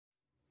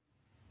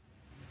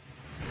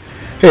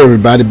Hey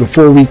everybody,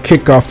 before we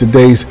kick off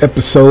today's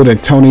episode,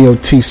 Antonio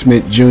T.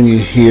 Smith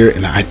Jr. here,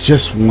 and I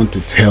just want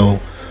to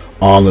tell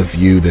all of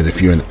you that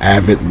if you're an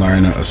avid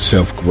learner of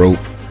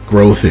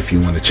self-growth, if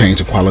you want to change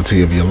the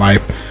quality of your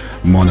life,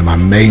 one of my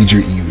major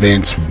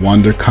events,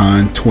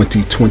 WonderCon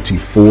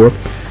 2024,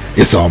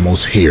 is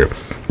almost here.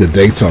 The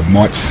dates are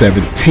March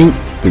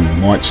 17th through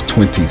March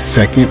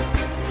 22nd.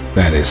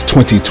 That is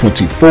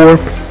 2024,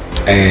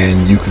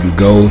 and you can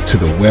go to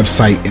the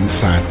website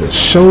inside the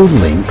show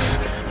links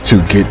to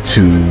get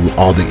to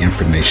all the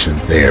information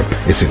there.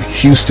 It's in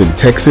Houston,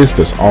 Texas.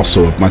 There's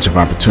also a bunch of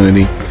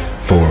opportunity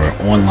for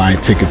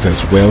online tickets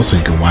as well, so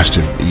you can watch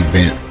the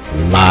event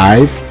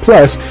live.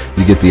 Plus,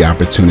 you get the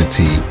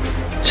opportunity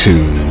to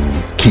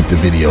keep the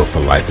video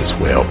for life as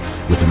well.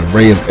 With an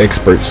array of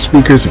expert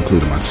speakers,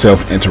 including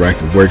myself,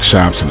 interactive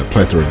workshops, and a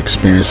plethora of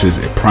experiences,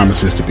 it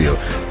promises to be a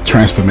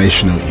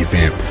transformational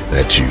event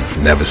that you've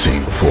never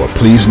seen before.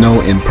 Please know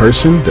in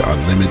person, there are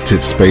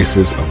limited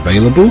spaces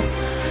available.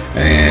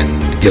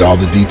 And get all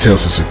the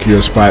details to secure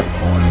a spot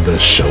on the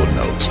show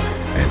notes.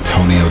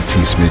 Antonio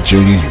T. Smith Jr.,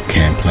 you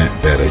can plant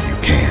better, you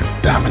can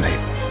dominate.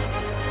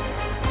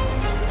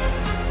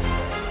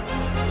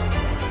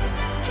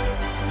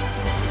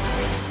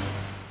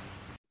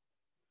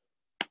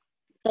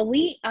 So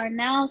we are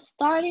now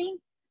starting.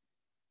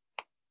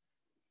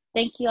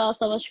 Thank you all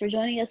so much for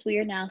joining us. We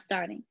are now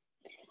starting.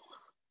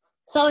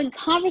 So in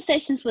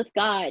Conversations with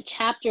God,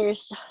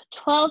 chapters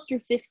 12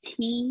 through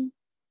 15,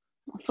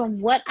 from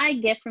what I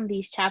get from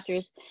these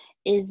chapters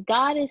is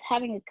God is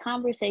having a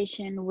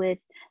conversation with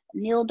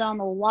Neil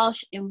Donald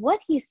Walsch, and what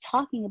he's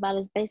talking about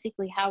is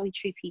basically how we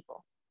treat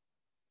people.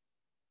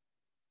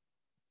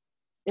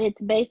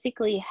 It's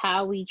basically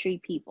how we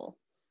treat people.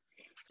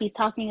 He's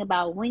talking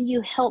about when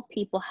you help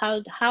people,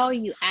 how are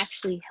you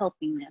actually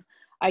helping them?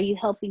 Are you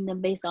helping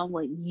them based on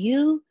what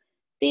you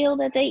feel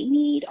that they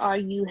need? Or are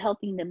you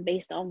helping them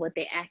based on what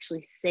they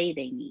actually say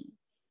they need?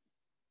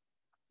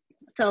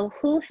 So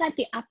who had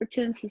the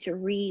opportunity to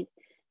read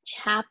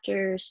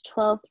chapters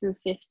 12 through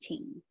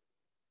 15?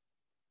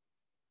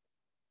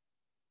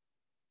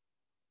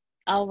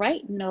 All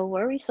right, no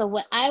worries. So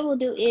what I will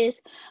do is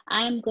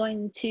I'm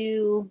going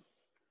to,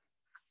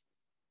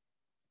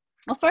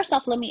 well, first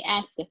off, let me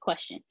ask a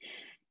question.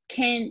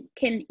 Can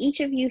each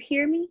of you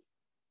hear me?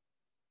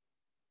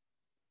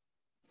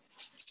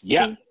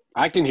 Yeah,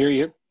 I can hear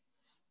you.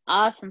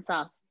 Awesome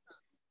sauce.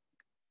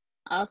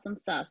 Awesome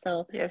sauce.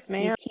 So Yes,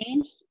 ma'am. you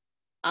can.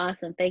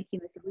 Awesome. Thank you,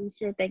 Miss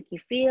Alicia. Thank you,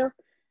 Phil.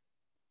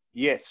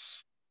 Yes.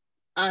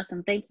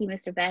 Awesome. Thank you,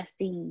 Mr.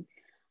 Bastine.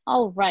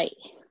 All right.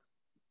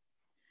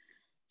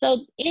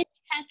 So in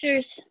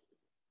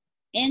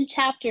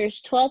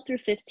chapters 12 through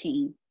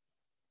 15,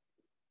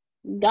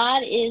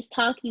 God is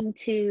talking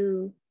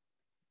to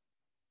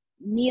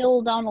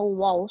Neil Donald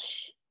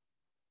Walsch.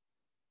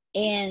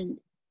 And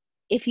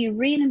if you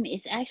read him,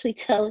 it's actually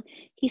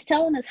he's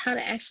telling us how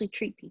to actually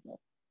treat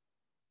people.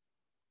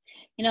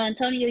 You know,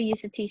 Antonio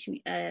used to teach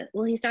me,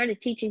 he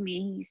started teaching me,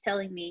 and he's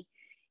telling me,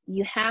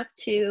 you cannot,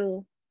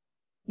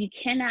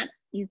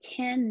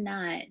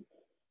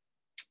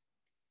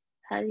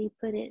 how do you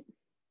put it?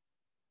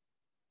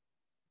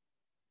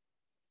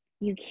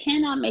 You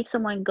cannot make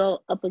someone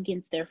go up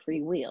against their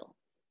free will.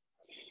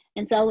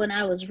 And so when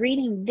I was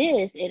reading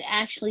this, it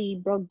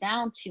actually broke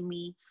down to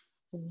me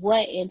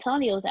what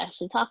Antonio was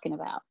actually talking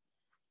about.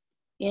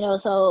 You know,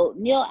 so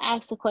Neil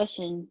asked a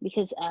question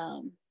because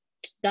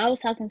God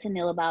was talking to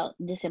Neil about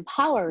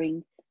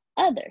disempowering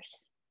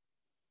others.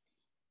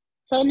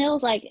 So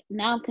Neil's like,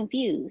 now I'm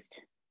confused.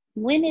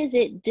 When is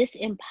it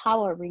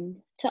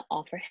disempowering to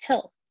offer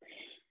help?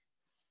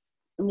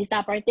 Let me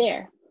stop right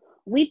there.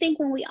 We think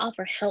when we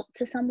offer help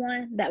to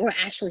someone that we're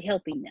actually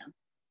helping them.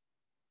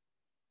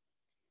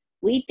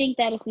 We think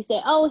that if we say,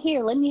 oh,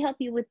 here, let me help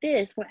you with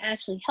this, we're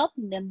actually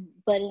helping them.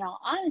 But in all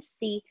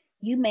honesty,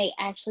 you may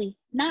actually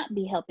not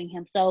be helping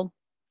him. So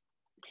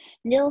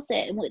Neil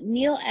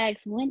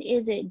asks, when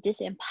is it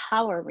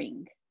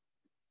disempowering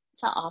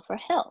to offer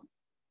help?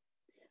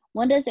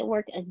 When does it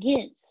work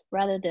against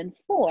rather than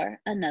for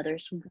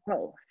another's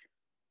growth?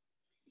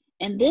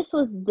 And this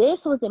was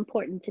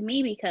important to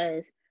me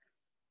because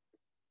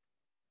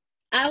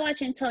I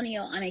watch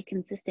Antonio on a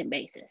consistent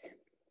basis.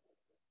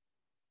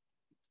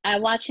 I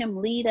watch him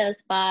lead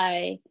us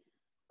by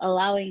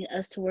allowing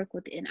us to work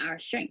within our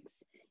strengths.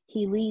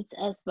 He leads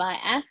us by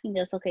asking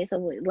us, okay, so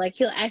like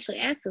he'll actually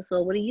ask us,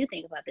 so what do you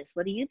think about this?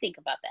 What do you think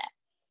about that?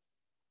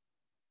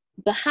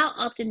 But how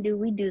often do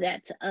we do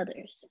that to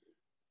others?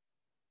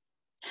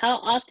 How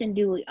often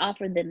do we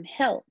offer them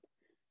help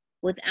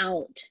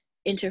without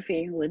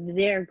interfering with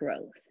their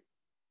growth?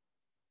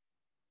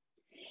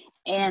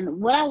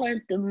 And what I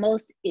learned the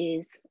most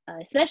is,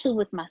 especially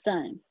with my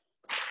son,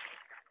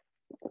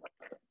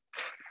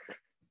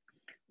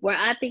 where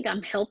I think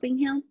I'm helping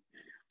him,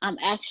 I'm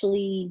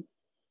actually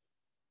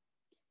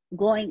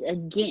going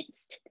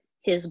against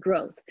his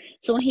growth.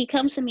 So when he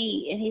comes to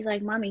me and he's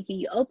like, Mommy, can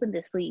you open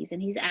this, please?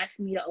 And he's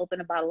asking me to open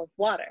a bottle of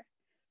water.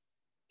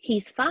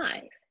 He's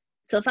 5.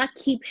 So if I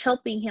keep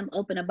helping him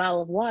open a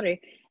bottle of water,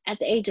 at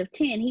the age of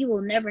 10, he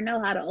will never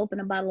know how to open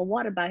a bottle of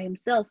water by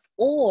himself,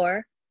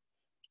 or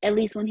at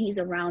least when he's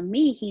around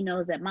me, he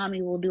knows that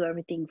mommy will do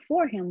everything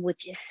for him,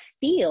 which is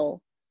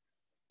still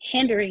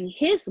hindering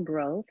his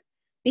growth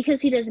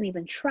because he doesn't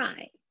even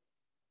try.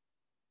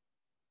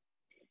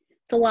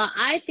 So while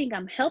I think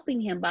I'm helping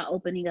him by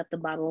opening up the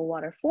bottle of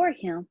water for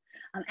him,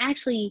 I'm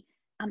actually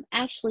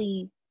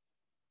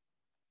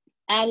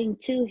adding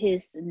to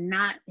his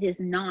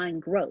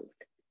non-growth.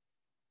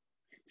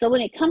 So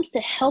when it comes to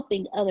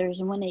helping others,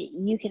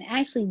 you can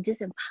actually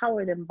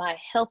disempower them by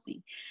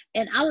helping.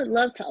 And I would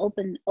love to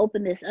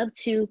open this up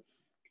to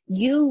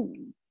you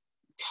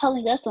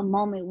telling us a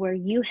moment where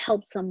you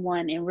helped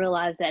someone and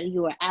realized that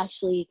you were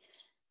actually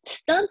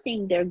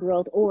stunting their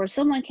growth, or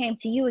someone came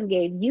to you and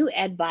gave you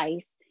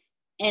advice,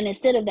 and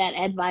instead of that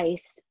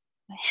advice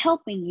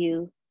helping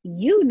you,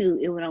 you knew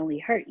it would only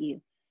hurt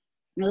you.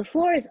 Now, the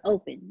floor is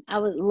open. I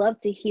would love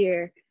to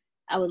hear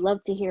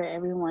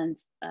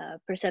everyone's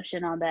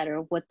perception on that,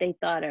 or what they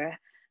thought, or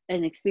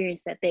an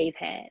experience that they've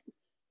had.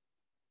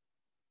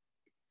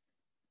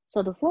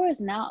 So the floor is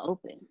now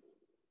open.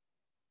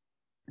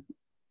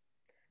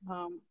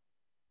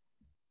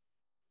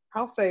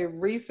 I'll say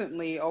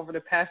recently, over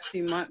the past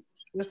few months,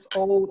 just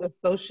old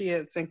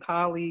associates and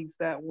colleagues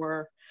that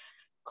were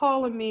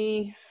calling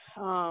me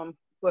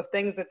with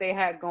things that they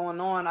had going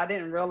on. I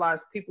didn't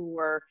realize people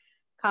were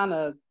kind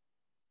of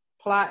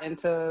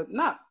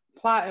not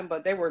plotting,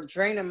 but they were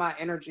draining my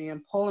energy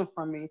and pulling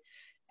from me.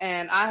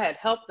 And I had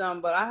helped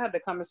them, but I had to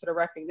come into the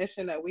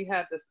recognition that we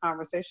had this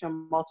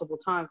conversation multiple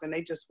times and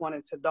they just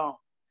wanted to dump.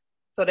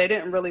 So they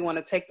didn't really want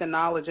to take the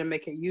knowledge and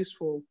make it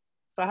useful.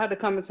 So I had to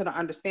come into the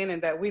understanding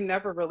that we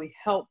never really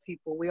help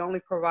people. We only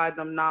provide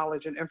them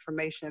knowledge and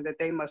information that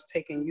they must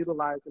take and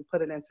utilize and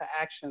put it into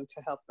action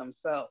to help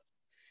themselves.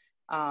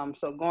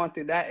 So going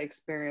through that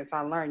experience,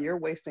 I learned you're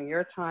wasting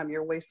your time,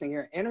 you're wasting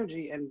your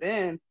energy. And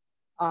then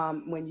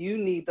when you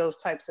need those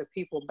types of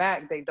people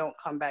back, they don't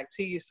come back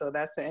to you. So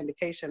that's an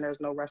indication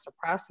there's no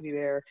reciprocity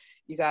there.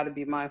 You got to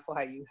be mindful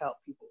how you help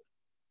people.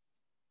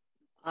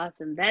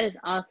 Awesome. That is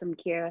awesome,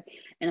 Kara.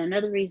 And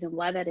another reason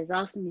why that is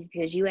awesome is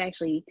because you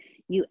actually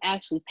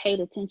paid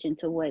attention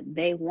to what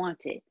they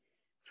wanted.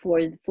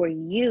 For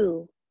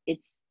you,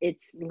 it's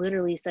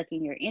literally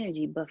sucking your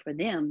energy, but for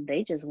them,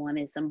 they just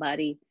wanted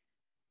somebody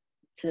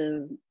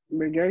to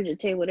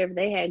regurgitate whatever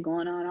they had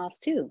going on off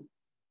too.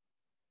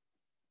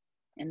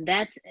 And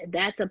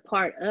that's a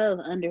part of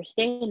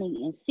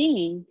understanding and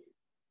seeing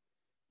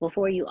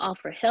before you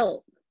offer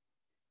help.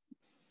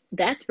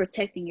 That's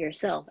protecting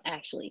yourself,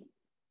 actually.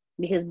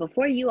 Because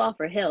before you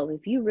offer help,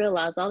 if you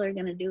realize all they're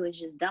going to do is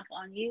just dump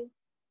on you,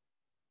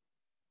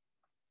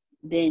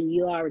 then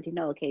you already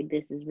know, okay,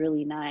 this is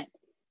really not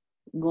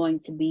going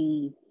to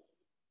be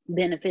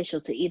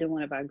beneficial to either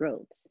one of our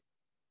growths.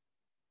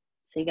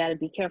 So you got to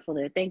be careful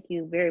there. Thank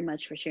you very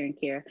much for sharing,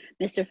 Kara.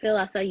 Mr. Phil,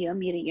 I saw you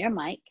unmuted your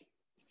mic.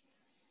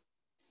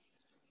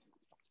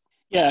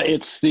 Yeah,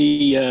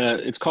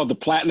 it's called the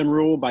Platinum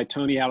Rule by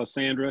Tony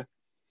Alessandra.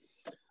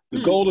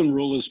 The Golden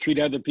Rule is treat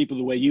other people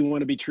the way you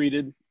want to be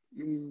treated.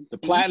 The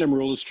Platinum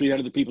Rule is treat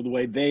other people the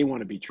way they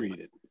want to be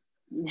treated.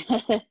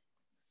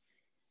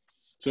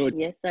 So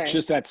it's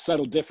just that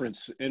subtle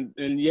difference. And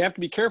you have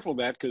to be careful of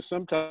that, because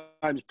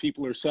sometimes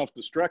people are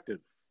self-destructive.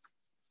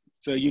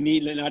 So you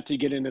need not to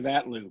get into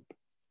that loop.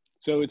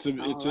 So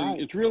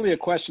it's really a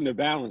question of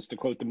balance, to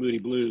quote the Moody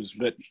Blues.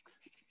 But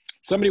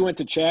somebody went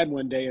to Chad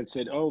one day and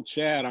said, "Oh,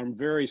 Chad, I'm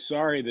very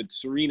sorry that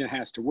Serena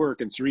has to work."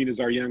 And Serena's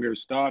our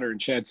youngest daughter.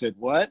 And Chad said,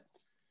 "What?"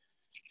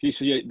 They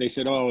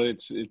said, "Oh,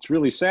 it's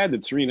really sad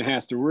that Serena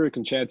has to work."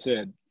 And Chad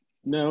said,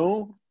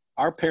 "No,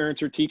 our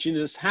parents are teaching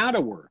us how to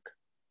work.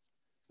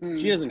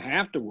 She doesn't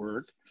have to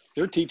work.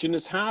 They're teaching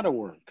us how to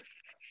work."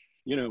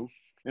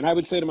 And I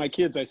would say to my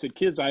kids, I said,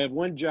 "Kids, I have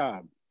one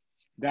job.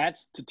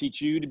 That's to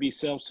teach you to be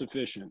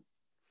self-sufficient.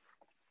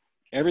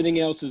 Everything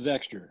else is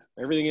extra.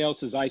 Everything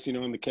else is icing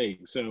on the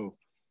cake. So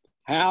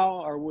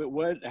how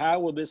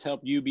will this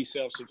help you be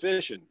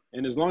self-sufficient?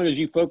 And as long as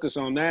you focus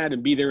on that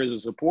and be there as a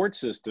support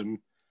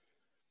system,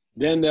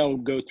 then they'll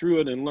go through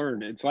it and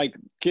learn." It's like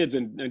kids,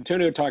 and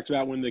Antonio talks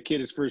about when the kid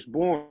is first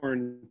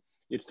born,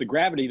 it's the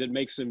gravity that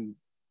makes them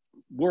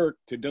work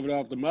to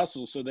develop the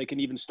muscles so they can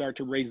even start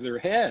to raise their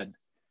head.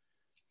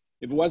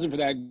 If it wasn't for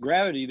that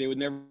gravity, they would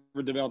never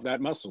develop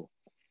that muscle.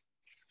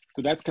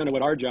 So that's kind of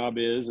what our job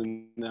is.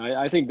 And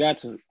I think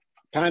that's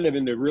kind of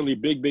in the really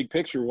big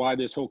picture why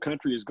this whole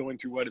country is going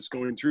through what it's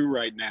going through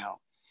right now.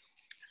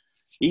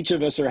 Each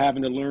of us are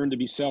having to learn to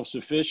be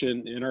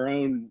self-sufficient in our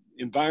own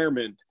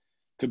environment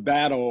to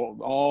battle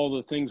all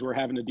the things we're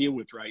having to deal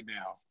with right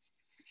now.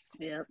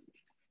 Yep,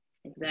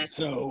 exactly.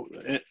 So,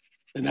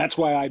 and that's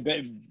why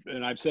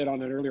and I've said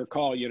on an earlier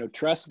call,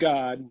 trust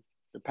God,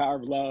 the power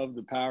of love,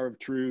 the power of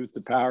truth,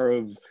 the power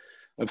of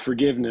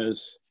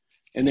forgiveness,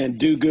 and then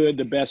do good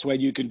the best way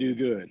you can do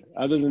good.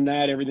 Other than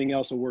that, everything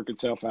else will work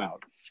itself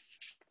out.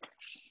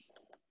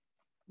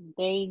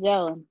 There you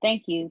go.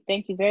 Thank you.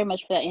 Thank you very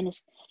much for that. And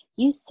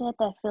you said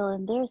that, Phil,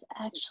 and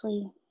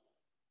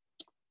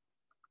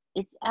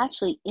it's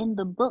actually in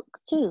the book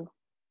too.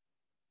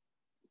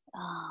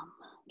 I'm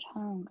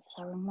trying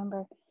to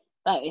remember.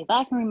 But if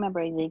I can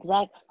remember the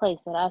exact place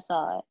that I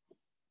saw it,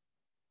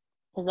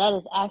 because that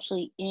is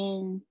actually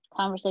in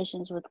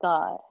Conversations with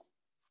God.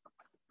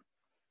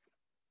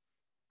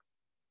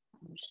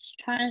 I'm just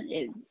trying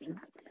to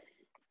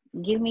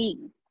give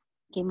me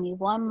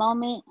one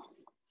moment.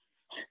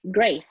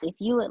 Grace, if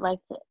you would like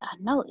to, I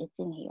know it's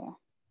in here.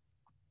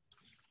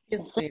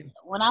 Yes,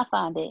 when I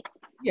find it.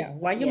 Yeah,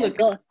 while you're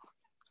looking.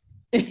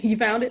 You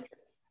found it?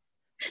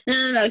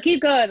 No.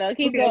 Keep going though.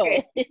 Keep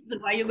going. Okay. So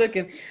while you're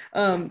looking,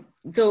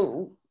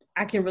 so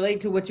I can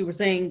relate to what you were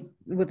saying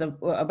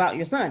about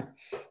your son,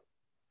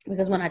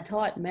 because when I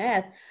taught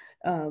math,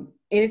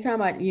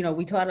 anytime I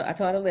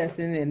taught a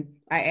lesson and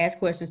I asked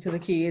questions to the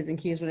kids and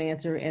kids would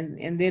answer,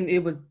 and then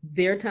it was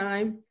their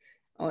time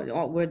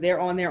where they're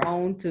on their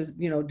own to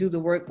do the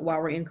work while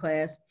we're in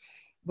class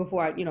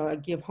before I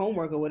give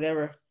homework or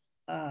whatever,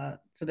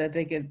 so that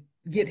they could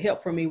get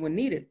help from me when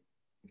needed.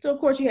 So of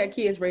course you had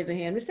kids raise their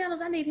hand, Miss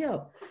Sanders, I need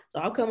help. So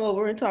I'll come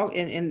over and talk,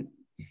 and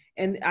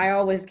I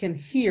always can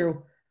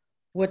hear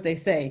what they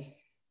say.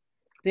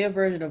 Their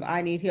version of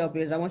I need help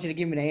is I want you to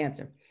give me the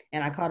answer.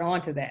 And I caught on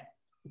to that.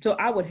 So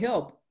I would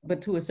help,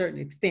 but to a certain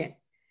extent.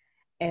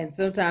 And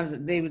sometimes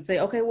they would say,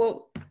 okay,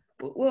 well,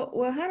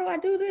 how do I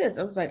do this?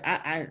 I was like,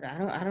 I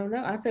don't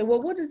know. I say,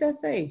 well, what does that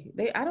say?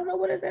 I don't know.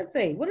 What does that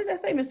say? What does that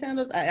say, Miss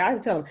Sanders? I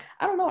would tell them,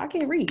 I don't know. I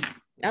can't read.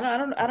 I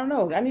don't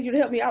know. I need you to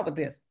help me out with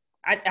this.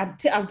 I'm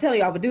telling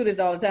you, I would do this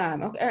all the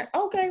time.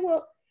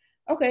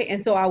 Okay.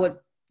 And so I would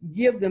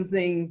give them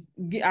things.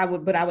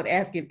 But I would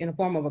ask it in the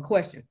form of a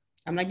question.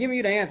 I'm not giving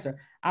you the answer.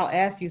 I'll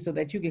ask you so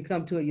that you can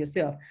come to it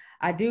yourself.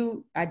 I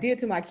did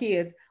to my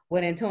kids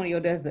what Antonio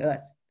does to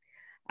us.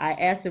 I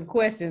ask them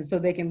questions so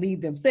they can lead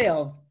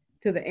themselves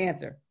to the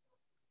answer.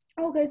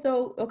 Okay,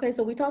 so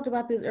we talked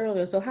about this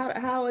earlier. So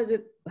how is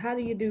it? How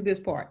do you do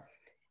this part?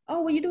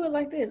 Oh, well, you do it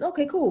like this.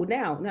 Okay, cool.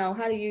 Now,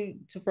 how do you?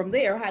 So from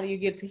there, how do you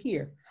get to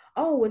here?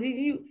 Oh, what do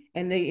you?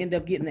 And they end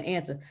up getting the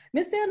answer.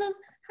 Miss Sanders,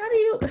 how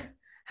do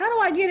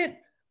I get it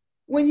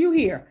when you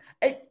hear?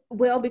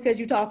 Well, because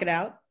you talk it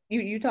out.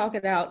 You talk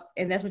it out,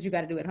 and that's what you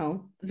got to do at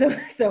home. So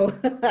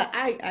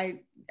I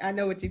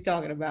know what you're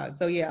talking about.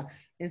 So yeah,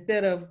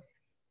 instead of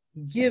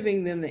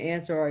giving them the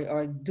answer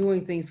or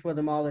doing things for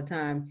them all the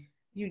time,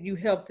 you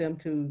help them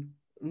to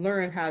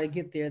learn how to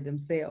get there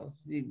themselves.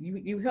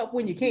 You help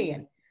when you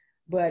can,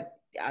 but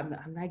I'm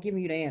not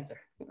giving you the answer.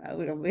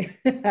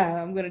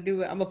 I'm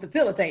gonna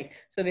facilitate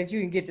so that you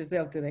can get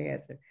yourself to the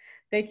answer.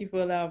 Thank you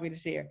for allowing me to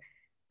share.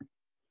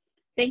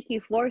 Thank you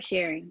for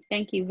sharing.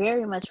 Thank you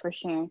very much for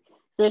sharing.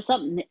 So there's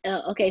something.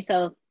 Okay,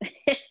 so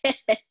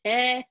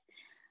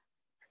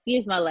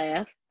excuse my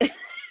laugh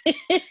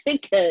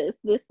because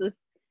this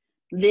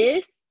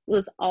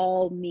was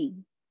all me.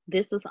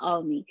 This was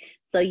all me.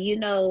 So you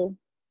know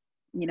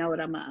what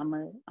I'm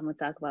gonna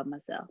talk about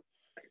myself.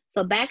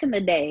 So back in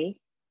the day,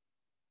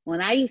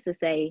 when I used to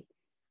say,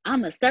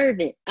 I'm a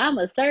servant.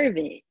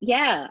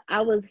 Yeah,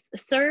 I was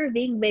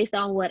serving based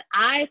on what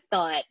I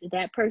thought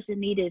that person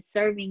needed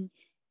serving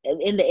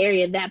in the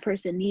area that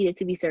person needed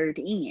to be served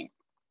in.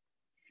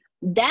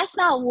 That's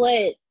not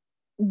what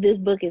this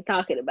book is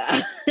talking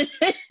about.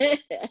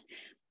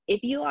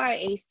 If you are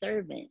a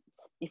servant,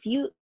 if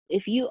you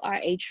are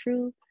a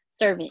true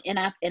servant, and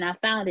I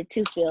found it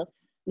too, Phil.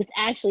 It's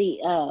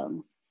actually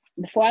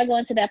before I go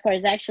into that part,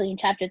 it's actually in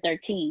chapter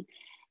 13.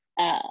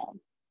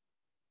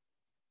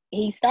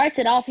 He starts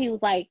it off, he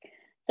was like,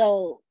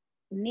 so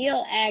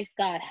Neil asked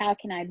God, how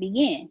can I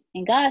begin?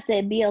 And God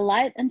said, be a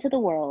light unto the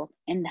world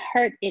and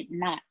hurt it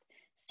not.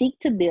 Seek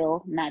to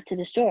build, not to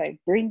destroy.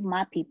 Bring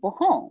my people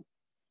home.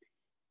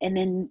 And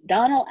then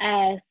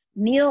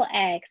Neil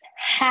asks,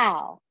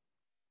 how?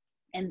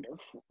 And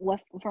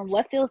from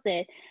what Phil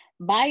said,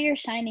 by your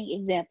shining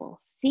example,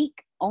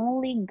 seek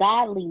only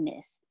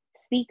godliness,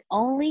 speak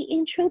only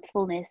in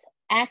truthfulness,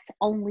 act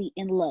only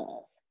in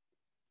love.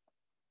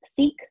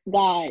 Seek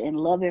God and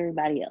love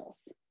everybody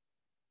else.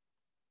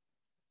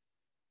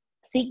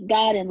 Seek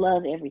God and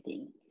love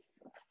everything.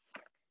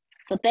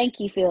 So thank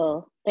you,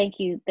 Phil. Thank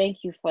you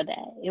for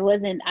that. It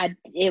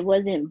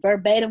wasn't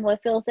verbatim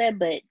what Phil said,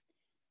 but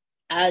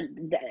I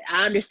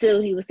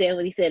understood he was saying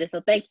what he said.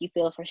 So thank you,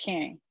 Phil, for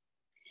sharing.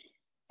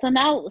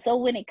 So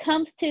when it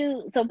comes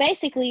to, so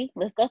basically,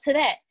 let's go to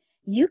that.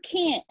 You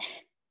can't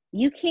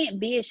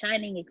be a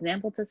shining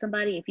example to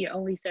somebody if you're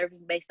only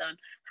serving based on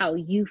how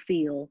you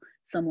feel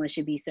someone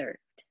should be served.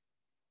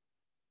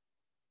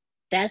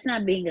 That's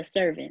not being a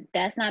servant.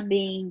 That's not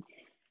being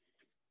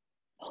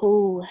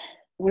who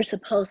we're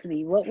supposed to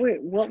be.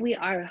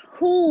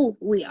 Who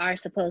we are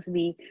supposed to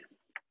be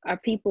are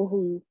people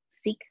who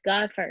seek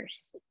God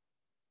first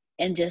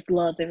and just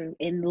love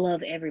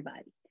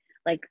everybody.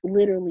 Like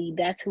literally,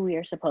 that's who we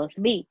are supposed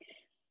to be.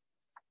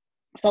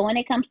 So when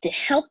it comes to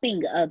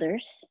helping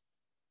others,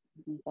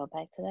 let me go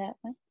back to that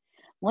one.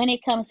 When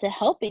it comes to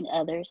helping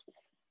others,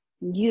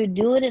 you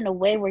do it in a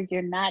way where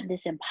you're not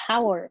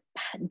disempowering,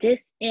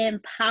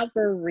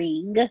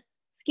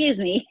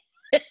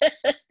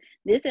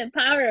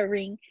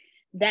 disempowering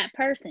that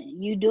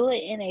person. You do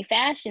it in a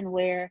fashion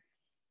where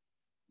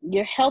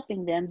you're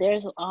helping them.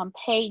 There's on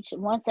page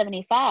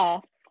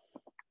 175,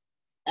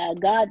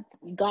 God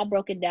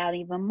broke it down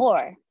even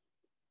more.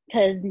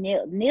 Because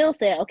Neil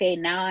said, okay,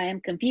 now I am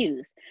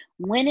confused.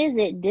 When is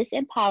it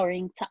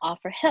disempowering to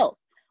offer help?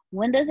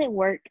 When does it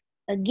work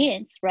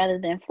against rather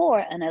than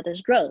for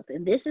another's growth?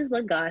 And this is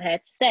what God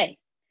had to say.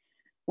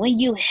 When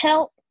your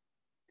help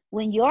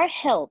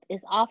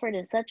is offered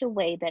in such a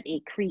way that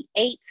it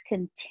creates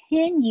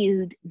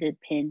continued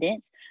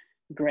dependence,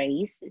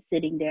 Grace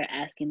sitting there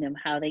asking them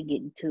how they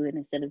get into it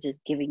instead of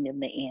just giving them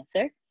the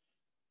answer,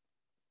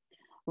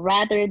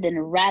 rather than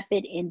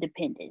rapid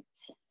independence.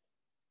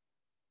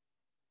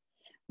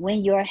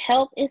 When your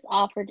help is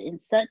offered in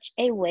such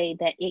a way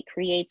that it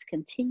creates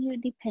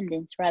continued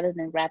dependence rather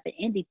than rapid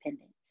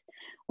independence.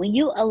 When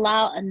you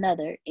allow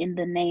another, in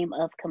the name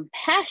of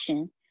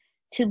compassion,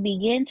 to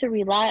begin to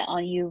rely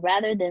on you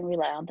rather than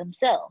rely on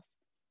themselves.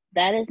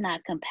 That is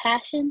not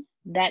compassion,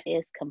 that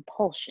is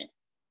compulsion.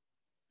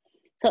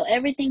 So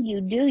everything you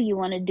do, you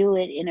want to do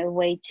it in a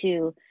way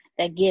too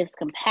that gives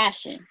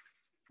compassion.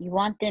 You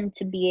want them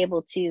to be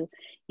able to,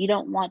 you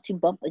don't want to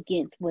bump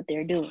against what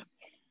they're doing.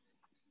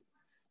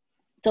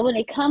 So when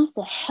it comes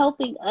to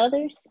helping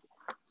others,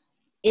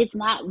 it's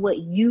not what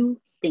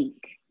you think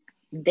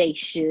they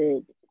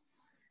should.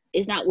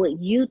 It's not what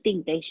you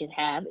think they should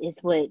have.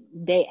 It's what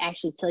they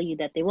actually tell you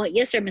that they want.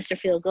 Yes, sir, Mr.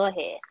 Phil, go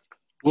ahead.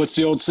 What's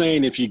the old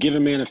saying? If you give a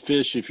man a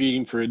fish, you feed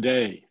him for a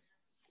day.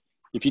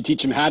 If you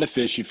teach him how to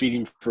fish, you feed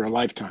him for a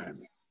lifetime.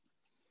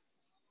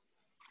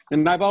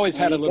 And I've always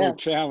had a little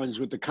challenge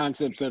with the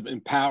concepts of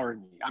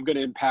empowering me. I'm going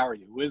to empower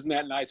you. Isn't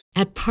that nice?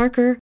 At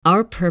Parker,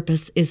 our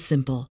purpose is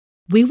simple.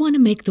 We want to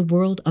make the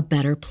world a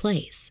better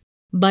place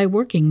by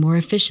working more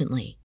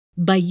efficiently,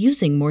 by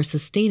using more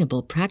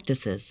sustainable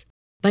practices,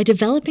 by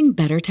developing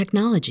better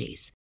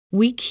technologies.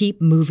 We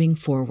keep moving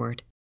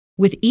forward.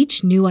 With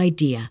each new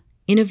idea,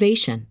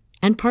 innovation,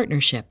 and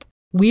partnership,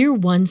 we're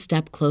one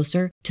step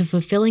closer to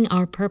fulfilling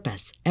our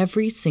purpose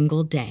every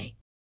single day.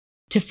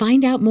 To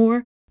find out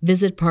more,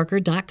 visit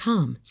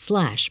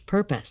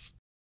parker.com/purpose.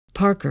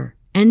 Parker,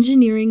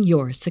 engineering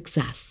your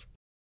success.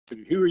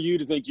 Who are you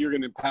to think you're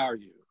going to empower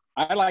you?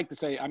 I like to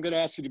say, I'm going to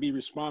ask you to be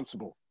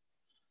responsible.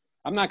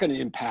 I'm not going to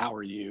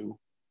empower you.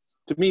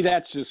 To me,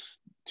 that's just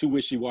too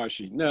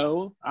wishy-washy.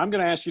 No, I'm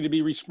going to ask you to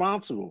be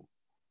responsible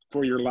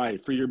for your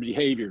life, for your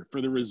behavior,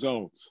 for the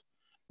results.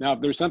 Now,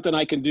 if there's something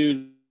I can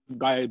do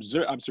by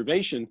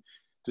observation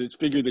to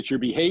figure that your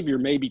behavior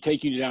may be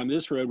taking you down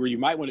this road where you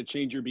might want to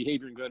change your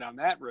behavior and go down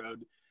that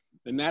road,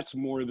 then I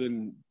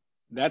think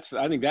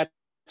that's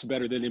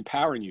better than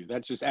empowering you.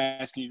 That's just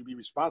asking you to be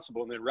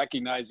responsible and then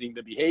recognizing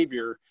the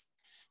behavior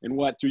and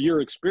what, through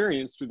your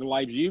experience, through the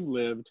lives you've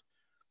lived,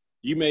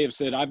 you may have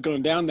said, I've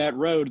gone down that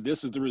road.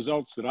 This is the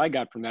results that I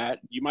got from that.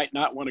 You might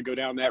not want to go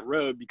down that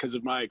road because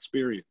of my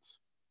experience.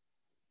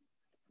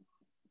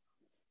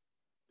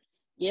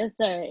 Yes,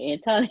 sir.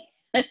 And Tony,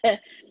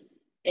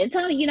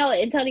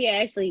 Tony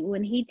actually,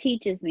 when he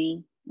teaches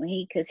me,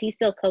 because he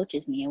still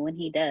coaches me, and when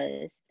he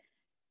does,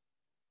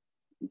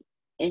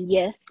 and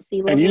yes,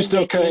 and you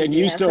still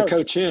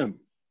coach him.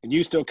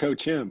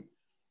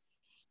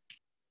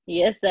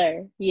 Yes,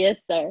 sir.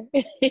 Yes, sir.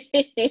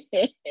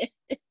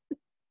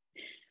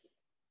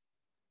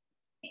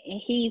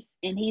 He's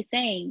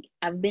saying,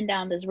 I've been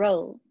down this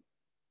road,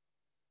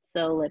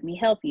 so let me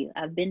help you.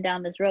 I've been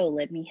down this road,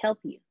 let me help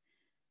you.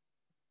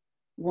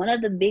 One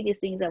of the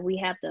biggest things that we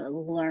have to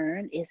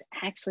learn is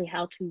actually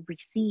how to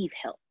receive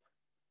help.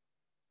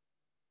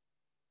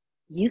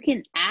 You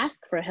can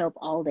ask for help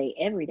all day,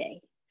 every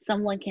day.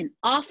 Someone can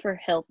offer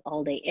help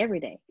all day, every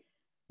day.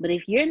 But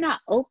if you're not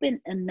open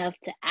enough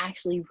to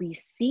actually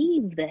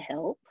receive the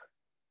help,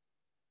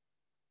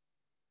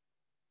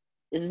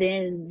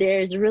 then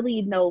there's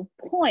really no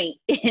point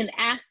in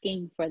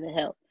asking for the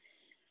help.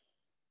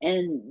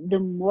 And the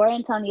more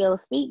Antonio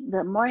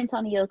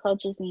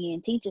coaches me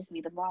and teaches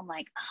me, the more I'm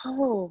like,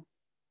 oh,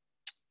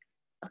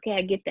 okay,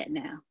 I get that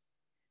now.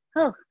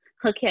 Oh,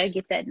 okay, I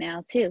get that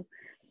now too.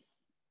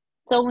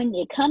 So when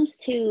it comes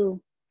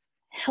to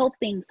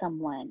helping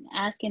someone,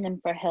 asking them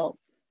for help,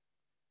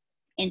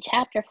 in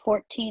chapter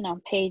 14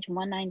 on page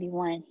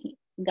 191,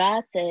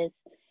 God says,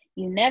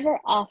 you never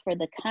offer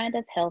the kind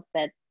of help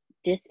that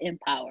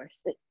disempowers.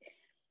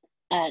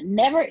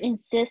 Never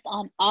insist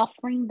on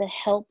offering the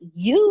help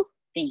you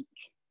think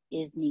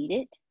is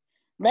needed.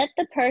 Let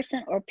the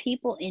person or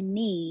people in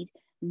need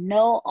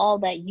know all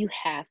that you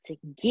have to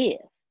give.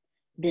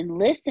 Then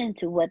listen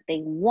to what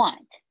they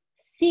want.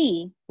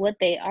 See what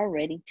they are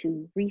ready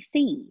to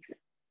receive.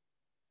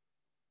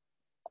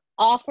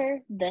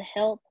 Offer the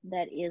help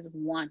that is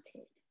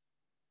wanted.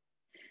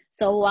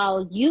 So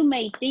while you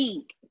may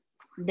think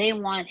they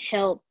want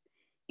help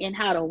in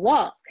how to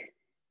walk,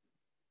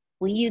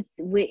 if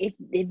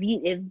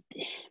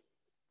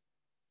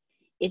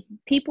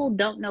people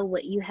don't know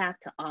what you have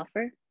to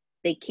offer,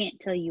 they can't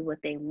tell you what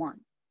they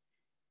want.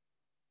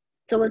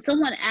 So when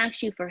someone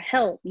asks you for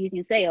help, you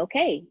can say,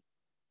 okay,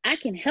 I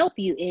can help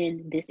you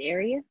in this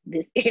area,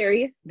 this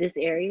area, this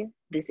area,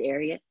 this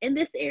area, and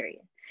this area.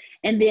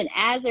 And then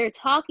as they're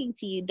talking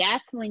to you,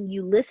 that's when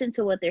you listen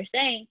to what they're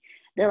saying.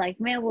 They're like,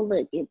 man, well,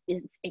 look,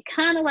 it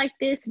kind of like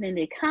this, and then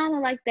it kind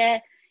of like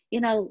that,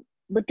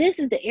 but this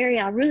is the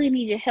area I really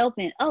need your help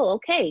in. Oh,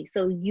 okay.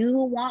 So you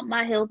want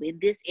my help in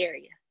this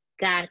area.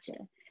 Gotcha.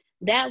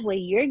 That way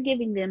you're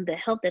giving them the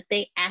help that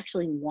they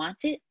actually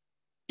wanted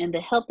and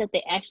the help that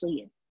they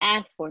actually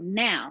asked for.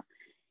 Now,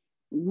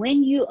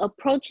 when you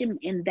approach them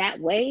in that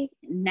way,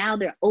 now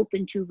they're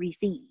open to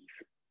receive.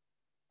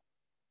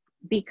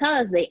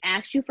 Because they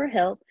asked you for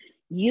help,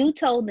 you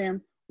told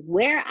them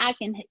where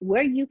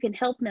you can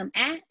help them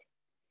at.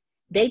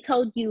 They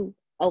told you,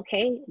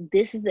 okay,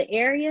 this is the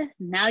area.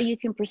 Now you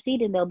can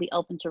proceed, and they'll be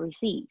open to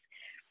receive.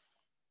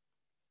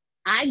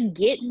 I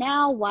get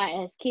now why,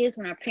 as kids,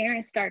 when our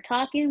parents start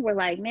talking, we're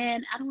like,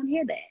 man, I don't want to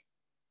hear that.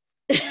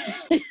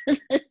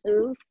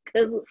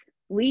 Because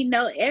we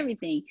know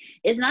everything.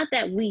 It's not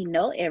that we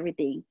know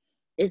everything.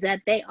 It's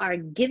that they are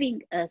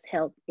giving us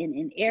help in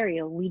an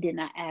area we did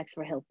not ask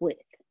for help with.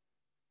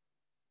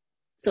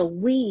 So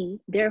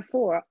we,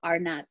 therefore, are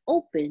not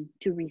open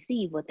to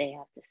receive what they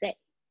have to say.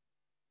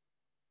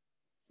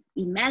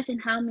 Imagine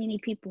how many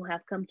people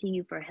have come to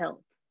you for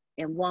help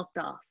and walked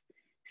off,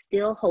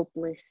 still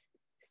hopeless,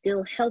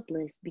 still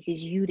helpless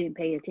because you didn't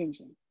pay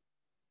attention.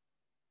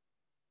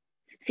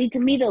 See, to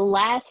me, the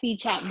last few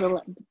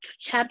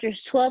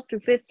chapters 12 through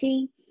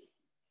 15,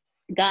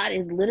 God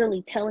is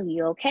literally telling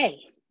you, okay,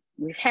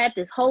 we've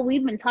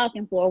been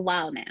talking for a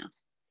while now.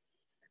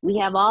 We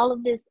have all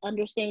of this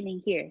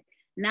understanding here.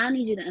 Now I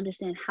need you to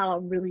understand how I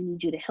really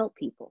need you to help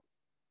people.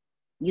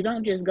 You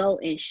don't just go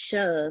and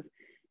shove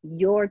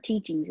your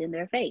teachings in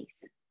their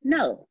face.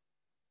 No,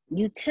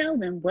 you tell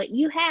them what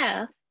you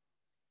have.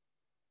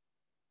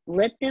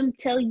 Let them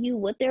tell you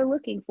what they're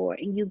looking for,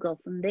 and you go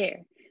from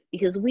there.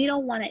 Because we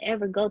don't want to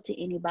ever go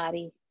to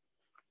anybody.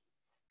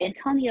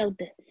 Antonio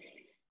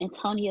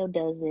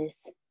does this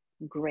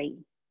great.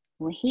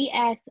 When he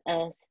asks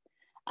us,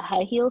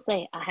 he'll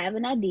say, I have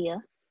an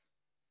idea.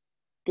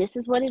 This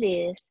is what it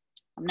is.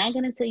 I'm not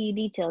going to tell you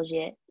details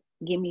yet.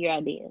 Give me your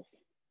ideas.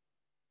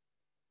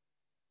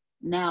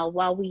 Now,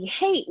 while we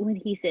hate when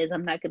he says,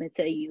 I'm not going to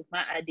tell you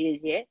my ideas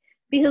yet,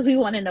 because we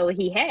want to know what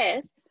he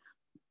has,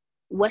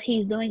 what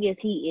he's doing is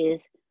he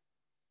is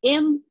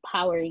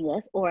empowering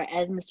us, or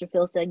as Mr.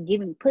 Phil said,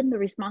 putting the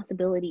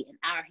responsibility in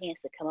our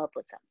hands to come up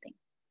with something.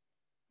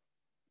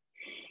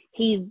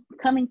 He's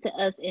coming to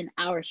us in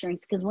our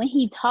strengths, because when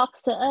he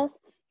talks to us,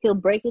 he'll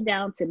break it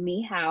down to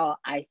me how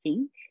I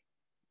think.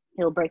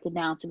 He'll break it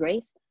down to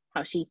Grace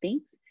how she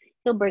thinks.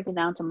 He'll break it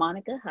down to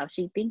Monica how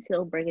she thinks.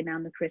 He'll break it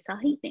down to Chris how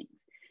he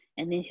thinks.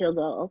 And then he'll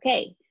go,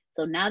 okay,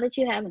 so now that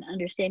you have an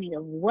understanding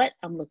of what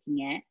I'm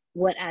looking at,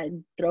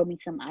 throw me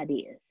some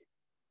ideas.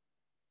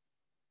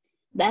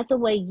 That's a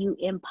way you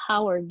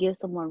give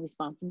someone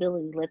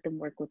responsibility, let them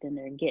work within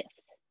their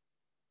gifts.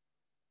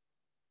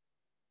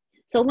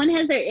 So when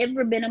has there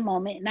ever been a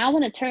moment, and I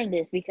want to turn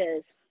this,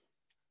 because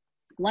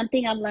one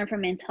thing I've learned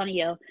from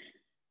Antonio,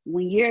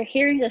 when you're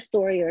hearing a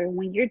story, or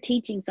when you're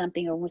teaching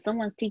something, or when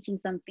someone's teaching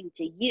something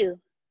to you,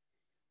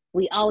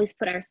 we always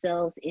put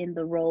ourselves in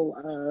the role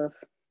of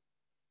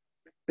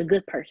the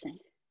good person,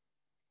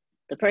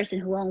 the person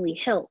who only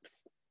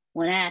helps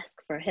when asked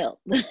for help,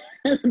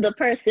 the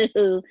person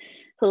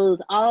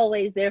who's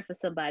always there for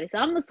somebody. So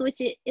I'm going to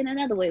switch it in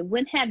another way.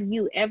 When have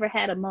you ever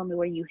had a moment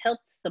where you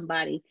helped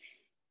somebody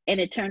and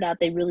it turned out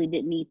they really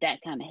didn't need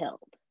that kind of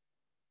help?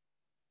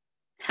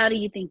 How do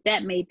you think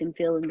that made them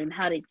feel? And then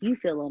how did you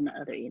feel on the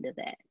other end of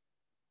that?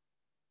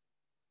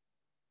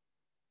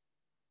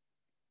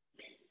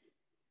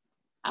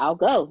 I'll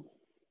go.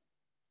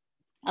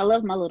 I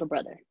love my little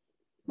brother.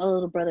 My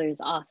little brother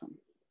is awesome.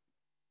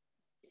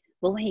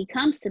 But when he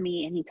comes to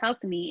me and he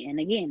talks to me, and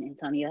again,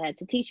 Antonio had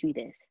to teach me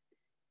this,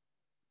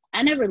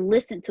 I never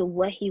listened to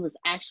what he was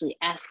actually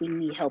asking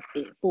me help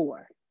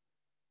for.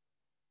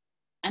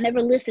 I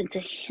never listened to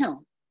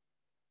him.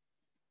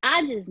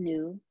 I just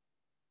knew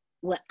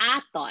what I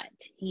thought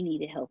he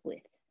needed help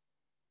with.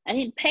 I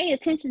didn't pay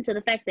attention to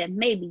the fact that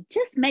maybe,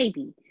 just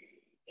maybe,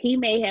 he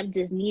may have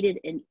just needed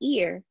an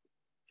ear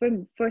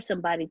for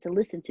somebody to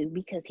listen to,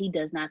 because he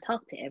does not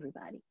talk to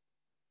everybody.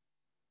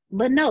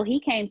 But no, he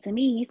came to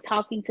me, he's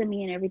talking to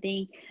me and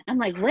everything. I'm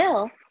like,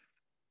 well,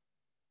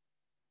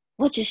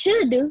 what you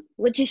should do,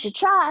 what you should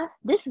try,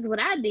 this is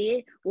what I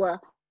did.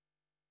 Well,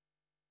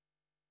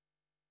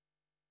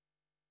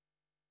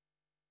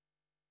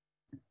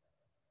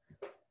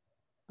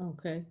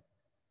 okay,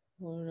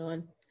 hold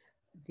on.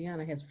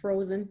 Deanna has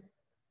frozen,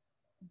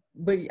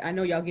 but I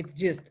know y'all get the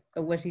gist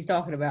of what she's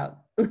talking about.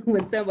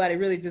 When somebody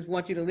really just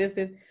wants you to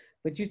listen,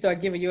 but you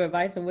start giving your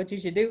advice on what you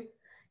should do.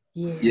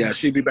 Yeah,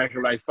 she'll be back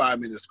in like 5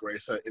 minutes,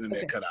 Grace. Her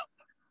internet cut out.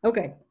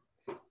 Okay.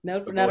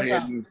 No, so go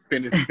ahead and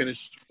finish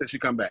till she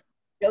come back.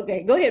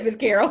 Okay, go ahead, Miss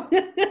Carol.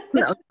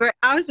 No,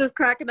 I was just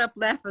cracking up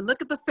laughing.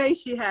 Look at the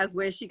face she has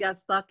where she got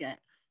stuck at.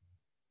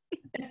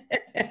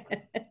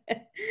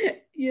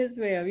 Yes,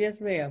 ma'am.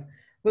 Yes, ma'am.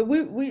 But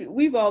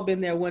we've all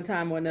been there one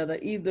time or another.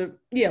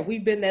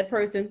 We've been that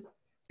person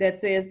that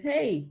says,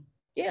 hey,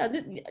 yeah,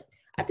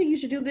 I think you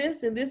should do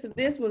this and this and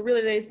this, when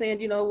really they're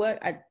saying, you know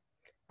what, I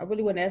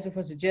really wasn't asking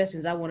for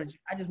suggestions. I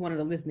just wanted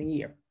a listening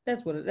ear.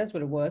 That's what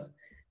it was.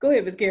 Go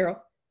ahead, Ms. Carol.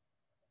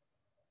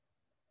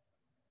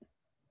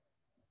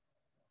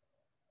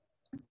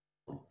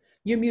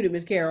 You're muted,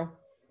 Ms. Carol.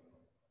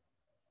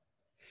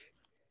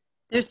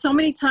 There's so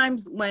many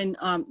times when,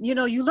 you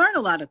know, you learn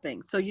a lot of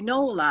things, so you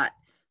know a lot.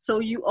 So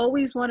you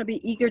always want to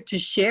be eager to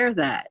share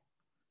that.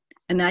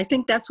 And I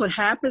think that's what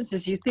happens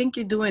is you think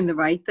you're doing the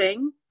right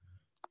thing.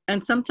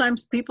 And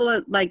sometimes people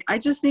are like, I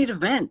just need a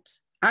vent.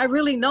 I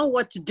really know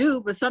what to do,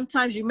 but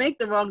sometimes you make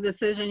the wrong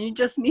decision. You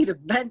just need a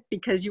vent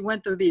because you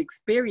went through the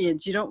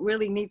experience. You don't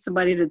really need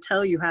somebody to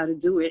tell you how to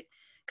do it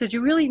because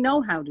you really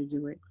know how to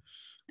do it.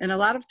 And a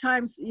lot of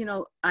times, you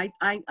know, I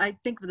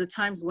think of the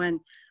times when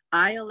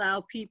I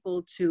allow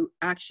people to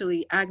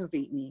actually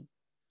aggravate me,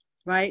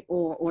 right?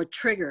 Or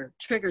trigger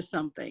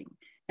something.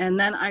 And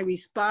then I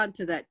respond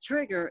to that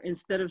trigger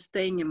instead of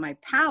staying in my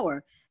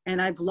power. And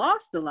I've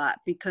lost a lot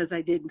because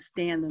I didn't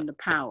stand in the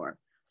power.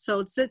 So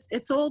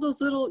it's all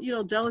those little, you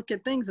know,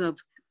 delicate things of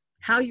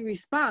how you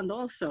respond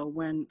also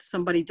when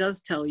somebody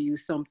does tell you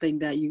something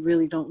that you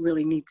really don't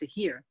really need to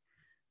hear,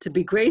 to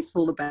be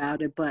graceful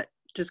about it, but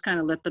just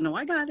kind of let them know,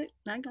 I got it.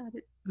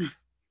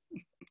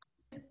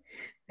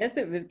 That's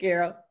it, Ms.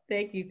 Carol.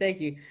 Thank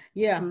you.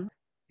 Yeah,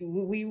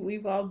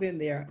 we've all been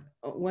there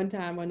one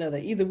time or another.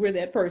 Either we're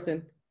that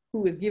person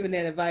who is giving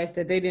that advice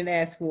that they didn't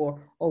ask for,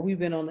 or we've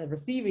been on the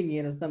receiving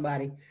end of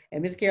somebody.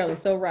 And Ms. Carol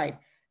is so right.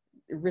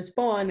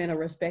 Respond in a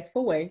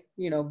respectful way,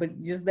 you know,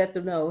 but just let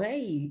them know,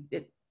 hey,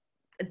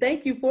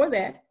 thank you for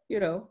that, you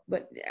know.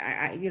 But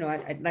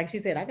I like she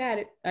said, I got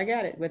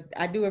it. But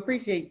I do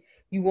appreciate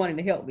you wanting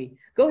to help me.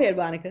 Go ahead,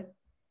 Monica.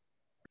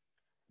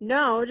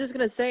 No, I was just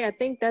gonna say, I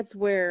think that's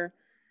where,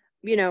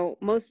 you know,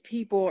 most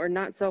people are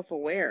not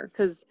self-aware,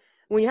 because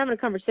when you're having a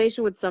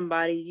conversation with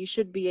somebody, you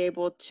should be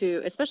able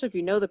to, especially if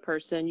you know the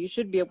person, you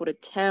should be able to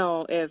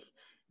tell if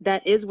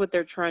that is what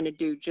they're trying to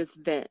do, just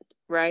vent,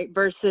 right?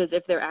 Versus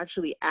if they're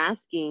actually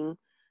asking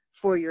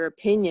for your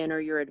opinion or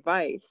your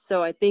advice.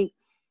 So I think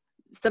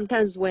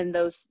sometimes when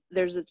those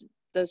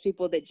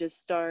people that just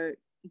start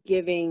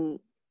giving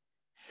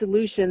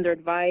solutions or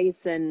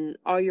advice and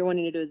all you're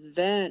wanting to do is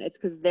vent, it's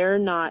because they're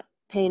not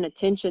paying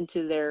attention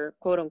to their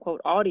quote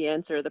unquote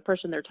audience or the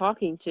person they're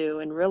talking to,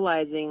 and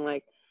realizing,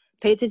 like,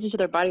 pay attention to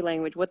their body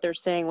language, what they're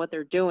saying, what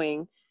they're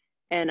doing,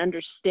 and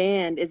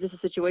understand, is this a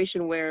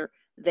situation where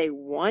they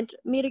want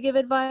me to give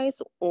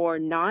advice or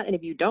not? And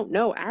if you don't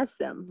know, ask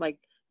them, like,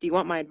 do you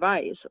want my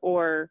advice?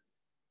 Or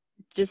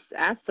just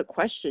ask the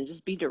question,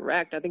 just be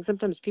direct. I think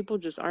sometimes people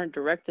just aren't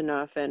direct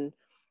enough, and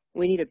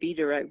we need to be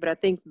direct. But I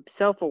think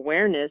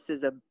self-awareness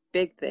is a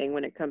big thing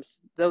when it comes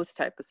to those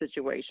type of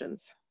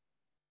situations.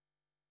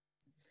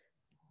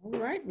 All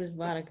right, Ms.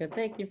 Monica,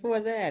 thank you for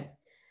that.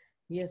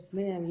 Yes,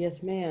 ma'am.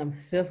 Yes, ma'am.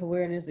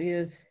 Self-awareness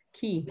is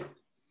key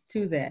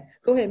to that.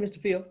 Go ahead,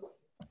 Mr. Phil.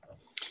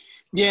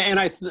 Yeah, and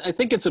I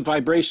think it's a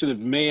vibration of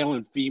male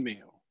and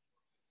female.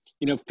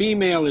 You know,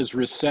 female is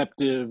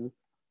receptive,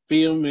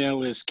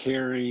 female is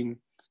caring,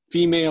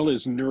 female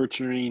is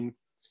nurturing,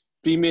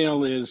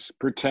 female is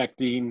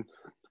protecting,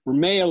 where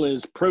male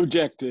is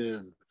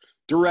projective,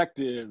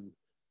 directive,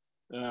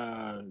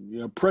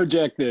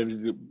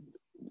 projective.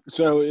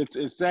 So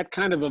it's that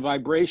kind of a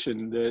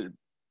vibration that,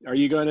 are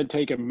you going to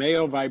take a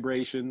male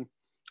vibration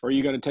or are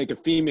you going to take a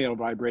female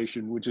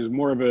vibration, which is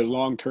more of a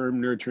long-term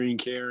nurturing,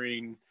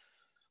 caring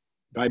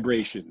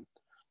vibration.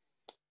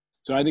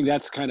 So I think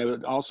that's kind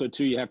of also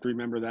too, you have to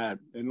remember that.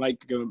 And like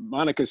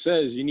Monica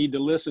says, you need to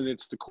listen.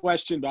 It's the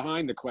question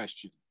behind the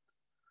question.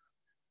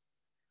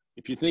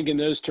 If you think in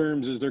those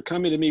terms, as they're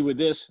coming to me with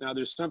this, now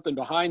there's something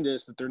behind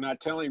this that they're not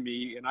telling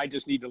me, and I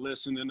just need to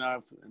listen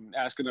enough and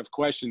ask enough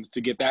questions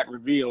to get that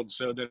revealed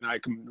so that I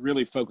can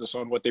really focus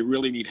on what they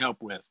really need help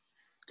with.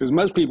 Because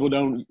most people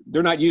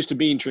they're not used to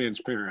being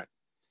transparent.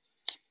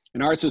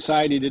 In our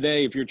society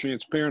today, if you're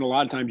transparent, a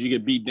lot of times you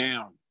get beat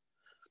down.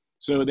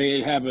 So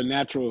they have a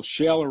natural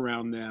shell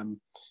around them.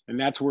 And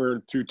that's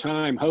where, through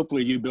time,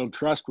 hopefully you build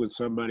trust with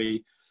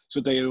somebody so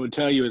that they would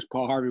tell you, as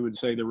Paul Harvey would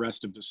say, the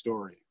rest of the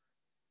story.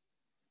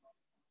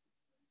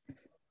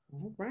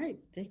 All right.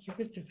 Thank you,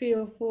 Mr.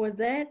 Phil, for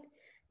that.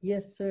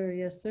 Yes, sir.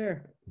 Yes,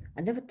 sir.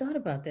 I never thought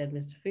about that,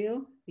 Mr.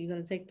 Phil. You're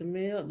going to take the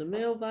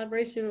male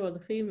vibration or the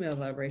female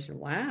vibration.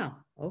 Wow.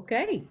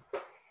 Okay.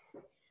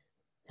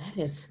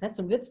 That's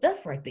some good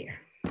stuff right there.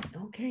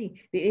 Okay.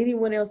 Did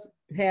anyone else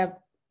have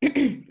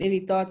any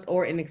thoughts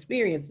or an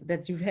experience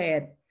that you've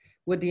had?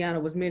 What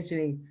Deanna was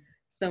mentioning,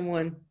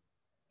 someone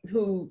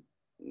who,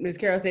 Ms.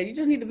 Carol said, you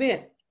just need to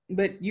vent,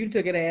 but you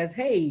took it as,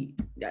 hey,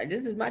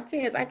 this is my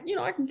chance. I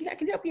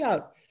can help you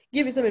out.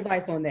 Give me some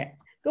advice on that.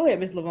 Go ahead,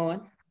 Ms.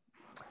 LaVaughn.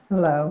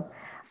 Hello.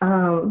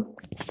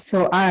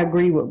 So I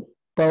agree with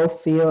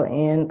both Phil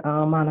and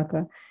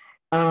Monica,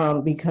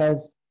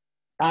 because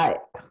I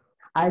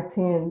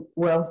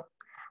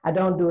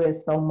don't do it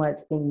so much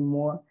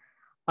anymore.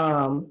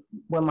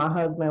 When my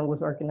husband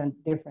was working a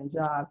different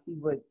job,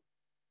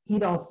 he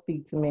don't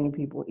speak to many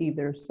people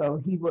either.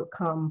 So he would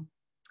come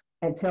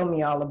and tell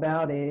me all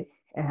about it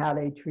and how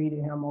they treated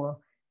him, or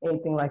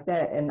anything like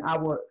that. And I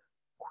would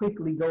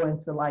quickly go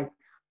into like,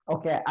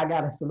 okay, I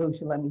got a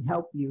solution, let me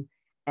help you.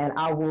 And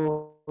I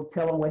will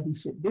tell him what he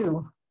should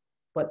do,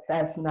 but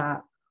that's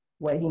not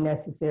what he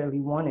necessarily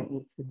wanted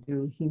me to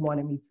do. He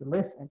wanted me to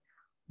listen.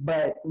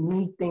 But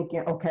me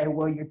thinking, okay,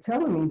 well, you're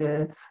telling me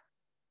this,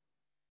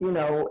 you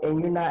know, and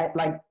you're not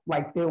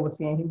like Phil was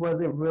saying, he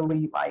wasn't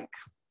really like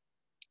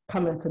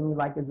coming to me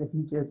like as if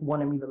he just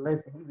wanted me to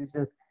listen. He was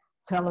just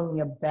telling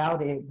me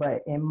about it.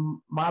 But in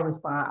my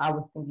response, I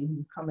was thinking he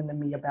was coming to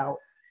me about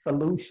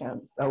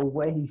solutions, so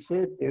what he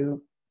should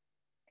do.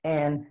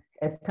 And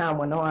as time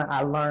went on,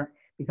 I learned,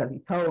 because he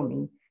told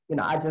me, you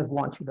know, I just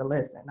want you to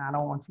listen. I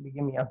don't want you to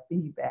give me a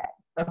feedback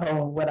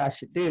on what I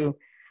should do.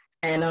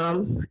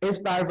 And it's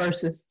vice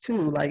versa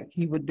too. Like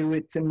he would do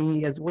it to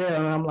me as well.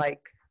 And I'm like,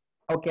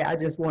 okay, I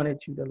just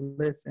wanted you to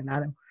listen. I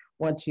don't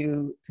want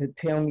you to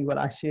tell me what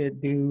I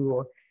should do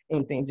or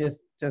anything.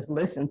 Just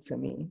listen to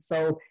me.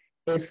 So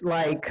it's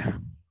like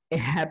it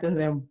happens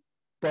in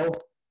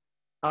both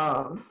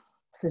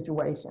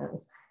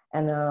situations.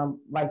 And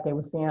like they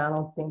were saying, I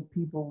don't think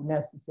people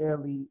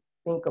necessarily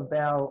think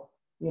about,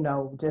 you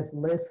know, just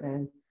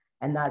listen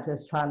and not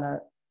just trying to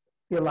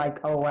feel like,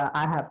 oh,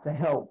 I have to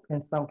help in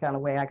some kind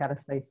of way. I got to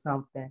say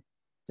something.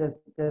 Just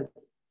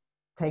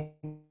take,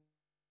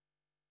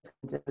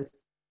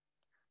 just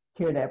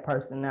hear that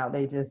person out.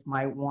 They just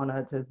might want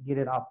to just get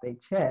it off their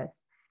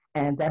chest.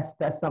 And that's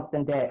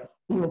something that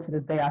even to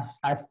this day,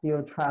 I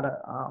still try to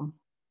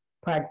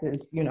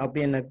practice, you know,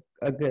 being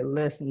a good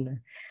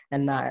listener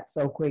and not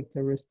so quick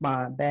to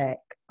respond back.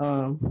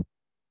 And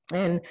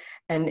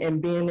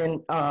being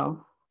in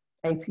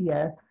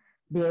ATS,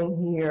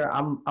 being here,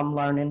 I'm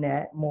learning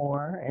that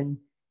more, and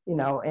you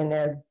know, and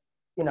as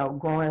you know,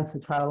 going to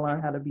try to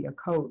learn how to be a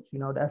coach, you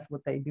know, that's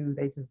what they do.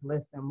 They just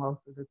listen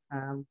most of the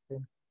time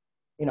and,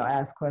 you know,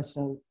 ask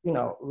questions, you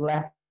know,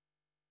 laugh.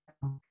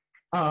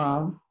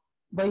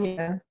 But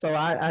yeah, so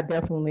I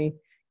definitely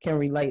can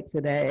relate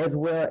to that, as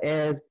well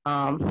as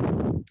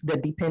the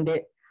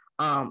dependent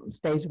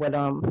stage what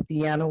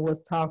Deanna was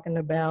talking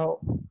about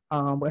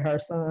with her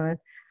son.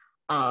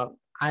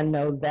 I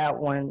know that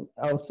one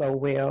also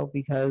well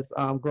because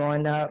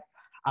growing up,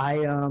 I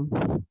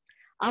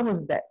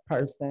was that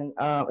person.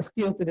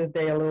 Still to this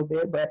day a little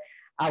bit, but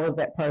I was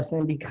that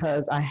person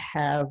because I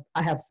have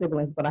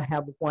siblings, but I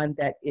have one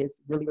that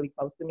is really really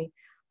close to me,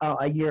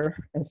 a year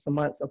and some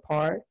months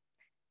apart,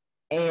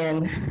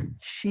 and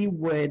she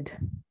would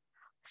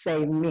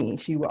save me.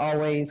 She would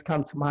always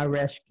come to my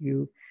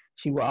rescue.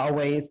 She would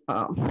always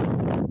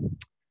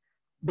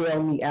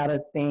bail me out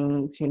of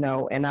things, you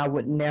know, and I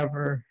would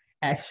never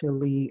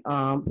actually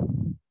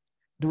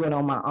do it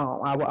on my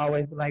own. I would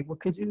always be like, well,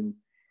 could you,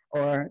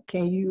 or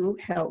can you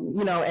help me?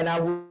 You know, and I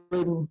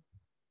wouldn't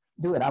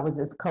do it. I was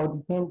just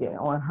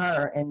codependent on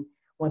her. And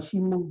when she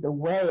moved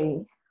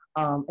away,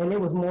 and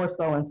it was more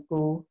so in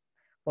school,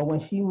 but when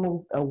she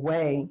moved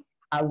away,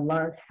 I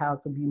learned how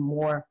to be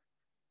more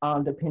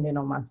dependent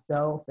on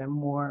myself and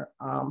more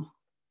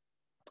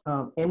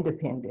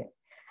independent.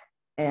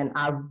 And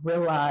I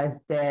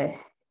realized that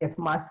if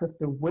my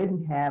sister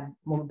wouldn't have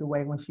moved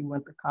away when she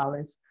went to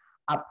college,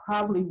 I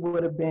probably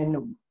would have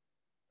been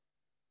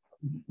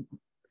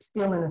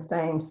still in the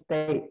same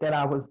state that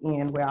I was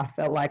in, where I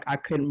felt like I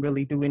couldn't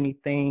really do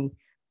anything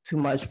too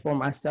much for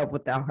myself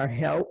without her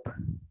help.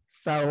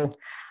 So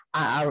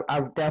I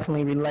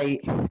definitely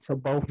relate to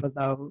both of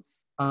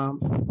those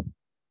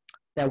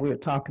that we were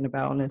talking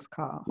about on this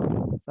call.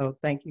 So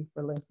thank you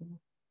for listening.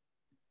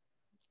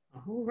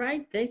 All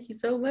right, thank you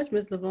so much,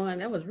 Ms. LaVon.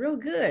 That was real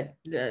good.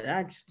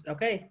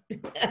 Okay,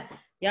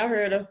 y'all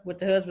heard her with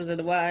the husbands and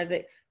the wives.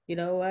 You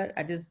know what?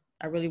 I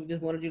really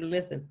just wanted you to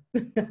listen.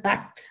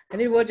 I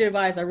didn't want your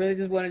advice. I really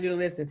just wanted you to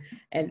listen.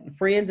 And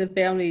friends and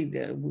family,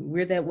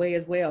 we're that way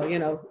as well. You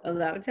know, a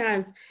lot of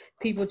times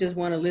people just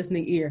want a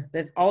listening ear.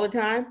 That's all the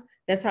time.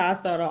 That's how I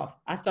start off.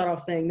 I start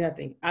off saying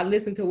nothing. I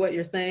listen to what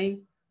you're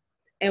saying,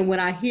 and when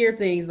I hear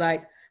things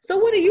like, so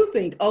what do you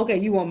think? Okay,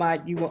 you want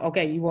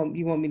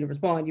me to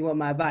respond. You want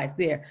my advice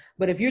there.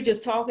 But if you're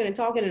just talking and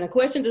a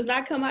question does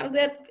not come out of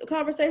that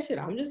conversation,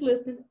 I'm just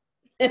listening.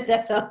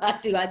 That's all I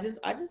do. I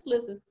just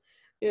listen,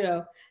 you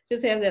know,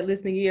 just have that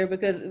listening ear,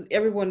 because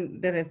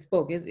everyone that had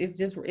spoke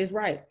is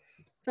right.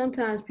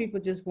 Sometimes people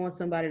just want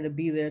somebody to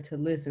be there to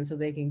listen so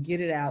they can get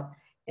it out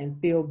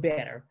and feel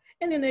better.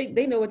 And then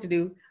they know what to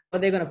do, or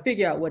they're going to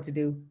figure out what to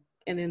do,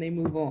 and then they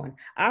move on.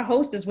 Our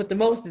hostess with the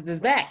mostest is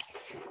back,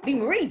 B.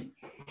 Marie.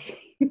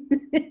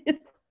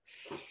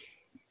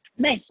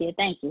 Thank you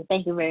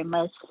very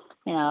much.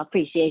 You know, I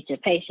appreciate your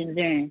patience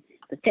during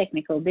the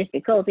technical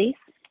difficulties.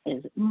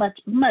 Is much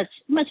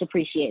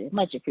appreciated.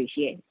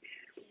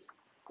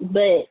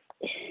 But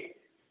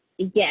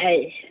yeah,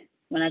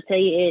 when I tell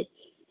you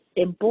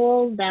it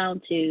boils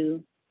down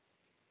to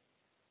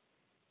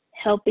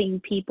helping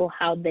people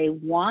how they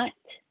want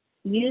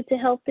you to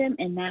help them,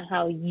 and not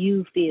how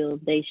you feel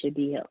they should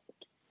be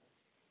helped.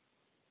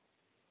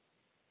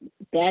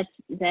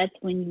 That's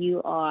when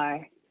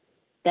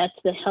that's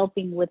the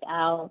helping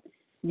without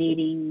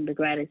needing the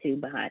gratitude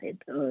behind it,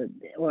 or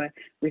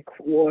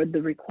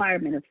the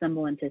requirement of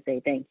someone to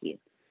say thank you.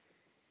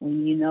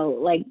 When you know,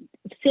 like,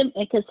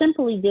 because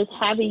simply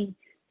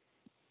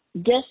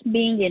just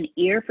being an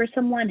ear for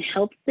someone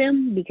helps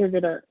them, because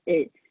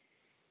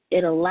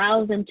it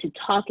allows them to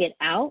talk it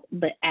out.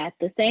 But at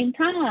the same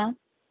time,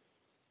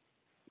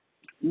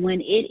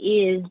 when it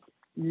is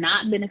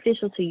not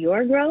beneficial to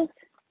your growth,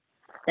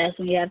 that's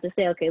when you have to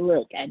say, okay,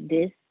 look,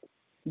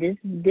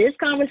 this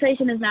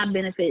conversation is not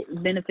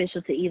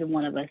beneficial to either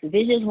one of us. If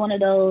it's just one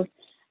of those,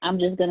 I'm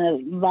just gonna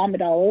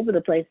vomit all over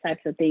the place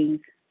types of things,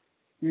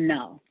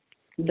 no.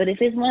 But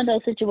if it's one of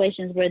those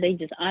situations where they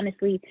just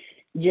honestly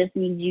just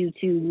need you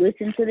to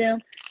listen to them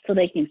so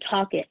they can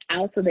talk it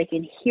out, so they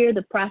can hear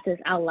the process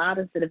out loud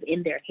instead of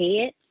in their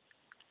head.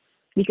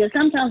 Because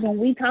sometimes when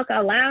we talk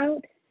out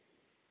loud,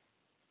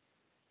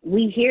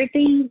 we hear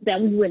things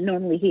that we wouldn't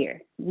normally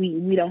hear.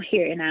 We don't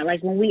hear it. And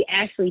like when we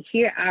actually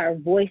hear our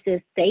voices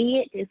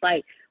say it, it's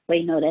like,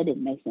 wait, no, that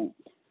didn't make sense.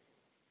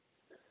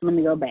 Let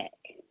me go back.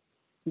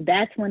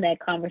 That's when that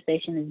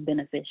conversation is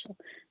beneficial.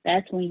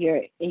 That's when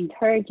you're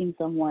encouraging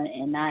someone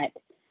and not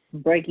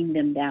breaking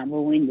them down.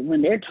 But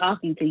when they're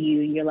talking to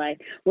you and you're like,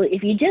 well,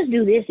 if you just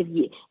do this, if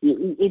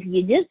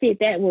you just did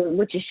that, well,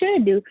 what you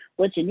should do,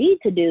 what you need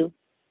to do,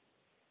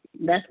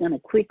 that's going to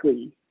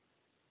quickly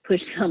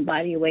push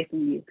somebody away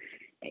from you.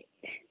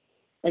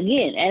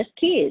 Again, as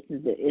kids,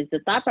 it's the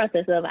thought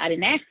process of, I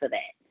didn't ask for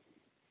that.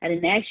 I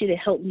didn't ask you to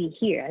help me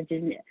here.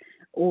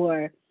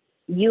 Or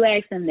you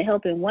ask them to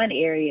help in one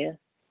area,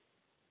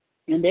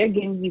 and they're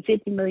giving you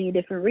 50 million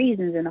different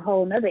reasons in a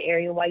whole other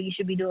area why you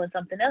should be doing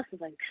something else.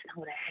 It's like, that's not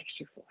what I asked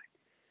you for.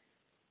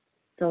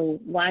 So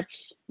watch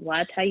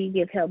how you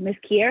give help. Miss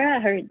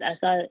Kiera,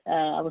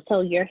 I was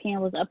told your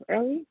hand was up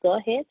early. Go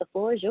ahead, the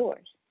floor is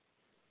yours.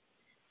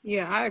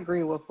 Yeah, I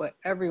agree with what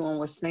everyone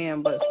was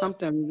saying, but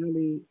something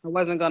really, I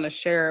wasn't going to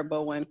share it,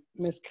 but when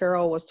Miss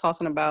Carol was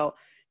talking about,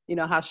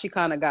 how she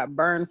kind of got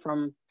burned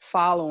from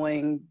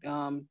following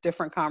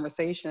different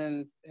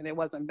conversations and it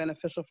wasn't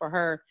beneficial for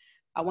her,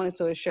 I wanted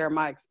to share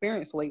my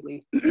experience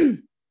lately.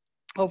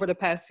 Over the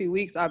past few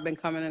weeks, I've been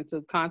coming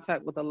into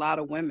contact with a lot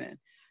of women.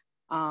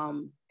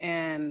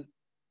 And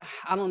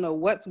I don't know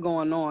what's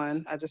going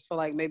on. I just feel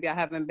like maybe I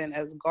haven't been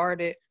as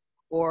guarded,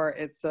 or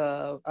it's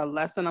a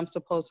lesson I'm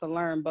supposed to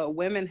learn, but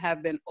women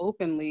have been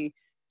openly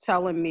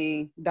telling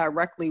me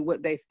directly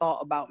what they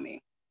thought about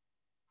me.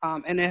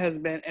 And it has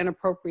been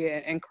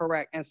inappropriate and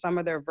incorrect. And some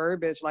of their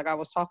verbiage, like I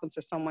was talking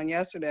to someone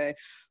yesterday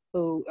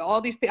who, all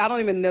these people, I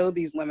don't even know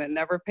these women,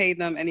 never paid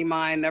them any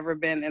mind, never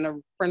been in a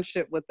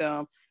friendship with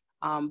them.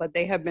 But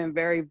they have been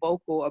very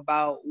vocal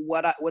about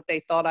what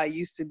they thought I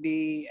used to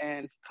be,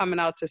 and coming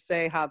out to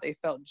say how they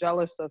felt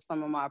jealous of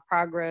some of my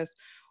progress.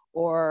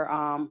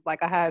 Or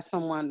like I had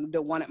someone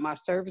that wanted my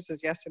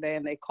services yesterday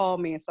and they called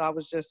me. And so I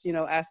was just,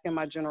 asking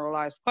my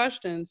generalized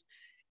questions.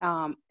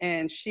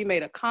 And she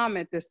made a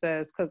comment that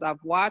says, because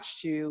I've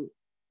watched you,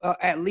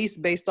 at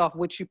least based off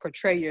what you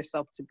portray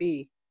yourself to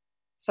be.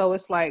 So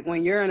it's like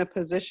when you're in a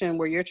position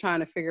where you're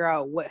trying to figure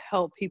out what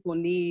help people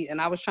need,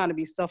 and I was trying to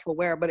be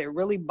self-aware, but it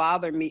really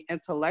bothered me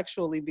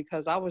intellectually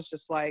because I was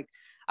just like,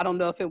 I don't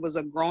know if it was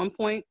a growing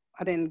point.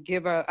 I didn't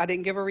give a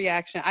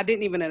reaction. I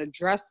didn't even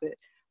address it.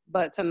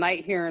 But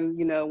tonight hearing,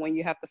 when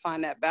you have to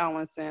find that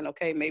balance and,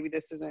 okay, maybe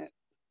this isn't,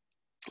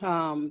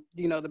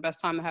 the best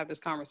time to have this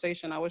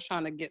conversation, I was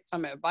trying to get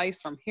some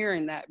advice from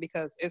hearing that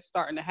because it's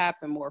starting to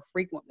happen more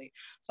frequently.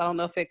 So I don't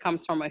know if it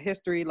comes from a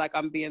history, like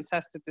I'm being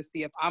tested to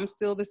see if I'm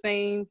still the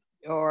same,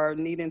 or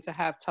needing to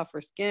have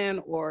tougher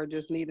skin, or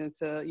just needing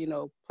to,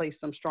 place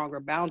some stronger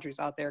boundaries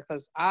out there.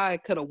 Because I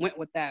could have went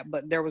with that,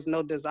 but there was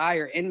no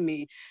desire in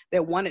me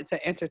that wanted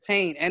to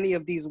entertain any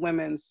of these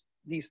women's,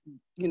 the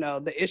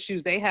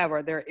issues they have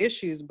are their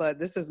issues, but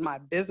this is my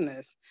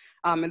business.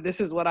 And this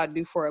is what I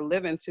do for a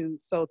living too.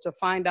 So to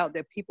find out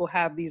that people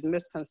have these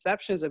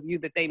misconceptions of you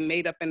that they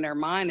made up in their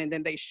mind and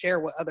then they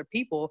share with other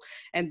people,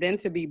 and then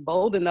to be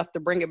bold enough to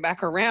bring it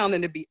back around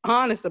and to be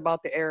honest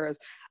about the errors,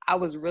 I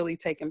was really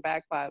taken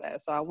back by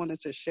that. So I wanted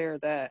to share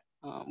that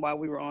while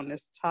we were on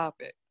this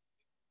topic.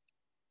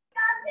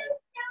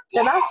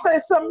 Can I say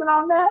something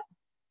on that?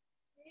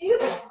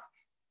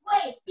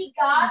 Wait, he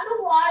got in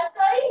the water,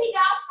 so he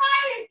got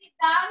fired. He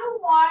got in the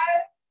water.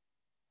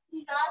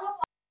 He got in the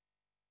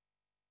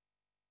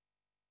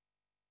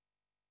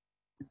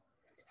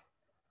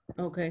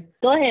water. Okay.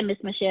 Go ahead,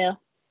 Miss Michelle.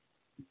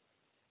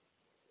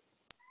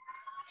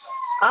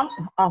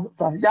 I'm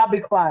sorry. Y'all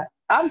be quiet.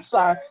 I'm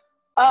sorry.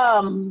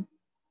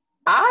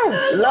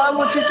 I love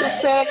what you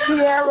just said,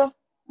 Kiara.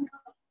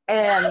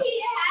 And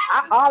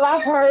all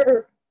I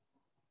heard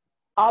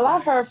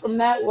from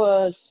that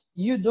was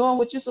you doing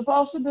what you're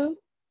supposed to do.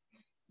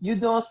 You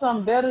doing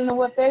something better than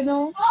what they're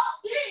doing.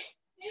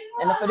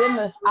 And for them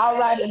to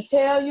outright and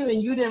tell you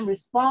and you didn't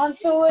respond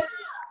to it,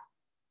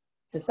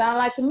 it sound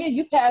like to me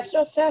you passed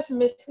your test,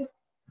 Missy,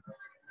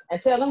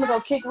 and tell them to go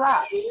kick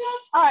rocks.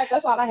 All right,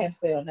 that's all I have to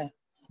say on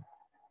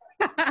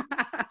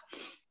that.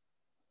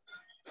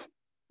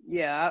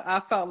 Yeah, I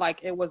felt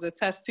like it was a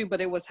test too, but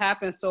it was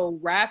happening so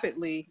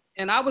rapidly.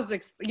 And I was,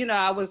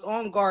 I was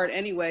on guard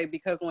anyway,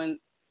 because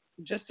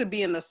just to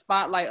be in the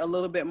spotlight a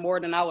little bit more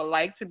than I would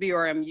like to be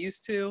or am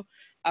used to,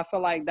 I feel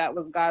like that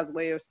was God's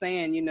way of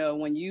saying,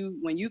 when you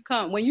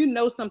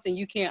know something,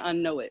 you can't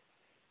unknow it.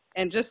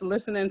 And just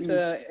listening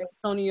to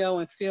Antonio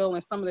and Phil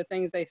and some of the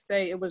things they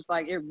say, it was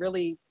like, it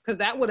really, because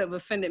that would have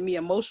offended me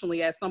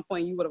emotionally at some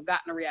point. You would have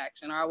gotten a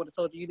reaction, or I would have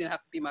told you didn't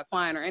have to be my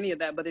client or any of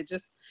that. But it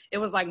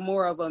was like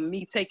more of a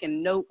me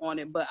taking note on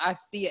it. But I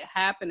see it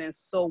happening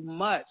so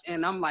much.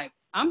 And I'm like,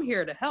 I'm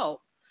here to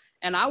help.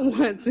 And I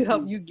want to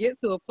help you get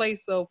to a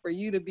place. So for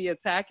you to be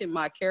attacking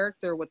my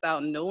character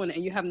without knowing it,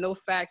 and you have no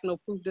facts, no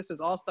proof, this is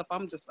all stuff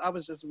I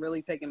was just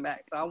really taken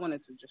back. So I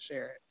wanted to just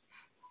share it.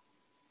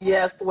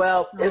 Yes,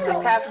 well, it's a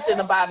passage in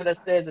the Bible that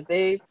says that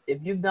if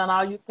you've done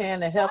all you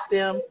can to help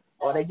them,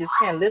 or they just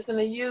can't listen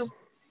to you,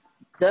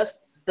 dust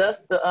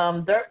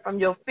the dirt from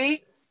your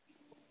feet,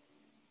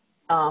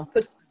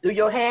 do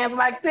your hands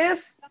like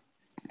this,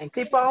 and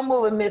keep on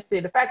moving, Missy.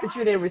 The fact that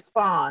you didn't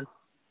respond,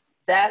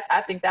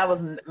 I think that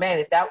was, man,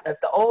 if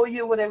the old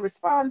you would have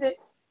responded,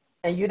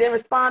 and you didn't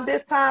respond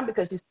this time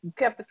because you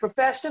kept it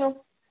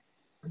professional,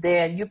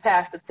 then you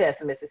passed the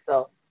test, Missy.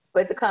 So,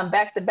 but to come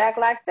back to back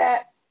like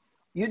that,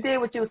 you did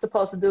what you were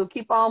supposed to do.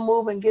 Keep on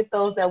moving. Get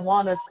those that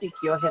want to seek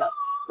your help.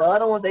 The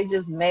other ones, they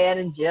just mad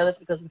and jealous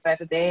because of the fact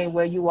that they ain't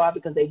where you are,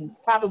 because they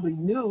probably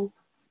knew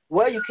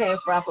where you came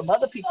from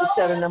other people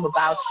telling them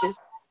about you.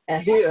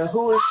 And here,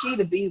 who is she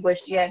to be where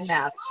she at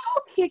now?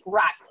 Go kick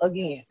rocks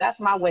again. That's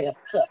my way of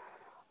cussing.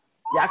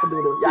 Y'all can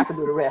do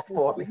the rest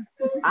for me.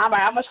 I'm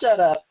gonna shut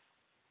up.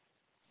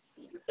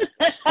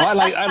 Well,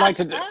 I like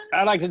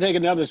to take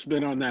another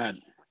spin on that.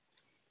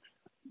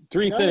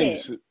 Three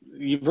things.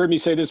 You've heard me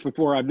say this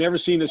before. I've never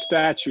seen a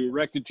statue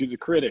erected to the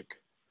critic,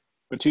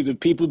 but to the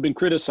people who've been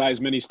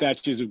criticized, many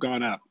statues have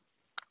gone up.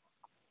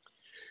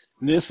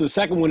 And the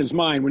second one is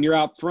mine. When you're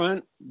out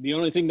front, the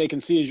only thing they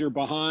can see is your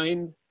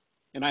behind,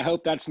 and I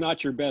hope that's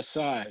not your best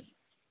side.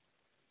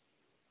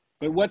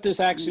 But what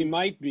this actually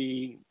might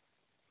be,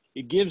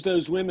 it gives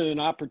those women an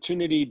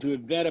opportunity to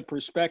vet a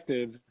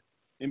perspective,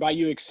 and by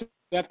you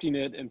accepting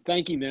it and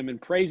thanking them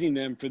and praising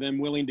them for them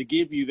willing to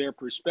give you their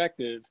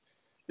perspective,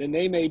 then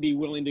they may be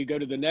willing to go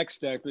to the next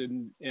step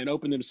and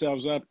open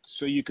themselves up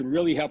so you can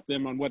really help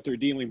them on what they're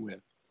dealing with.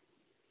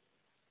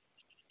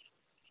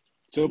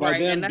 So by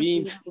them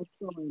being,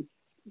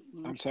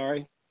 I'm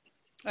sorry?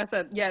 I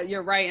said, yeah,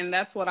 you're right. And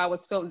that's what I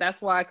was feeling.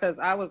 That's why, because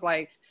I was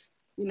like,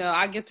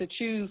 I get to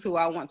choose who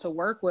I want to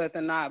work with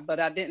but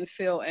I didn't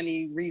feel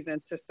any reason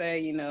to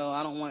say,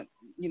 I don't want,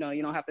 you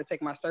don't have to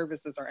take my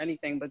services or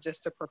anything, but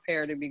just to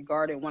prepare to be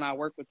guarded when I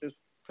work with this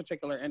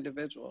particular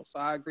individual. So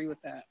I agree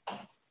with that.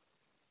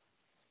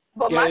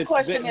 But my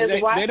question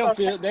is, why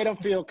they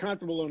don't feel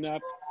comfortable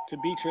enough to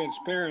be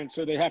transparent,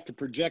 so they have to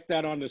project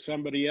that onto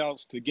somebody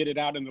else to get it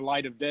out in the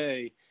light of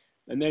day,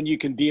 and then you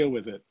can deal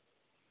with it.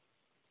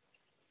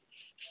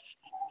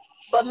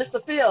 But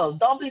Mr. Phil,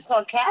 don't be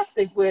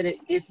sarcastic with it.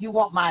 If you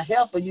want my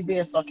help, or you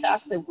being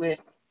sarcastic with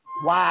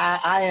why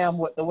I am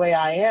the way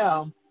I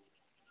am,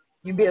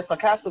 you being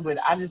sarcastic with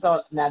it. I just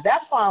don't. Now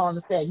that part I don't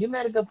understand. You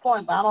made a good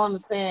point, but I don't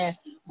understand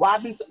why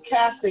be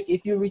sarcastic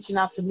if you're reaching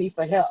out to me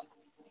for help.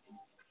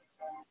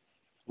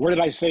 Where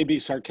did I say be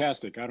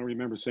sarcastic? I don't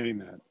remember saying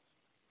that.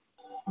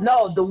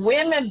 No, the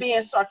women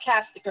being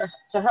sarcastic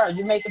to her.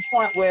 You make the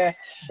point where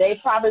they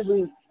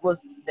probably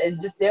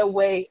it's just their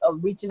way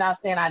of reaching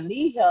out saying, I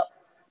need help.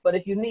 But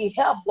if you need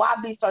help, why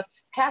be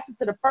sarcastic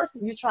to the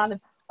person you're trying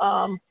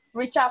to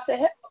reach out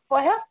to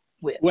for help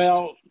with?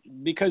 Well,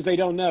 because they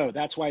don't know.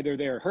 That's why they're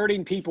there.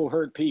 Hurting people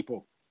hurt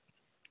people.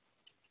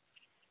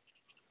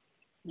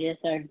 Yes,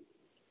 sir.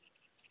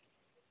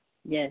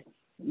 Yes,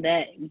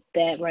 that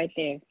right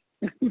there.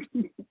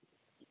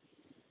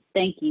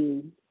 Thank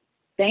you,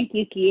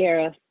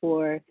 Kiera,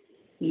 for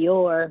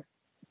your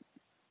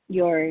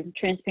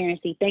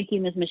transparency. Thank you,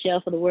 Ms.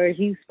 Michelle, for the words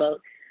you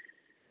spoke.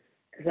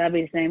 Because I'll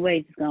be the same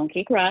way. Just go and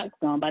kick rocks,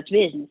 go on about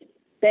your business.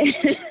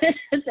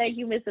 Thank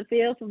you, Mr.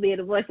 Phil, for being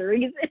the voice of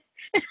reason.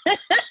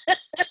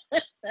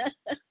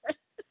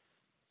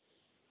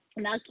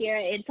 Now,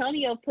 Kiera,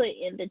 Antonio put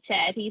in the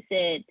chat, he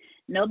said,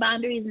 no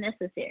boundaries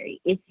necessary.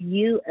 It's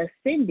you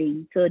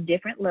ascending to a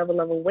different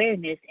level of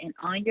awareness, and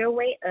on your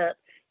way up,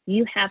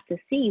 you have to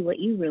see what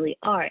you really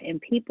are.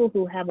 And people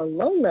who have a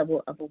low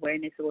level of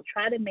awareness will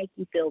try to make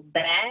you feel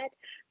bad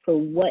for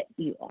what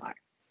you are.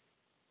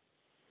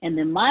 And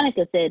then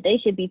Monica said they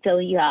should be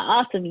telling you how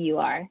awesome you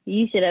are.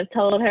 You should have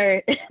told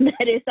her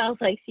that it sounds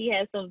like she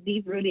has some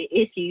deep-rooted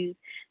issues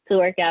to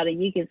work out,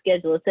 and you can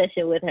schedule a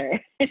session with her.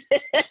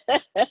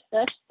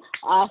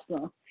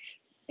 Awesome.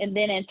 And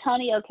then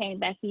Antonio came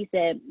back. He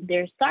said,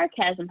 their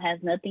sarcasm has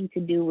nothing to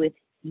do with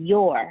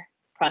your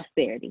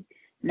prosperity.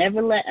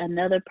 Never let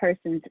another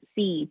person's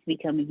seeds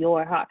become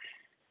your heart.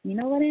 You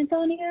know what,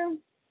 Antonio?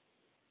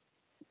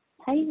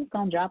 How you just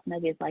going to drop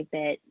nuggets like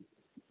that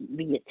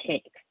via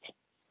text?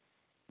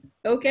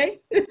 Okay.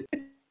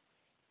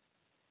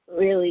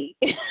 Really?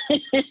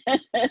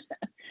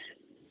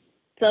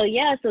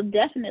 So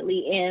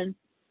definitely. And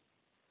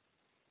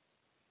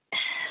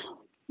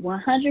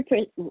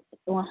 100%,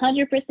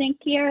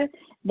 Kiara.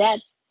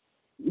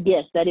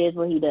 Yes, that is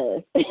what he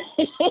does.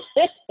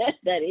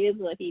 That is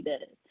what he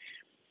does.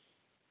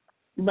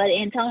 But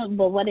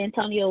what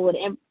Antonio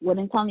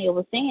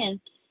was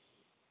saying,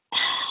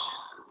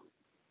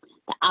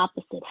 the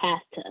opposite has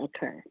to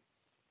occur.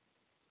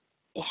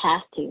 It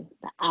has to.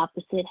 The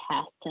opposite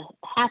has to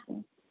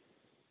happen.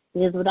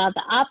 Because without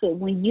the opposite,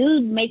 when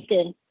you make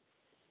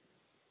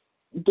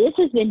this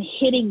has been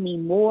hitting me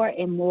more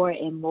and more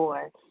and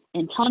more.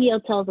 Antonio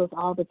tells us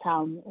all the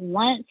time,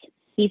 once,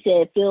 he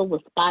said, Phil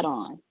was spot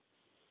on.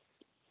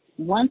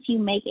 Once you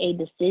make a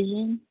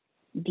decision,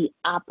 the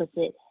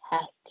opposite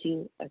has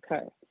to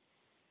occur.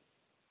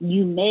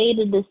 You made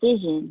a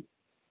decision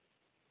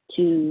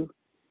to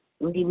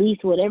release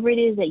whatever it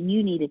is that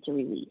you needed to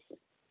release.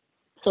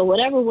 So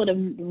whatever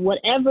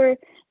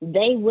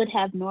they would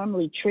have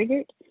normally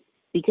triggered,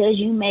 because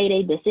you made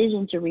a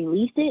decision to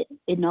release it,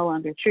 it no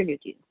longer triggered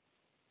you.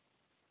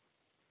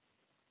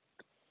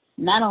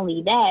 Not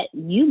only that,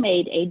 you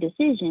made a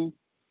decision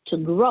to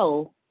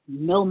grow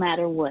no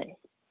matter what.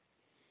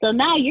 So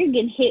now you're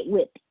getting hit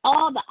with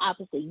all the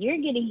opposite. You're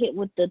getting hit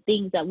with the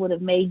things that would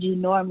have made you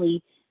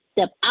normally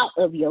step out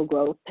of your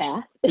growth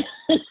path and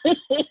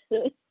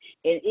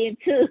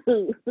into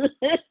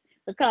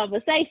the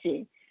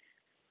conversation.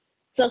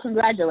 So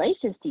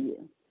congratulations to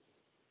you.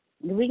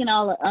 We can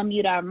all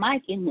unmute our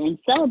mic and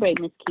celebrate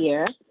Miss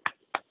Kiara,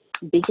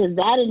 because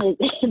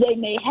they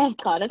may have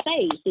caught a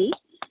phase, see?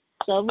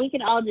 So we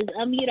can all just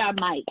unmute our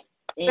mic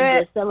and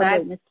just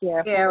celebrate Miss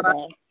Kiara for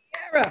today.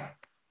 Kiara,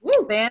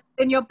 woo! Stand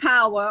in your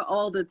power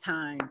all the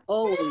time,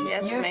 always.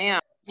 Yes, ma'am.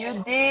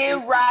 You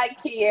did right,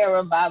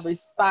 Kiara, by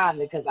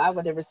responding, because I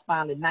would have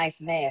responded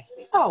nice,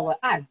 nasty. Oh,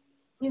 well,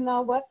 you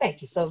know what?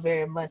 Thank you so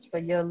very much for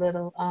your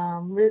little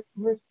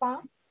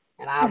response.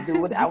 And I'll do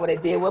what I would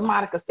have did what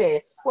Monica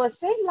said. Well, it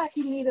seems like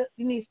you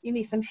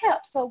need some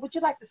help. So would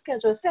you like to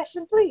schedule a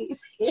session, please?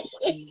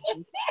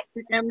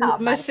 And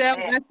Michelle,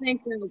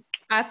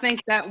 I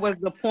think that was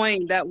the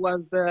point. That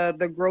was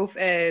the growth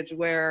edge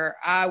where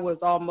I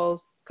was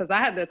almost, because I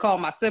had to call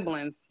my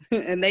siblings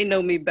and they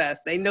know me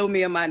best. They know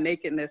me in my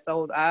nakedness.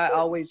 So I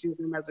always use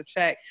them as a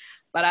check.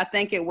 But I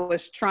think it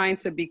was trying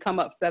to become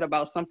upset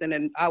about something,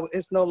 and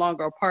it's no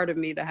longer a part of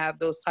me to have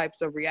those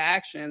types of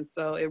reactions.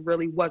 So it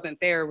really wasn't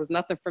there. It was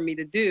nothing for me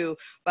to do,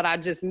 but I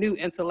just knew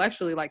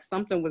intellectually like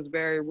something was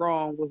very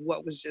wrong with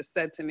what was just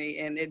said to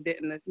me, and it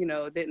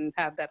didn't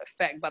have that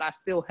effect. But I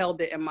still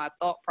held it in my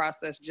thought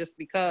process just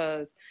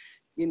because,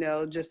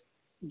 just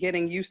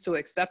getting used to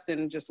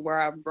accepting just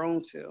where I've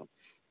grown to.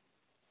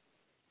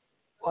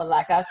 Well,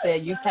 like I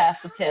said, you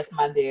passed the test,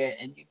 my dear,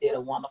 and you did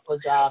a wonderful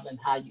job in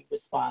how you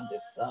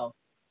responded. So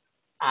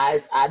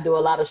I do a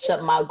lot of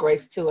shut mouth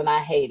grace too, and I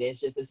hate it. It's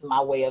just, this is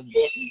my way of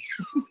getting.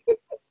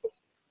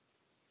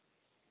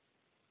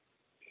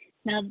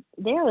 Now,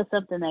 there was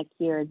something that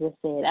Kiara just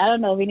said. I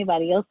don't know if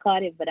anybody else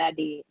caught it, but I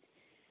did.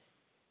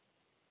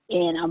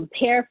 And I'm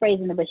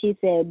paraphrasing it, but she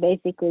said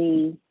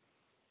basically,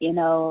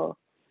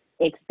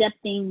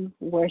 accepting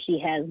where she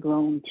has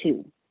grown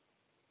to.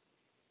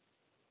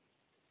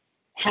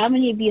 How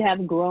many of you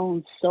have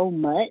grown so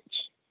much,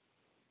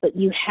 but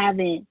you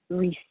haven't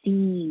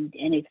received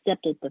and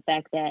accepted the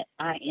fact that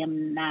I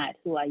am not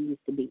who I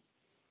used to be?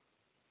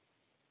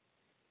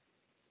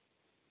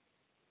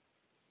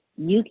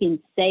 You can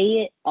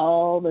say it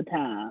all the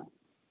time.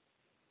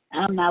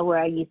 I'm not where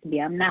I used to be.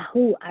 I'm not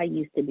who I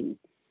used to be.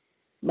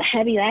 But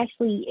have you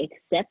actually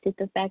accepted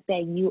the fact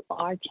that you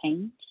are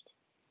changed?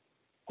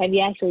 Have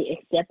you actually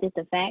accepted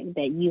the fact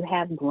that you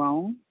have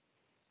grown?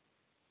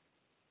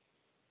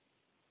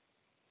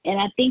 And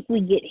I think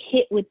we get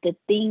hit with the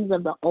things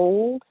of the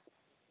old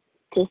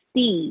to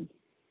see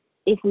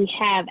if we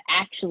have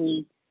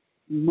actually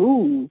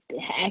moved,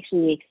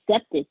 actually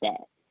accepted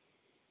that.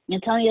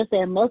 Antonio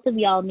said most of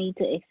y'all need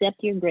to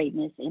accept your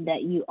greatness and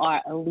that you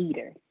are a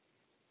leader.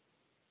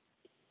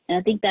 And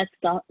I think that's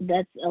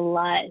a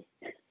lot.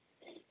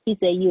 He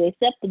said you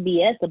accept the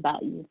BS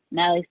about you.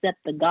 Now accept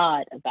the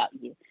God about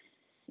you.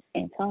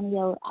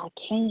 Antonio, I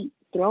can't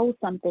throw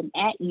something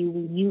at you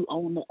when you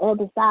on the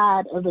other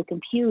side of the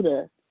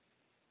computer.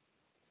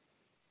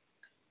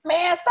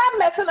 Man, stop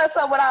messing us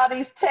up with all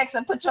these texts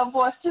and put your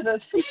voice to the...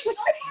 Stop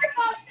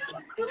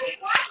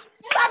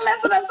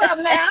messing us up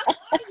now.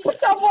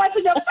 Put your voice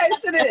in your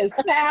face to this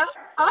now.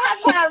 I don't have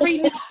time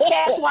reading these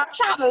chats while I'm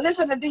trying to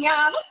listen to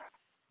Deanna.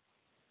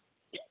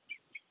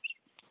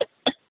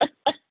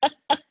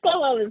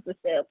 Come on, Mr.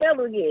 Phil. Tell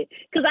him again.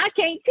 Because I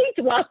can't teach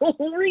while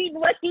I'm reading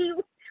what he's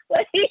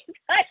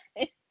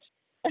typing.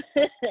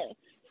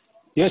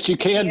 Yes, you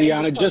can,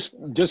 Deanna.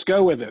 Just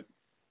go with it.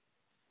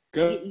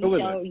 Go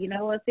with it. You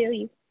know what, Phil?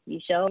 You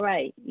sure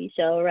right. You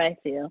sure right,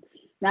 Phil.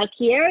 Now,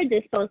 Kiara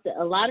just posted,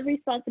 a lot of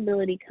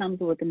responsibility comes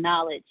with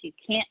knowledge. You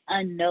can't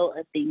unknow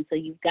a thing, so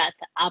you've got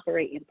to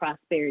operate in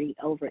prosperity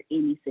over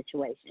any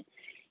situation.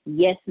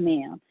 Yes,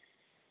 ma'am.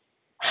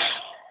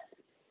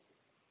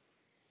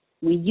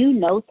 When you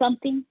know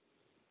something,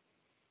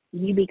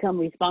 you become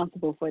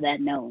responsible for that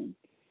knowing.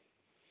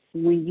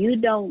 When you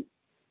don't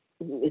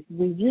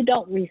when you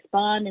don't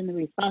respond in the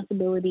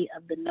responsibility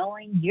of the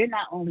knowing, you're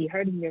not only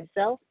hurting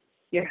yourself,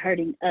 you're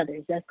hurting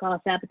others. That's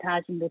called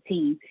sabotaging the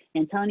team.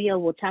 Antonio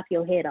will chop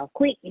your head off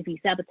quick if you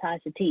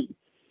sabotage the team.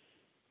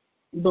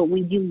 But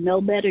when you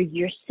know better,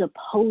 you're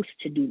supposed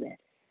to do that.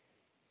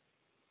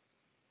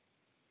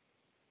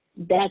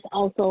 That's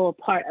also a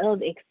part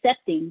of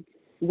accepting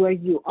where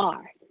you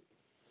are.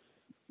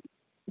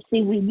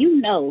 See, when you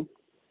know,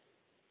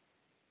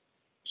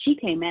 she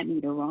came at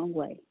me the wrong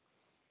way.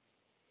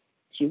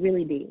 She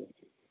really did.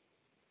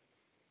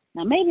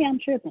 Now, maybe I'm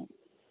tripping.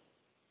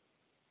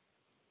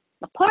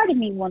 A part of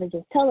me want to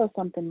just tell her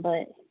something,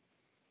 but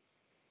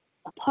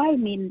a part of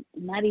me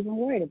not even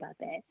worried about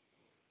that.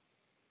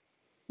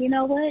 You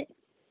know what?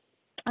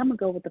 I'm going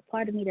to go with the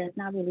part of me that's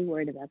not really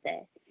worried about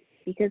that,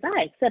 because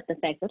I accept the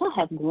fact that I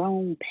have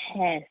grown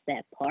past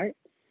that part.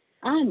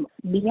 I'm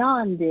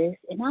beyond this,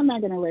 and I'm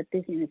not going to let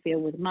this interfere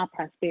with my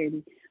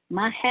prosperity.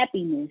 My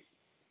happiness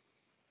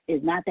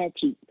is not that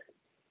cheap.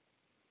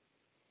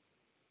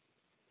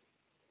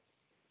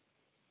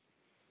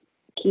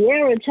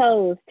 Kiara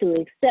chose to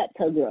accept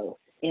her growth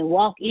and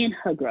walk in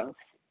her growth.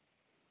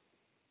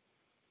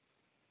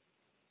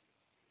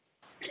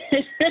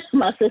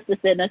 My sister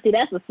said, now see,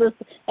 that's a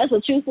sister, that's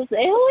a true sister.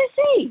 Hey, who is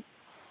she?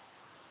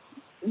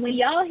 When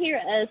y'all hear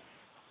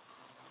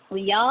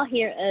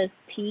us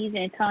tease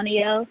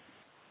Antonio,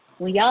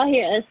 when y'all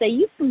hear us say,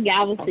 you from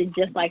Galveston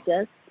just like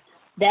us,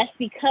 that's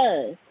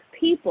because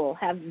people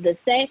have the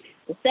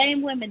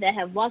same women that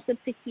have walked up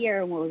to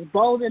Kiara and was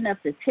bold enough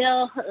to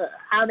tell her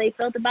how they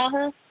felt about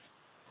her,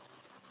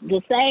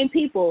 the same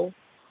people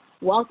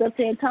walked up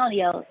to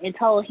Antonio and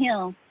told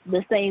him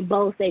the same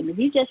bold statements.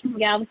 You just from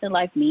Galveston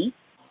like me.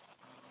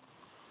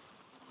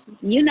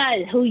 You're not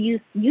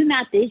you're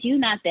not this, you're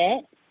not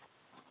that.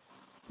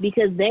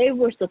 Because they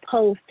were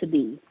supposed to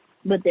be,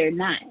 but they're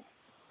not.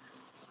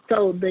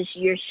 So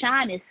your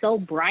shine is so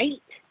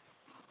bright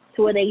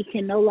to where they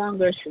can no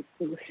longer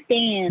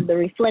stand the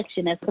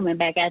reflection that's coming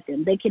back at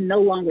them. They can no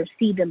longer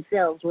see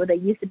themselves. Where they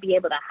used to be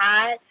able to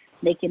hide,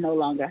 they can no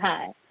longer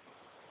hide.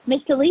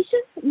 Miss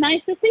Talisha,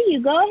 nice to see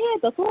you. Go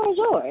ahead. The floor is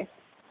yours.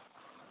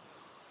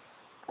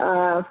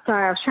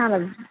 Sorry, I was trying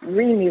to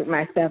remute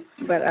myself,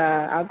 but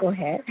I'll go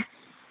ahead.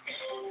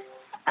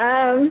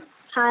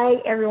 Hi,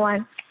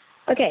 everyone.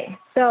 Okay,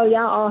 so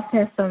y'all all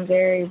said some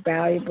very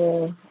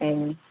valuable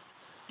and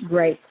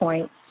great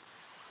points.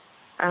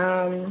 I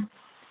don't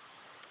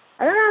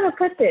know how to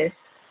put this.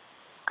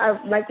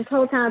 Like this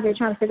whole time I've been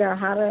trying to figure out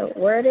how to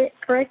word it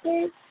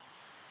correctly.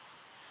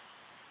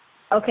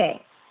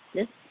 Okay,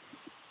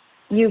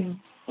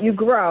 you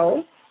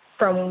grow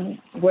from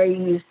where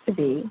you used to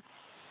be,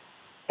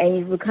 and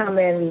you become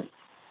in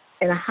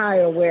a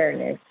higher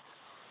awareness.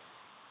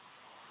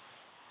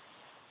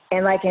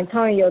 And like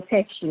Antonio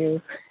texts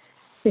you,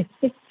 can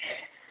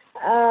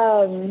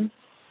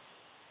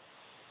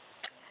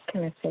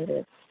I say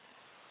this?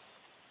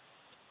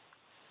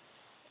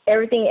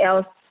 Everything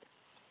else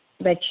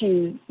that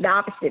the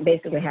opposite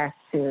basically has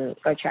to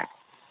attract.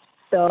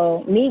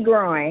 So me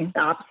growing,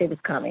 the opposite is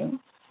coming.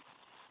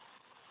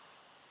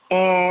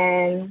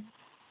 And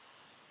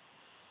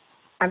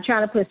I'm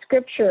trying to put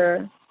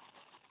scripture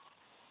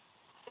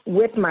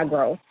with my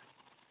growth,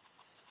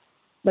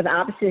 but the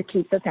opposite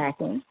keeps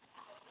attacking.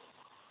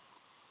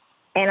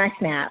 And I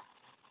snap.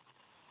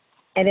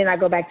 And then I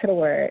go back to the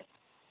word.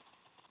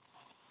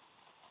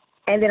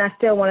 And then I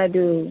still want to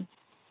do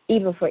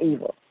evil for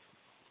evil.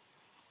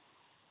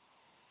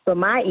 But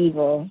my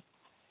evil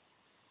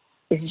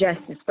is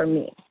justice for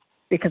me,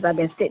 because I've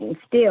been sitting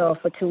still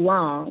for too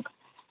long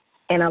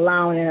and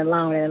allowing and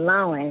allowing and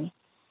allowing.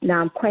 Now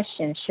I'm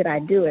questioning, should I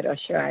do it or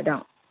should I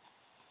don't?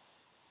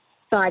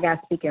 So I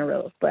got speaking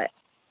rules. But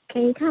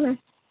can you kind of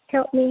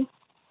help me?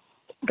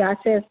 God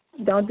says,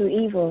 don't do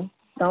evil.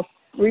 Don't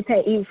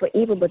repay evil for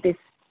evil. But this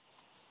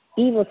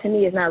evil to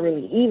me is not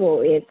really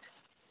evil. It's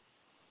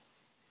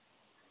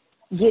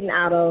getting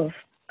out of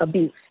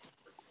abuse.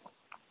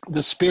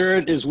 The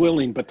spirit is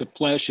willing, but the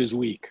flesh is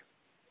weak.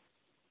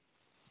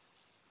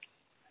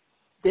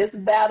 This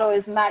battle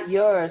is not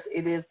yours.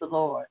 It is the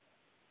Lord's.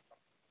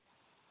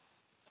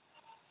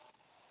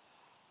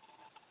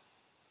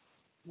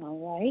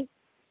 All right.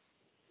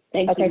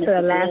 Okay, so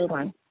the last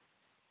one.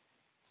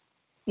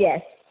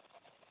 Yes.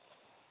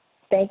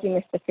 Thank you,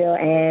 Mr. Phil.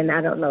 And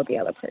I don't know the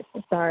other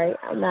person. Sorry,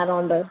 I'm not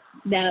on the.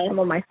 No, I'm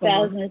on my That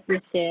phone. was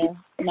Miss Michelle.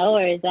 No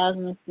worries, that was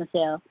Miss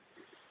Michelle.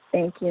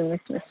 Thank you, Miss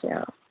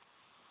Michelle.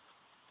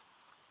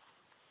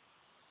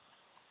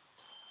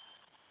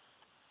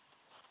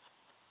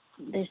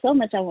 There's so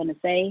much I want to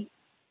say.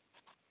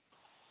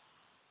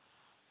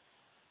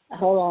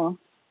 Hold on.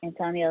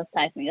 Antonio's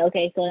typing.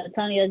 Okay, so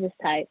Antonio just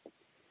typed,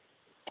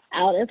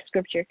 out of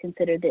scripture,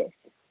 consider this.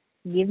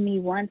 Give me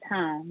one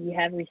time you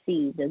have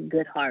received a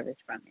good harvest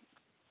from it.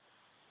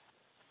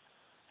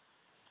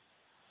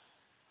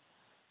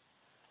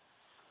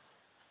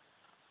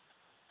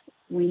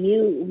 When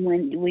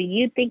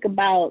you think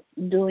about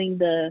doing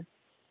the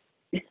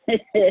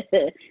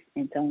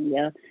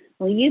Antonio,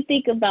 when you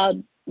think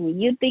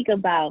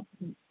about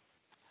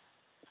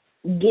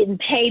getting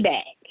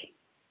payback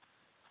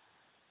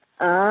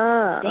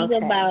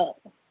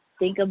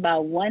Think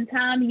about one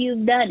time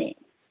you've done it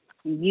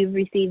and you've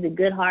received a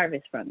good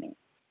harvest from it.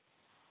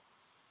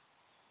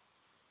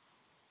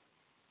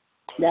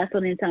 That's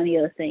what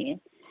Antonio is saying.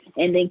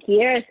 And then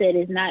Kiara said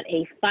it's not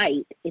a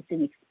fight, it's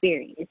an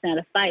experience. It's not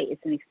a fight,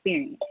 it's an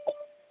experience.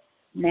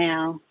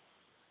 Now,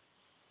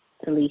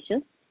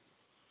 Talisha,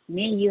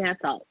 me and you have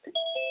talked.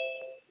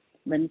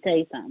 Let me tell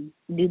you something.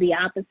 Do the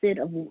opposite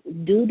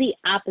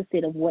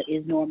of what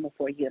is normal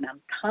for you. And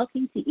I'm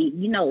talking to you.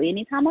 You know,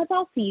 anytime I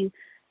talk to you,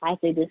 I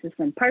say this is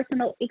from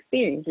personal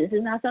experience. This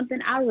is not something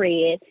I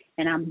read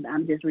and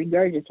I'm just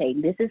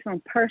regurgitating. This is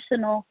from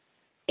personal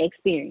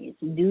experience.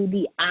 Do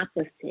the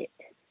opposite.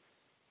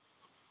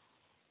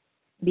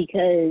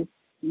 Because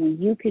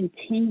when you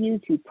continue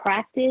to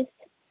practice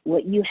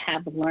what you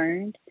have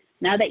learned,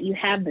 now that you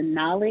have the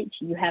knowledge,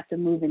 you have to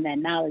move in that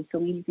knowledge. So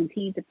when you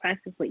continue to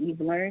practice what you've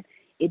learned,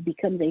 it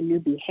becomes a new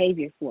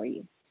behavior for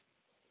you.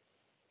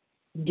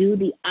 Do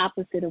the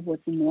opposite of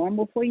what's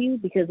normal for you,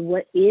 because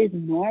what is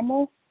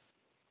normal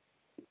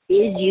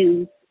is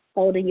you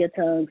holding your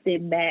tongue,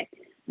 sitting back,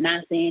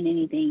 not saying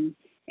anything,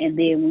 and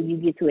then when you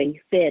get to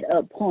a fed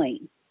up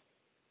point,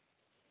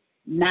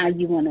 now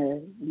you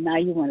wanna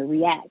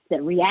react.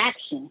 That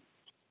reaction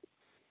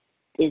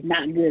is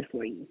not good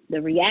for you.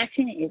 The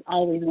reaction is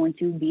always going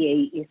to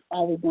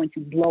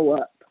blow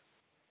up.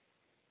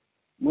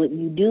 What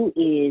you do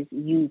is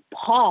you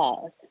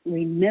pause,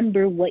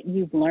 remember what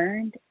you've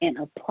learned, and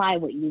apply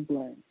what you've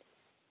learned.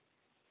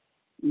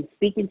 I'm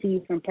speaking to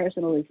you from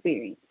personal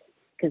experience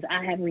because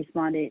I have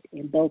responded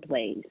in both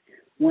ways.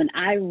 When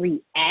I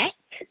react,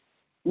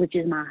 which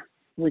is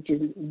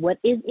what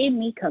is in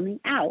me coming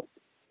out,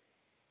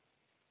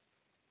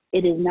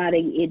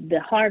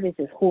 the harvest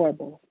is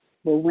horrible.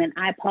 But when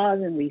I pause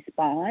and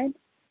respond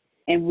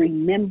and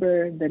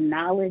remember the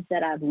knowledge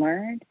that I've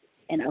learned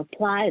and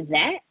apply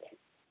that,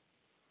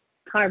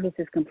 harvest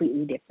is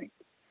completely different.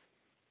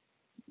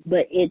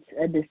 But it's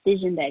a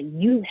decision that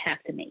you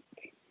have to make.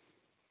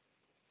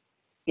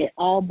 It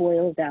all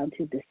boils down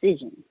to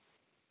decision.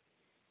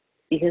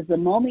 Because the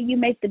moment you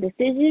make the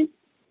decision,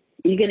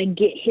 you're going to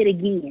get hit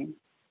again.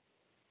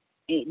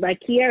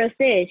 Like Kiara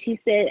said, she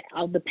said,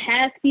 the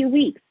past few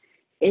weeks,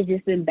 it's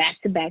just been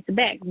back to back to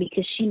back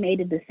because she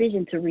made a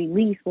decision to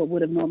release what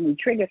would have normally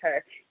triggered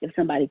her if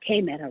somebody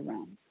came at her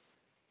wrong.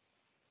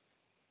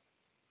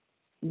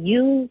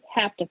 You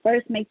have to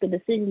first make the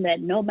decision that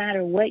no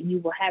matter what, you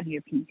will have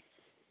your peace.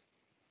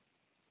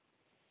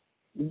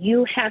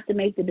 You have to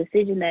make the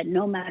decision that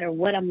no matter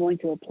what, I'm going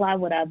to apply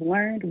what I've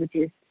learned, which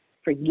is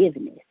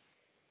forgiveness.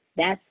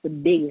 That's the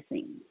biggest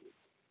thing.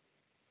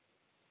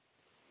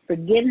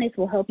 Forgiveness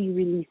will help you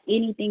release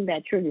anything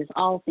that triggers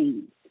all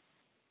things.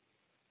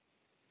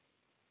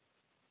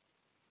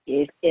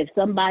 If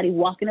somebody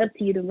walking up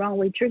to you the wrong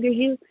way triggers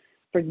you,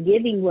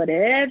 forgiving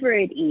whatever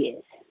it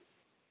is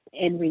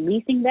and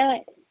releasing that,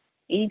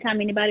 anytime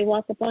anybody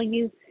walks up on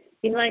you,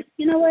 you're like,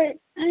 you know what?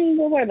 I ain't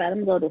gonna worry about it.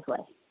 I'm gonna go this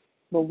way.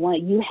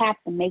 But you have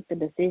to make the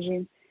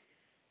decision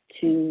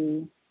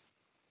to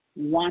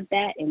want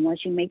that. And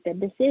once you make that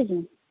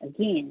decision,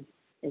 again,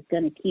 it's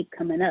gonna keep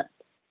coming up.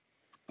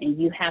 And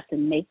you have to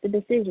make the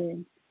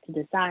decision to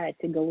decide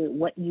to go with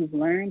what you've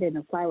learned and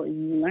apply what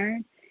you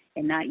learned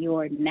and not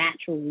your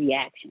natural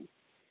reaction.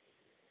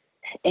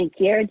 And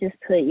Kiara just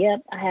put, yep,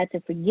 I had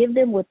to forgive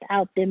them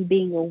without them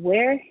being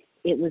aware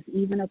it was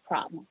even a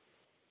problem.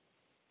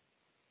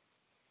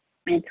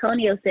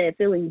 Antonio said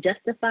feeling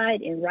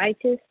justified and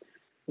righteous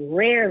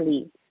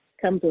rarely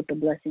comes with a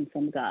blessing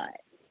from God.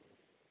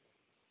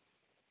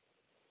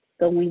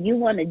 So when you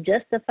want to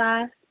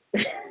justify,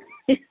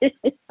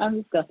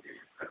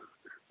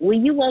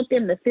 when you want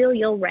them to feel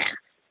your wrath,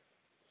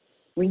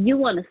 when you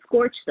want to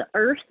scorch the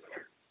earth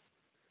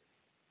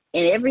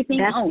and everything,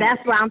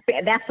 that's why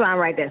I'm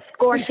right there,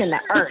 scorching the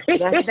earth.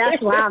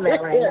 That's where I'm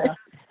at right now.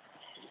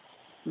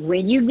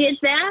 When you get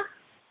there,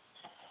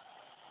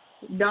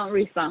 don't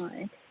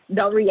respond,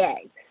 don't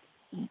react.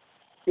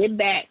 Sit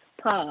back,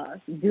 pause,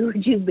 do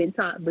what you've been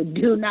taught, but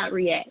do not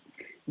react.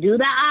 Do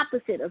the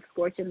opposite of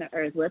scorching the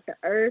earth. Let the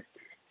earth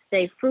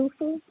stay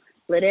fruitful.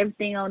 Let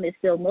everything on it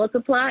still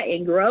multiply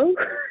and grow.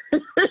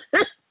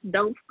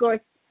 Do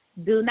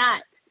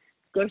not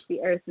scorch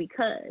the earth,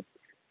 because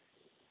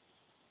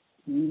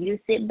you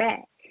sit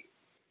back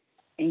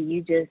and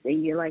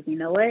you're like, you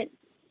know what?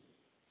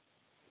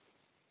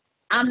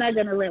 I'm not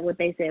going to let what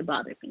they said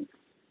bother me.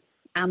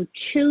 I'm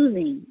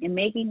choosing and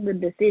making the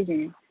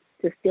decision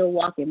to still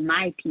walk in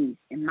my peace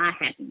and my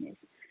happiness,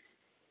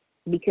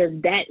 because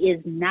that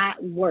is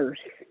not worth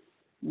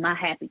my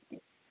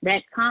happiness.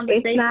 That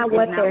conversation. It's not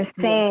what they're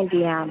saying,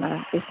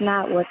 Deanna. It's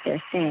not what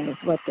they're saying.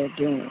 It's what they're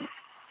doing.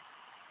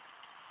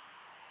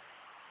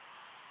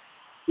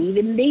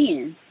 Even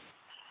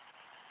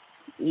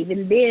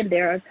then,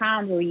 there are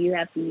times where you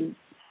have to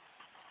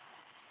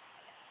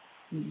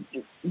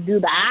do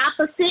the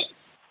opposite.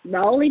 The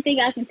only thing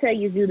I can tell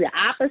you is do the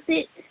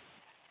opposite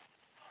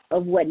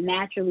of what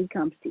naturally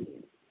comes to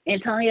you.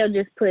 Antonio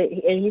just put,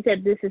 and he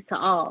said this is to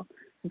all.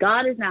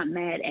 God is not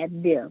mad at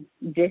them,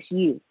 just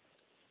you.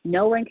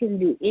 No one can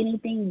do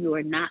anything you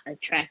are not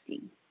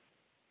attracting.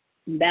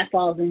 That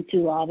falls into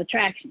law of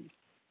attraction.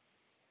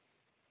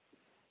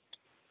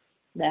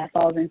 That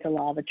falls into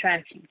law of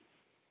attraction.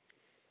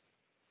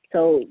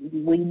 So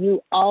when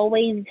you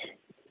always,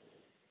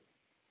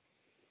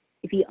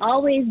 if you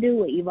always do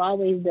what you've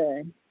always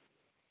done,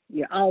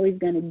 you're always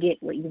going to get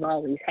what you've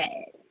always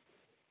had.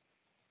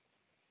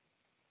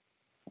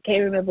 I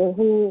can't remember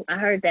who I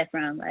heard that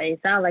from. It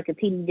sounded like a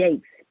T.D.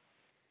 Jakes.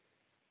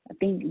 I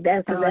think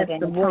that's the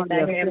voice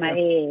I hear in my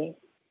head.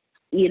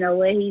 You know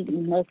what?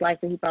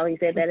 He probably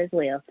said that as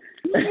well.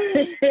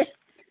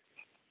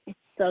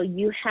 So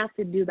you have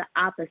to do the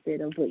opposite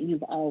of what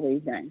you've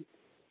always done.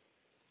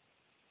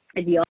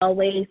 If you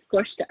always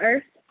scorch the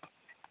earth,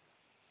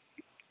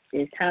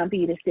 it's time for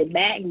you to sit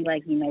back and be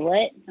like, you know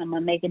what? I'm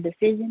going to make a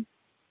decision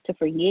to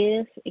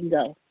forgive and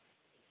go.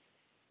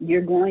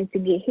 You're going to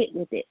get hit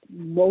with it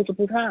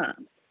multiple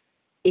times.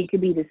 It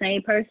could be the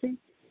same person.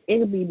 It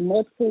could be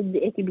multiple.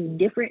 It could be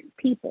different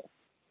people.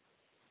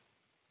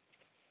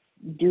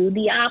 Do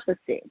the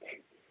opposite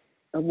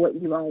of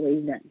what you've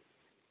always done.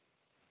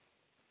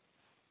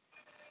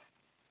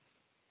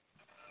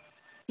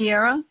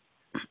 Kiara?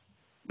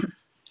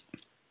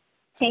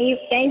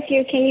 Thank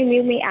you. Can you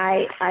mute me?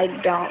 I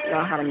don't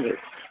know how to mute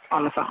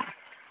on the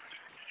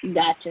phone.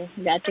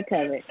 Gotcha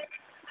covered.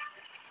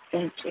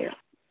 Thank you.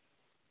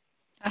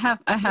 I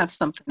have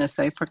something to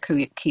say for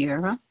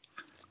Kiara.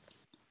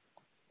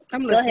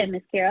 Go ahead,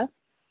 Miss Carol.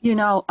 You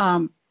know,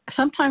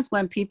 sometimes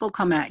when people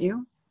come at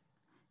you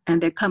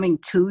and they're coming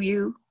to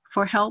you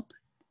for help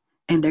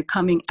and they're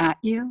coming at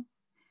you,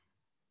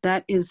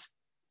 that is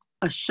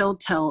a show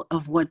tell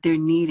of what they're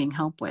needing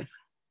help with.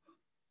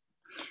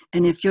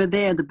 And if you're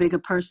there, the bigger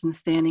person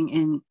standing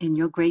in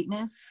your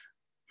greatness,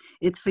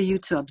 it's for you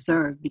to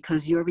observe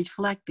because you're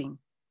reflecting.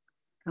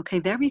 Okay,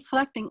 they're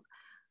reflecting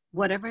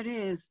whatever it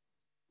is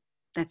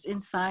that's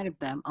inside of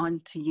them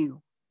onto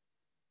you.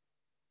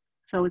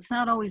 So it's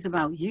not always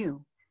about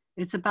you.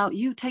 It's about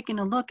you taking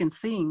a look and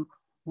seeing,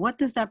 what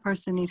does that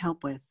person need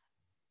help with?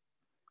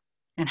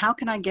 And how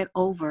can I get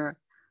over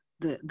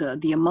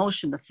the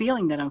emotion, the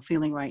feeling that I'm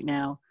feeling right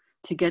now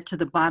to get to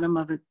the bottom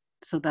of it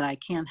so that I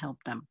can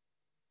help them?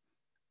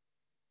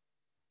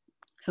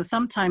 So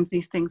sometimes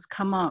these things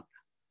come up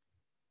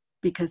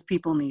because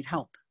people need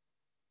help.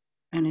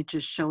 And it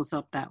just shows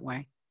up that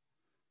way.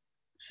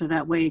 So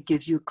that way it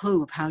gives you a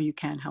clue of how you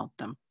can help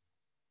them.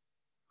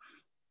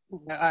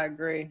 I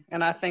agree.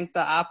 And I think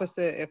the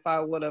opposite, if I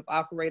would have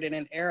operated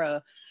in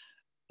error,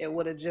 it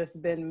would have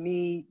just been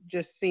me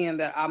just seeing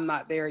that I'm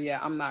not there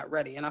yet. I'm not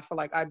ready. And I feel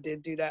like I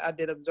did do that. I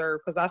did observe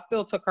because I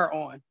still took her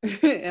on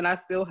and I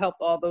still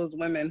helped all those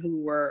women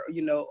who were,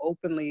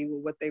 openly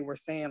with what they were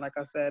saying. Like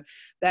I said,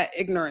 that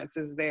ignorance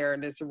is there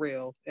and it's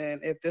real.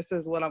 And if this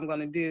is what I'm going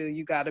to do,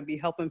 you got to be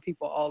helping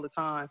people all the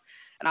time.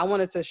 And I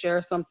wanted to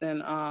share something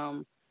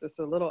that's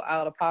a little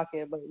out of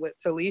pocket, but with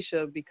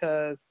Talisha,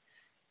 because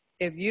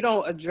if you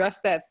don't address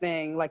that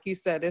thing, like you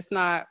said, it's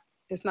not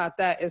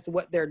that, it's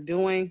what they're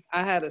doing.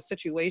 I had a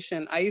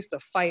situation, I used to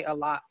fight a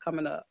lot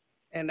coming up.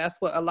 And that's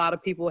what a lot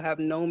of people have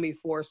known me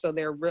for. So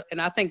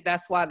and I think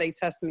that's why they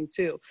test me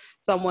too.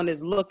 Someone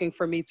is looking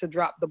for me to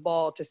drop the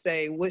ball, to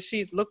say,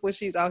 look what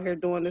she's out here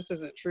doing. This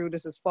isn't true.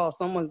 This is false.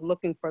 Someone's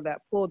looking for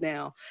that pull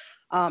down.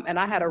 And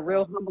I had a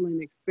real humbling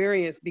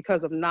experience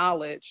because of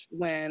knowledge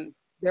when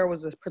there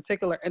was this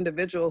particular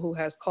individual who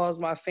has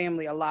caused my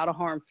family a lot of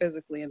harm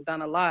physically and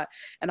done a lot.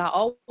 And I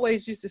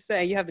always used to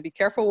say, you have to be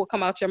careful what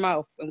come out your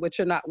mouth and what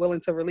you're not willing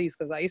to release.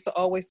 Because I used to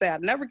always say, I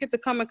never get to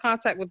come in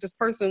contact with this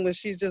person when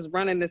she's just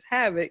running this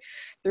havoc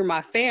through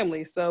my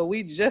family. So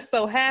we just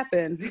so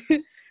happened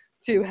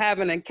to have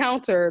an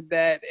encounter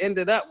that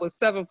ended up with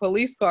 7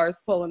 police cars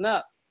pulling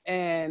up.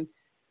 And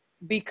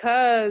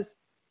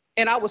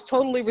I was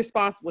totally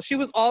responsible. She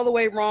was all the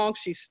way wrong.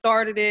 She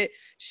started it.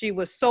 She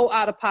was so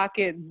out of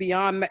pocket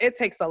beyond, it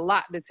takes a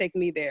lot to take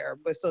me there.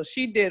 But so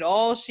she did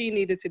all she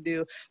needed to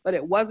do, but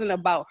it wasn't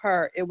about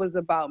her. It was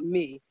about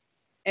me.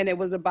 And it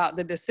was about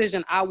the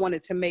decision I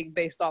wanted to make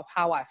based off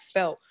how I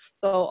felt.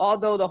 So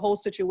although the whole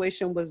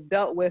situation was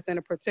dealt with in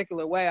a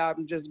particular way,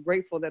 I'm just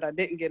grateful that I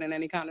didn't get in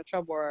any kind of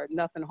trouble or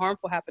nothing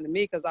harmful happened to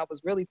me, because I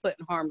was really put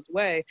in harm's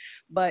way.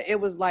 But it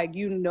was like,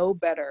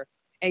 better.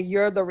 And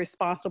you're the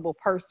responsible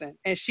person.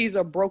 And she's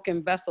a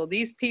broken vessel.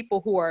 These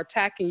people who are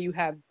attacking you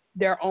have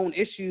their own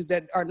issues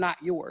that are not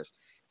yours.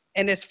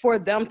 And it's for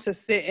them to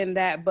sit in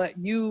that. But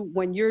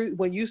when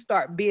you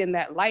start being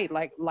that light,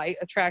 like light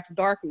attracts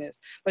darkness,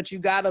 but you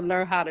got to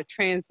learn how to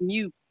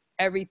transmute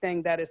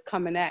everything that is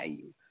coming at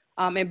you.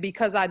 And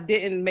because I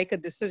didn't make a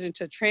decision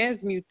to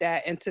transmute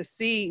that and to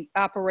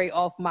operate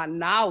off my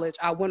knowledge,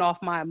 I went off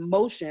my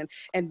emotion,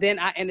 and then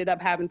I ended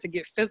up having to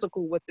get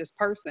physical with this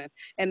person.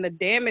 And the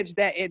damage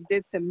that it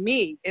did to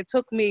me, it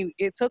took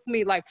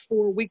me like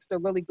 4 weeks to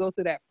really go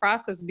through that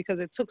process, because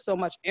it took so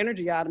much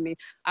energy out of me.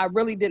 I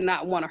really did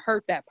not want to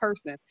hurt that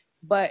person.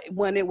 But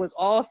when it was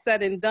all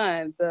said and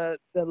done, the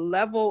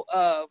level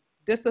of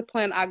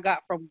discipline I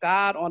got from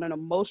God on an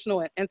emotional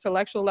and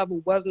intellectual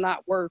level was not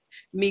worth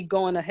me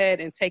going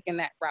ahead and taking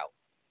that route.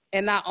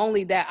 And not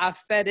only that, I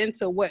fed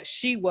into what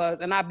she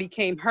was and I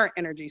became her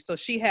energy. So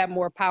she had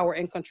more power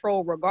and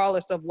control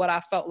regardless of what I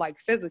felt like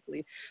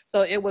physically.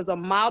 So it was a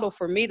model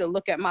for me to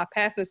look at my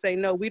past and say,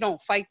 no, we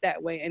don't fight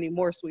that way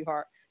anymore,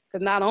 sweetheart.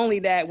 Because not only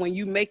that, when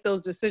you make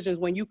those decisions,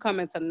 when you come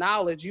into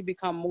knowledge, you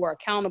become more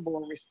accountable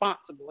and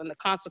responsible, and the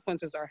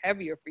consequences are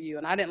heavier for you.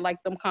 And I didn't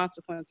like them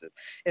consequences.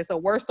 It's a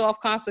worse off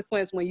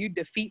consequence when you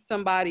defeat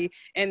somebody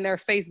in their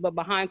face, but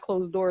behind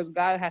closed doors,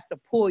 God has to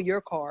pull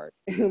your card.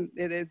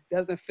 It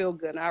doesn't feel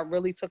good. And I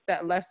really took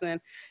that lesson,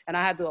 and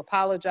I had to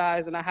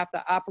apologize, and I have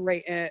to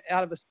operate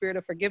out of a spirit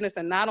of forgiveness.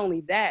 And not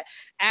only that,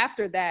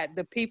 after that,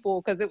 the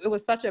people, because it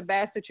was such a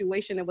bad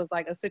situation, it was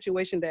like a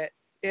situation that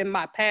in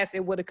my past,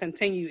 it would have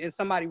continued and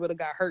somebody would have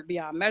got hurt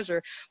beyond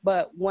measure.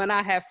 But when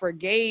I had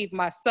forgave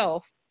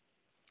myself,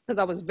 because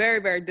I was very,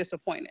 very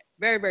disappointed,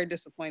 very, very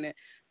disappointed.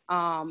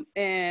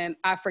 And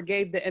I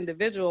forgave the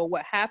individual.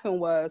 What happened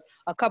was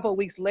a couple of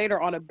weeks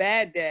later on a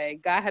bad day,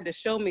 God had to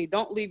show me,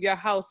 don't leave your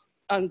house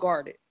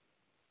unguarded.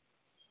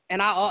 And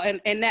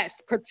that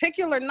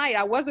particular night,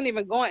 I wasn't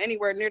even going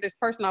anywhere near this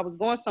person. I was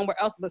going somewhere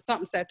else, but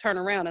something said turn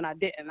around, and I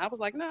didn't. I was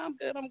like, no, I'm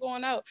good. I'm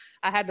going out.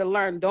 I had to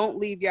learn, don't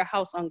leave your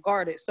house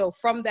unguarded. So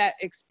from that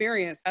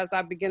experience, as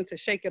I began to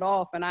shake it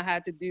off and I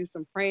had to do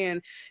some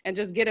praying and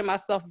just getting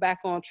myself back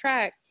on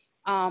track,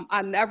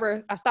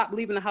 I stopped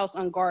leaving the house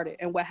unguarded.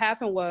 And what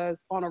happened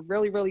was on a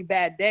really, really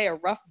bad day, a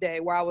rough day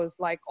where I was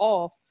like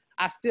off,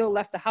 I still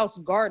left the house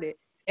guarded,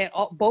 and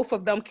both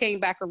of them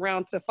came back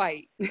around to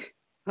fight.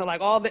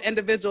 Like all the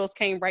individuals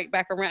came right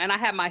back around, and I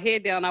had my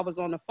head down. I was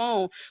on the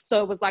phone.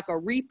 So it was like a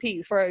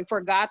repeat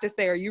for God to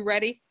say, are you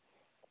ready?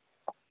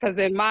 Because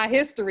in my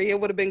history, it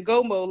would have been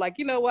go mode. Like,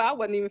 you know what? I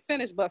wasn't even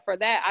finished. But for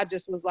that, I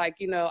just was like,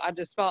 I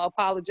just felt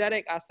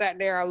apologetic. I sat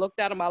there, I looked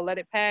at him, I let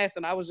it pass.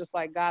 And I was just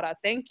like, God, I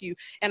thank you.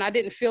 And I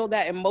didn't feel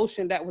that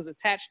emotion that was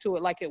attached to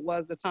it like it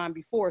was the time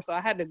before. So I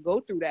had to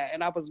go through that.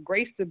 And I was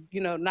graced to,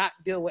 not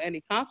deal with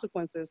any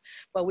consequences.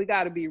 But we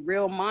got to be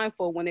real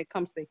mindful when it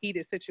comes to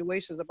heated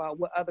situations about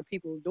what other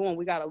people are doing.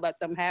 We got to let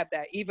them have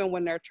that, even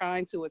when they're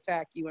trying to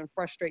attack you and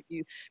frustrate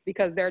you,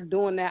 because they're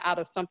doing that out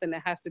of something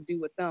that has to do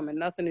with them and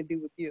nothing to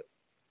do with you.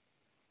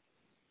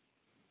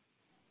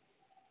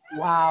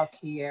 Wow,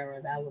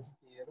 Kiera, that was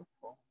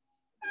beautiful.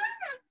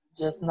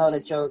 Just know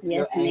that your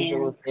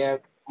angel was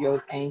there.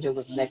 Your angel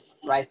was next,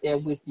 right there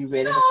with you,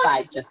 ready to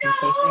fight, just in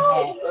case they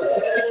had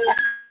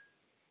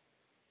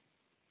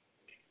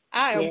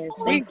to.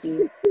 Thank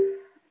you.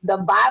 The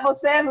Bible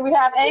says we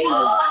have angels.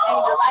 My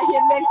angel right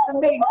here next to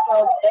me.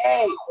 So,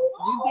 hey,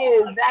 you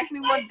did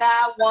exactly what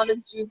God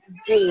wanted you to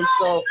do.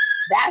 So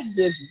that's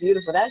just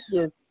beautiful. That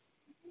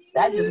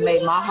just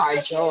made my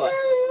heart joy.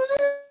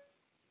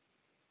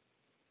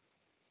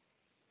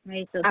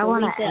 Right, so I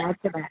want to add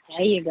to that.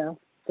 There you go.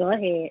 Go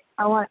ahead.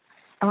 I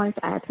wanted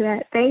to add to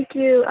that. Thank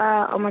you.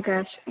 Oh my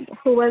gosh,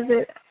 who was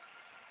it?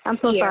 I'm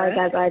so sorry,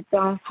 guys. I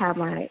don't have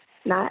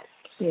not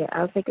Kiera.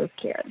 I think it was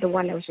Kiera, the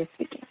one that was just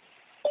speaking.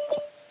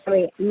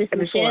 Wait, Miss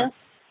Michelle?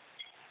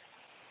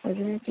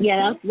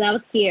 Yeah, that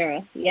was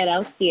Kiera. Yeah, that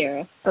was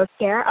Kiera. Oh,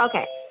 Kiera?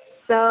 Okay.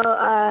 So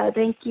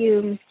thank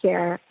you, Miss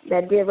Kiera.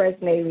 That did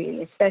resonate with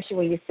me, especially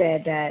when you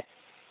said that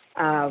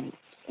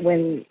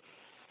when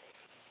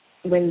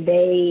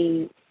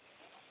they,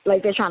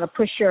 like, they're trying to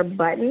push your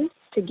buttons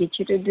to get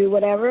you to do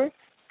whatever,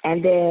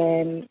 and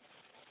then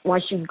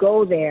once you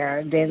go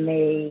there, then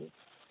the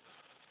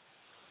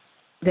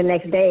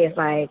next day it's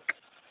like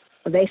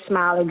they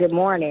smile and good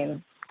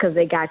morning because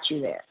they got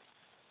you there.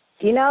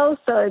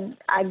 So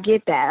I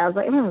get that. I was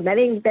like, I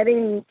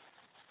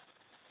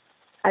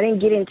didn't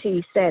get into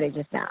you said it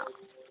just now.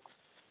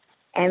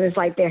 And it's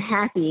like they're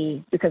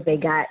happy because they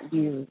got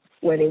you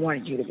where they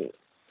wanted you to be.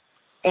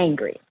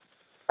 Angry,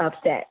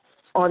 upset,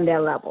 on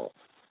their level.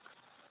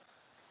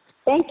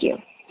 Thank you.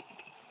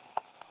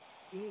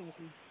 You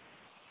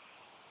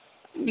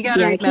got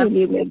to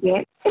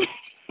remember,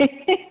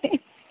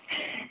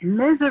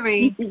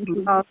 misery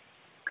loves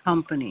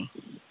company.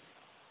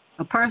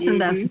 A person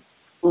that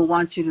will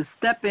want you to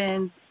step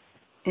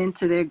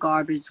into their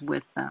garbage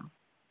with them.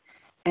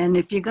 And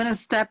if you're going to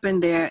step in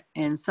there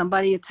and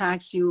somebody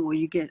attacks you, or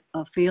you get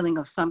a feeling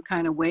of some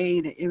kind of way,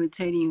 they're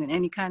irritating you in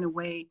any kind of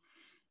way,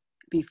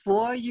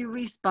 before you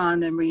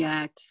respond and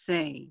react,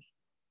 say,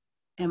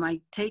 am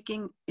I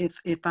taking,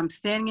 if I'm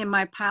standing in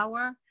my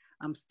power,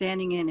 I'm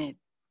standing in it.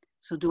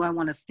 So do I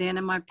want to stand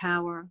in my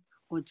power,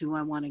 or do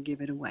I want to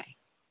give it away?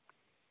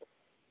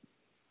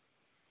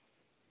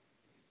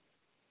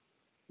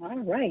 All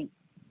right.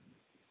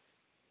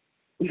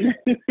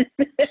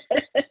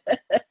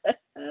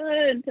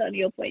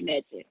 Antonio pointing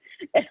at you.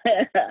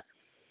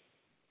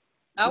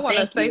 I want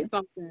to say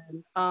something.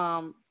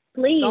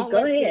 Please,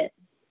 go ahead.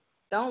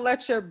 Don't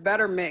let your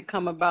betterment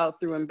come about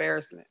through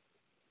embarrassment.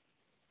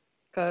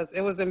 Because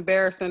it was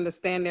embarrassing to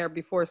stand there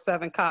before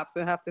 7 cops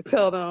and have to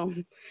tell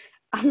them,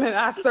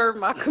 I serve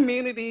my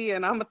community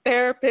and I'm a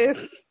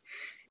therapist.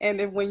 And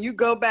then when you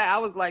go back, I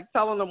was like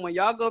telling them, when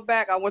y'all go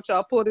back, I want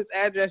y'all to pull this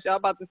address. Y'all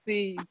about to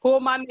see, pull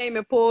my name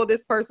and pull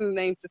this person's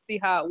name to see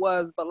how it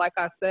was. But like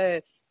I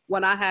said,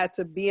 when I had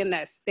to be in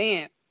that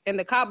stance, And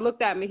the cop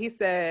looked at me. He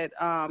said,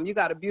 you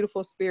got a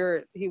beautiful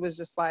spirit. He was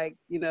just like,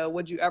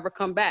 would you ever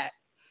come back?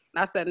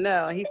 And I said,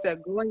 no. And he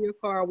said, go in your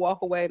car,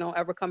 walk away, don't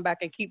ever come back,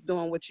 and keep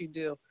doing what you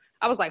do.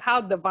 I was like,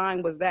 how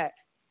divine was that?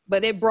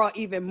 But it brought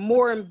even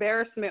more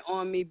embarrassment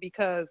on me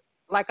because,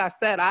 like I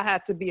said, I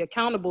had to be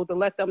accountable to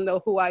let them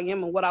know who I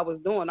am and what I was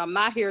doing. I'm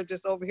not here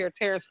just over here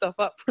tearing stuff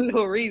up for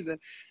no reason.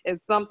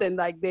 It's something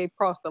like they've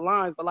crossed the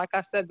line. But like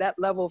I said, that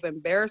level of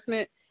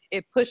embarrassment,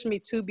 it pushed me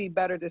to be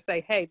better, to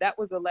say, hey, that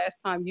was the last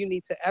time you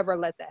need to ever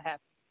let that happen.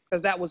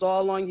 Because that was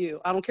all on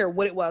you. I don't care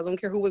what it was. I don't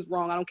care who was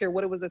wrong. I don't care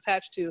what it was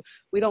attached to.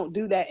 We don't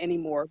do that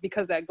anymore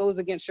because that goes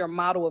against your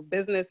model of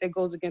business. It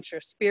goes against your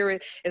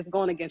spirit. It's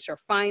going against your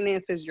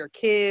finances, your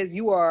kids.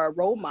 You are a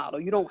role model.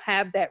 You don't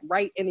have that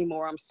right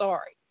anymore. I'm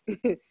sorry.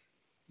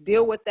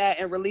 Deal with that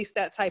and release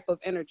that type of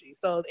energy.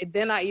 So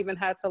then I even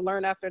had to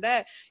learn after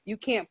that, you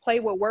can't play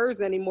with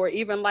words anymore.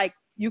 Even like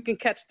you can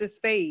catch this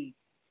fade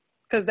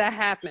because that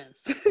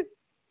happens.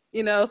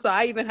 So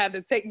I even had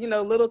to take,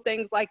 little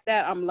things like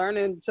that. I'm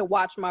learning to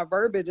watch my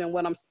verbiage and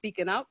when I'm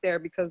speaking out there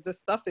because this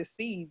stuff is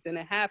seeds and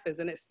it happens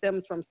and it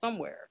stems from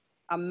somewhere.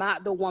 I'm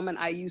not the woman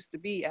I used to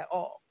be at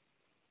all.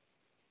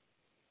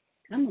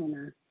 Come on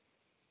now.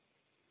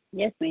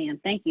 Yes,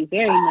 ma'am. Thank you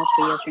very much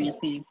for your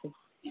transparency.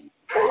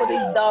 Oh,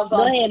 these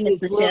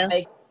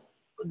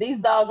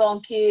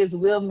doggone kids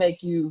will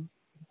make you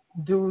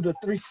do the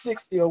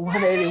 360 or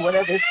 180,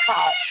 whatever it's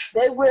called.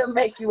 They will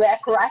make you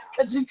act right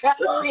because you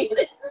gotta be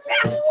this.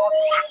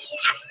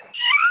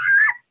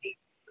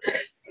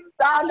 These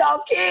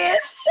doggone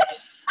kids.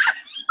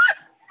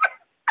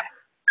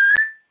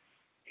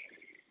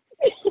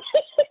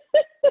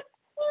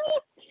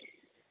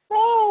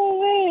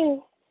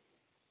 Oh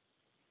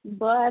man.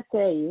 Boy, I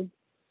tell you,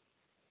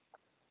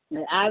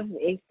 I've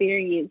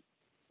experienced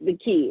the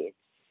kids.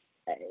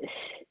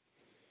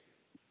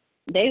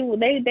 They will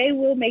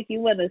make you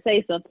want to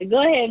say something. Go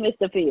ahead,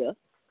 Mr. Phil.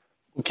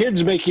 Well,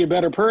 kids make you a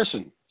better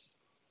person.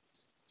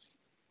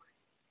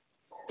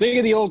 Think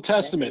of the Old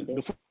Testament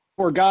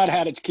before God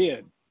had its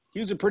kid.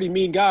 He was a pretty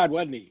mean God,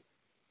 wasn't he?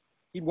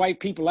 He'd wipe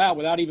people out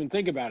without even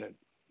thinking about it.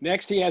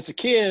 Next, he has a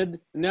kid,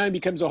 and now he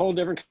becomes a whole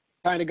different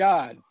kind of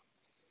God.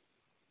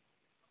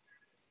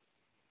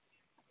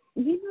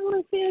 You know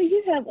what, Phil?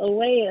 You have a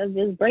way of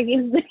just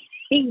breaking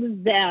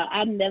things down.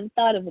 I've never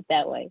thought of it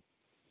that way.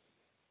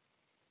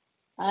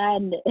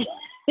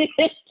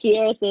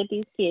 Kiara said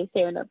these kids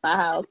tearing up my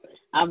house.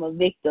 I'm a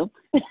victim.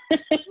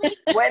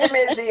 Wait a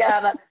minute,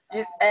 Deanna.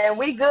 And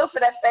we good for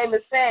that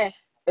famous saying,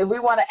 if we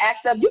want to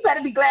act up, you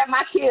better be glad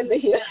my kids are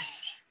here.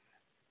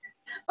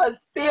 But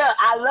Phil,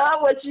 I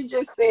love what you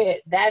just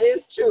said. That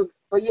is true.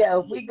 But yeah,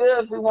 we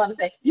good if we want to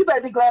say, you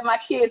better be glad my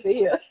kids are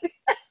here.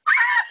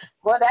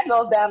 Boy, that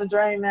goes down the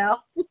drain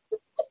now.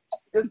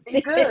 Just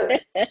be good.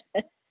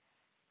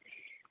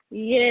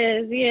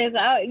 Yes.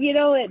 You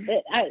know what?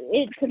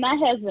 Tonight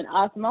has been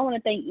awesome. I want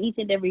to thank each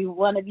and every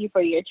one of you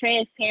for your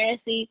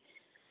transparency,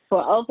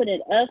 for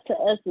opening up to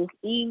us this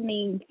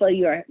evening, for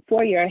your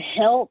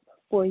help,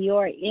 for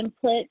your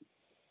input.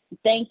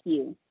 Thank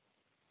you.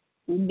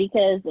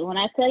 Because when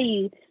I tell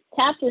you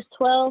chapters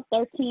 12,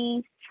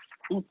 13,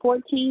 and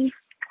 14,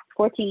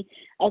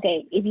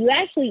 okay, if you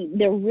actually,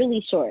 they're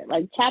really short.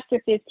 Like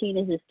chapter 15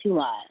 is just 2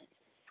 lines.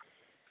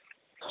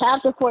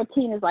 Chapter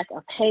 14 is like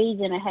a page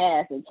and a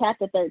half, and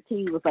chapter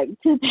 13 was like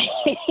 2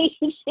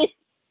 pages.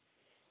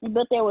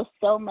 But there was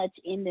so much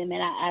in them,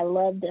 and I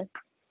loved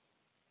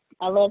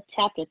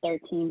chapter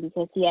 13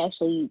 because he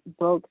actually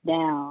broke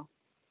down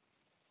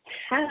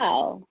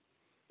how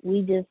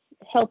we just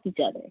help each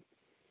other.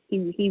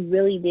 He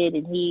really did,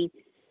 and he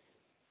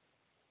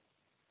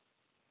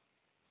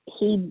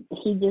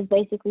just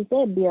basically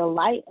said, "Be a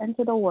light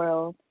unto the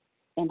world,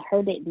 and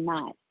hurt it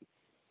not.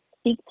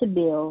 Seek to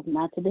build,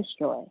 not to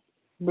destroy.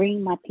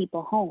 Bring my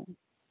people home."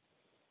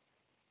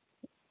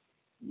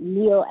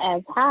 Kneel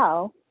as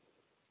how?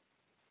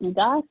 And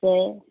God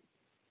said,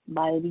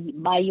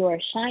 by your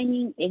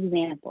shining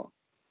example,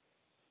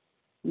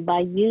 by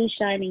you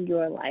shining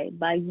your light,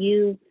 by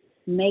you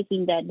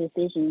making that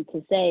decision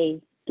to say,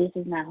 this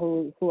is not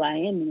who I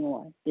am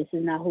anymore. This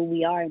is not who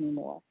we are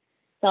anymore.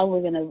 So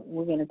we're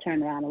gonna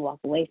turn around and walk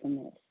away from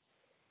this.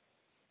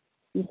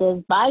 He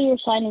says, by your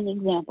shining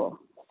example,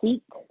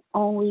 seek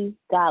only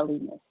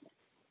godliness.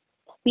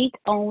 Speak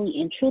only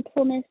in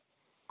truthfulness,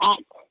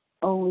 act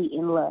only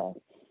in love.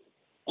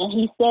 And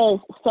he says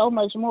so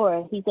much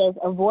more. He says,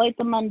 avoid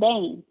the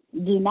mundane.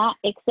 Do not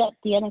accept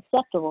the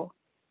unacceptable.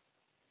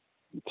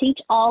 Teach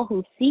all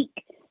who seek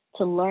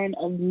to learn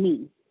of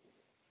me.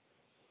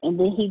 And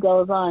then he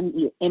goes on,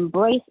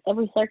 embrace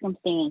every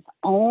circumstance.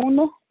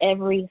 Own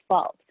every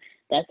fault.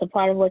 That's a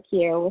part of what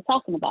Kiara was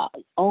talking about.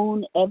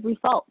 Own every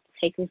fault.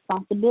 Take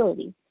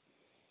responsibility.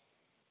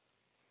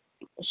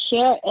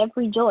 Share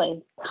every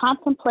joy.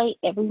 Contemplate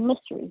every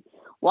mystery.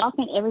 Walk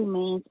in every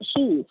man's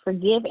shoes.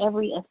 Forgive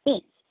every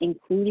offense,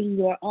 including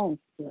your own.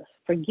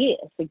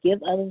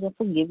 Forgive others and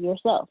forgive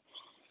yourself.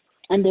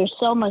 And there's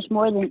so much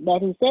more than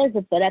that he says,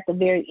 but at the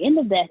very end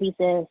of that, he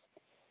says,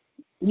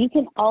 you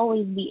can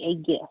always be a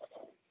gift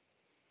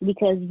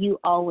because you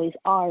always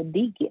are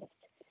the gift.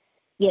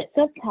 Yet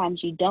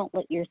sometimes you don't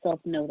let yourself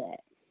know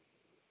that.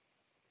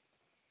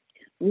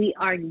 We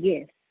are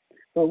gifts,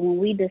 but when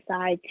we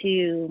decide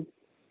to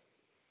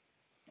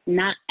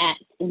not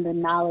act in the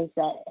knowledge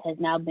that has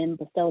now been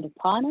bestowed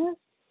upon us,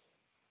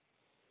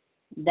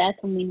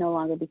 that's when we no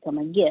longer become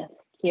a gift.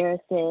 Kira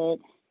said,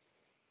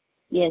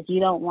 yes, you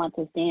don't want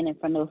to stand in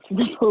front of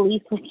the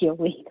police with your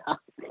wig on.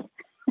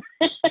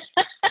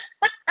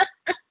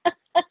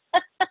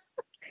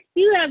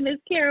 You have Miss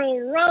Carol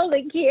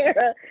rolling,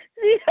 Kira.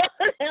 She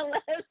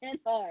laughing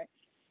hard.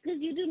 Because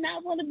you do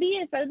not want to be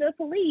in front of the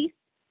police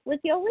with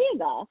your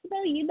wig off.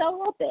 No, you don't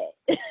want that.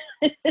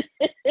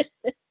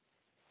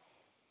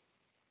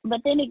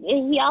 But then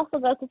he also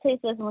goes to say,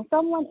 says, when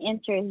someone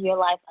enters your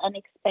life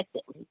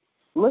unexpectedly,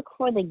 look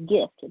for the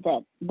gift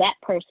that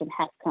person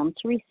has come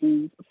to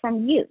receive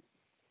from you.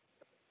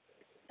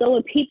 So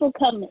when people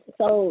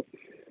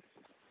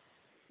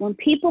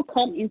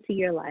come into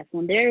your life,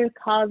 when they're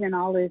causing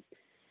all this,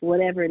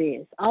 whatever it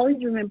is,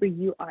 always remember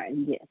you are a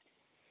gift.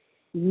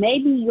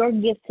 Maybe your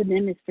gift to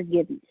them is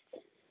forgiveness.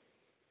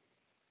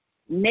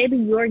 Maybe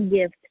your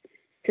gift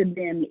to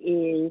them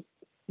is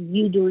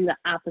you doing the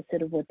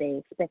opposite of what they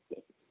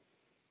expected.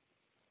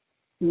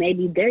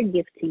 Maybe their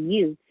gift to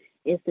you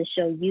is to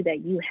show you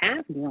that you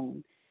have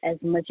grown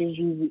as much as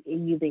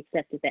you've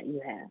accepted that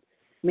you have.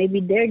 Maybe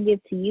their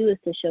gift to you is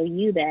to show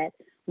you that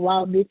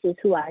while this is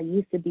who I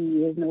used to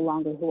be, is no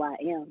longer who I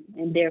am,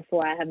 and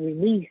therefore I have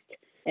released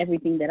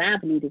everything that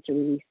I've needed to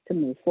release to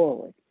move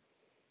forward.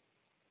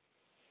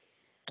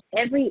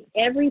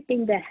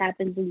 Everything that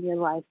happens in your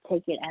life,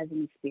 take it as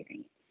an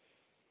experience.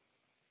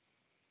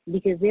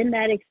 Because in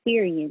that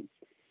experience,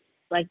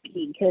 like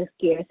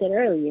Kira said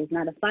earlier, it's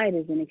not a fight,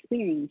 it's an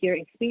experience. Your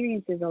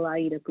experiences allow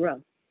you to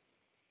grow.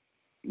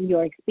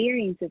 Your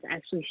experiences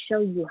actually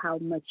show you how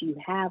much you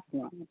have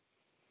grown.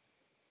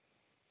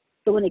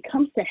 So when it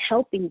comes to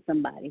helping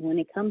somebody, when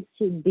it comes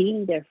to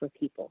being there for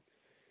people,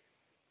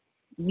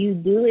 you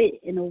do it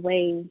in a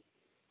way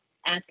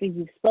after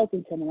you've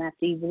spoken to them,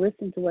 after you've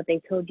listened to what they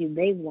told you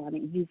they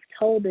wanted, you've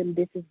told them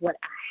this is what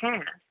I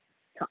have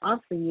to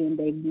offer you, and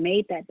they've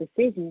made that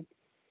decision.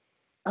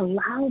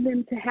 Allow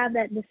them to have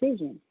that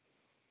decision.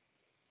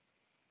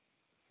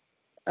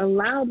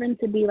 Allow them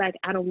to be like,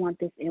 I don't want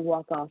this, and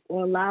walk off.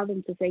 Or allow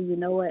them to say, you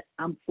know what,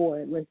 I'm for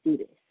it. Let's do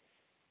this.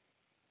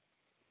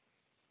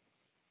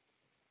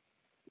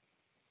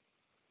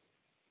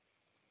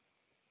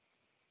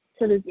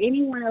 So does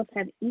anyone else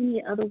have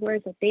any other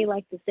words that they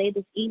like to say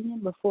this evening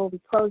before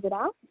we close it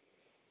out?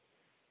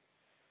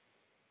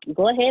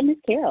 Go ahead, Ms.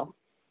 Carol.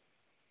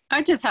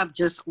 I just have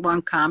just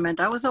one comment.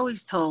 I was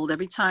always told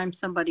every time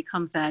somebody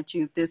comes at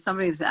you, if there's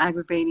somebody that's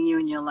aggravating you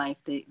in your life,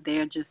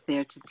 they're just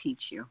there to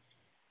teach you.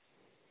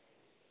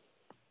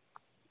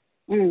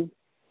 You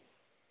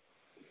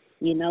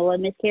know what,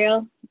 Miss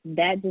Carol?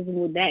 That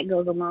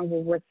goes along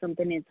with what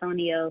something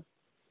Antonio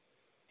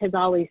has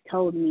always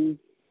told me.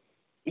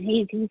 And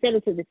he said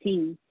it to the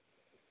team.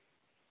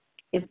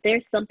 If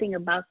there's something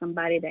about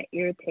somebody that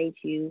irritates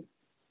you,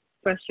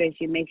 frustrates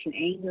you, makes you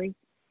angry,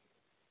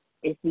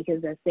 it's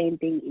because that same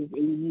thing is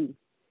in you.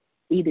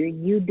 Either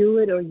you do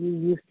it or you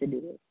used to do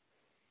it.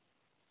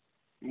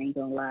 I ain't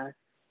gonna lie.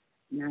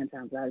 9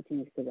 times out of 10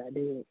 it's because I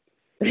do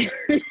it.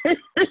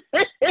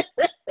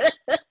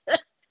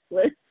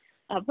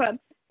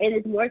 And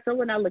it's more so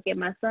when I look at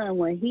my son.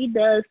 When he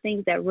does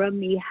things that rub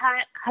me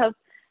hot,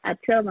 I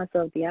tell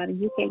myself,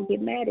 Deanna, you can't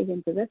get mad at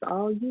him because that's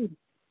all you.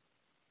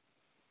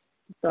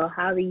 So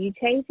how do you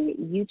change it?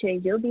 You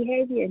change your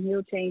behavior and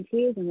he'll change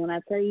his. And when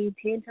I tell you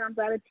 10 times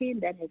out of 10,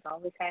 that has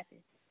always happened.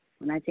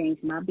 When I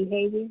changed my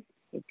behavior,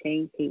 it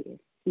changed his.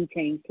 He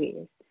changed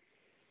his.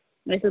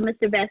 So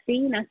Mr.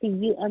 Bastine, I see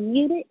you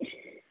unmuted.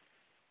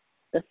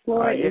 The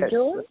floor is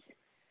yours.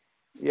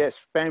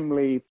 Yes,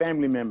 family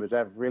members,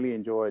 I've really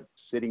enjoyed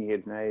sitting here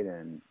tonight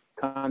and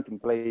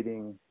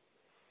contemplating,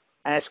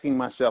 asking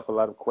myself a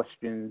lot of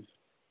questions,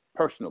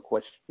 personal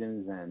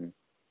questions,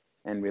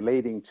 and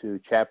relating to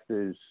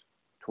chapters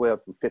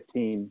 12 through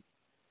 15.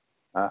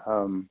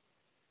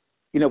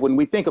 When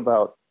we think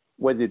about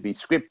whether it be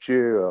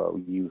scripture or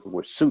we use the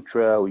word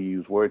sutra, or we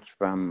use words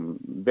from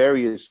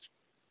various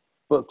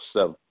books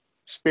of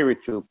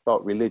spiritual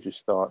thought,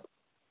 religious thought,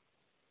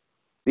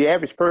 the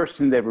average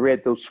person that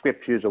read those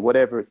scriptures or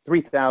whatever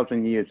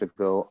 3,000 years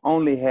ago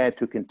only had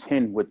to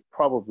contend with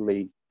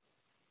probably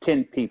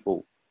 10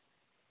 people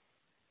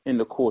in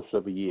the course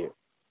of a year.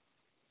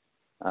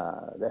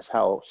 That's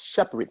how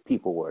separate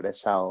people were.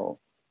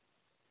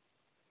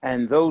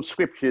 And those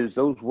scriptures,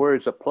 those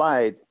words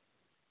applied,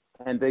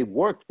 and they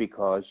worked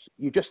because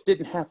you just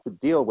didn't have to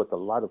deal with a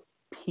lot of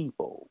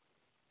people.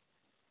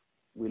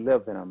 We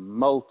live in a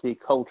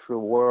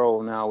multicultural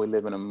world now. We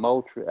live in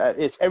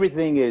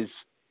everything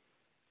is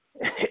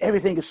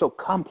so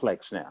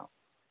complex now.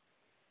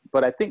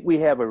 But I think we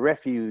have a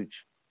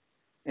refuge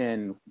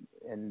in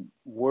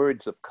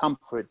words of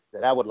comfort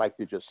that I would like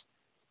to just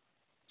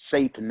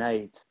say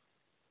tonight.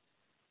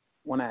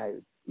 When I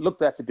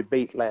looked at the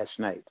debate last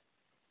night,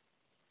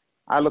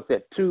 I looked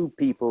at two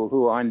people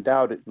who are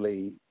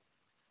undoubtedly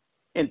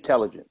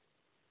intelligent.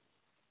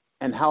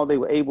 and how they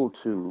were able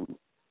to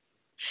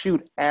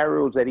shoot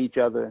arrows at each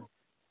other,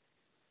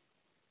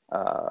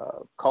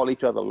 call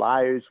each other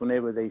liars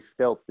whenever they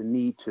felt the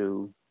need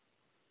to,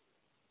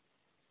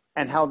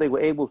 and how they were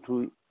able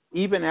to,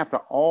 even after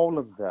all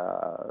of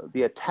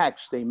the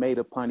attacks they made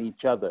upon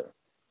each other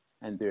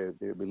and their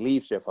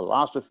beliefs, their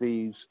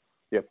philosophies,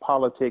 their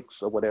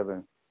politics or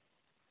whatever,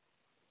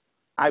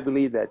 I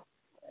believe that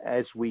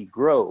as we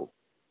grow,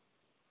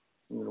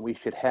 we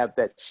should have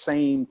that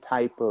same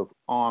type of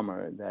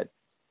armor that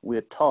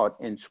we're taught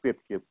in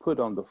Scripture, put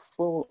on the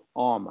full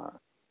armor.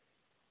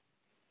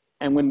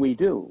 And when we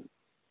do,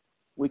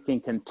 we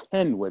can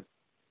contend with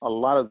a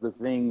lot of the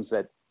things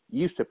that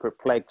used to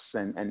perplex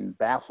and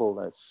baffle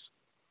us.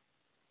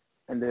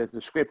 And there's the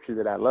scripture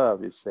that I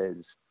love. It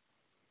says,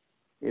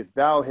 if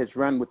thou hast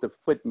run with the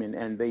footmen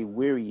and they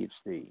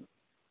weariest thee,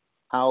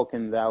 how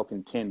can thou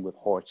contend with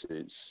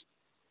horses?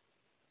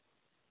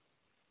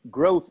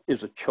 Growth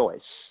is a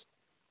choice.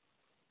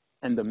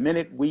 And the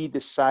minute we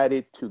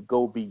decided to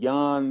go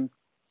beyond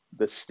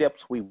the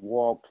steps we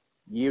walked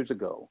years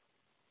ago,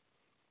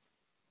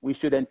 we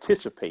should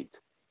anticipate.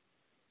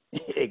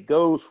 It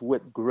goes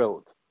with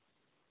growth.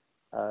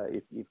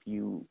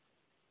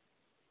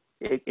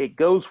 It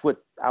goes with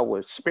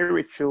our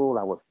spiritual,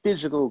 our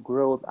physical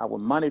growth, our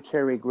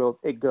monetary growth.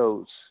 It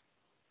goes.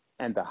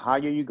 And the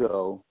higher you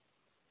go,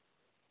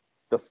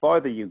 the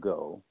farther you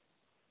go,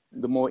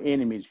 the more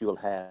enemies you'll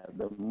have,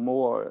 the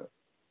more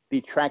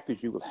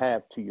detractors you will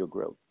have to your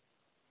growth.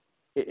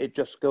 It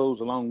just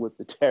goes along with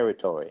the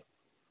territory.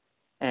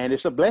 And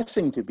it's a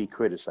blessing to be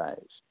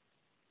criticized.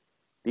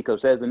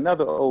 Because there's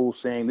another old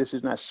saying, this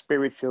is not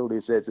spiritual.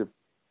 It says,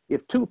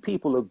 if two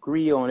people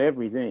agree on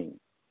everything,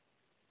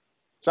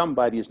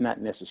 somebody is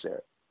not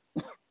necessary.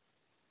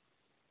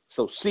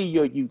 So see,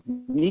 your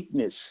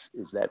uniqueness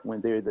is that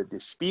when there's a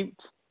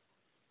dispute,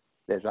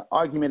 there's an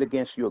argument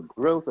against your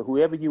growth or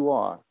whoever you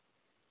are,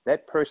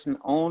 that person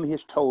only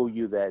has told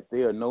you that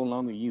they are no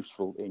longer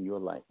useful in your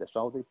life. That's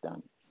all they've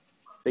done.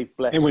 They've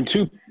blessed And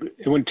you.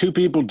 when two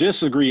people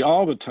disagree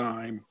all the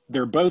time,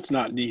 they're both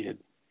not needed.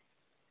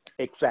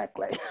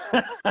 Exactly.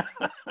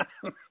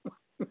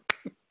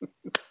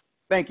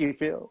 Thank you,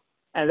 Phil.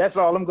 And that's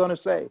all I'm going to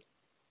say.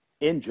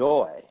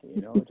 Enjoy,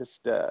 just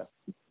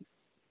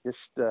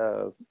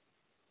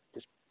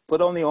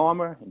put on the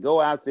armor and go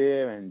out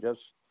there and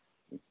just,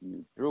 if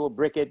you threw a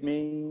brick at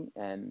me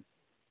and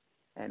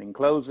in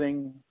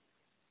closing,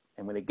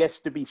 and when it gets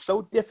to be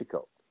so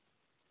difficult,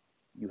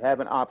 you have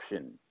an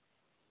option.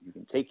 You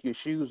can take your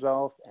shoes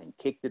off and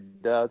kick the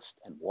dust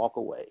and walk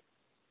away.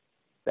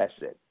 That's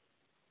it.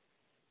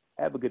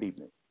 Have a good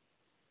evening.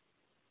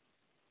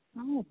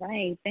 All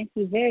right. Thank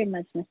you very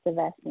much, Mr.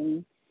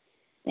 Vaseline.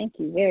 Thank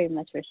you very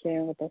much for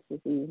sharing with us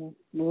this evening.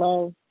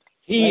 Love.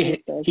 He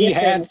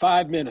had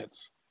 5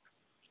 minutes.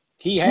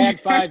 He had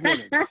 5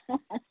 minutes.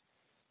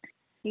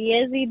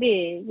 Yes, he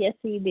did. Yes,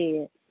 he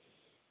did.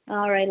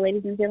 All right,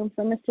 ladies and gentlemen.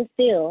 So, Mr.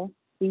 Steele,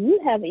 do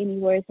you have any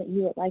words that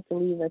you would like to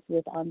leave us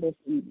with on this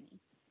evening?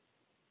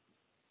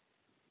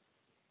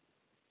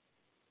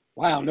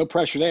 Wow, no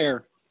pressure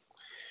there.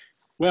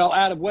 Well,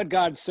 out of what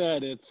God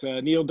said, it's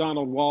Neil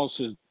Donald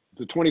Walsh's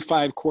The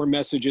 25 Core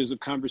Messages of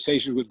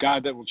Conversations with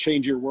God That Will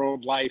Change Your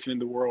World, Life, and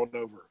the World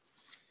Over.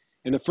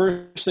 And the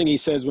first thing he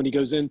says when he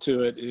goes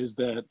into it is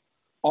that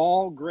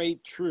all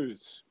great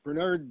truths,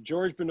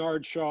 George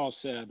Bernard Shaw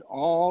said,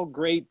 all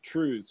great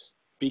truths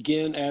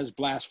begin as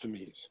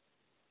blasphemies.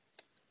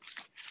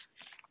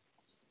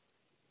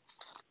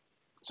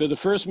 So the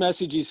first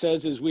message he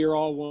says is we are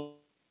all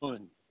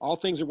one. All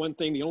things are one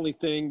thing, the only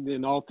thing,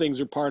 and all things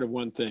are part of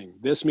one thing.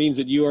 This means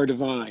that you are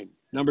divine.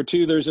 Number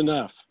two, there's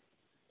enough.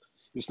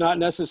 It's not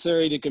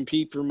necessary to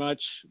compete for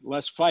much,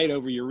 less fight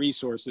over your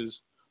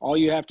resources. All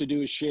you have to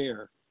do is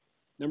share.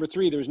 Number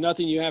three, there's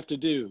nothing you have to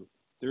do.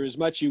 There is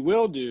much you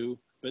will do,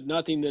 but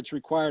nothing that's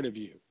required of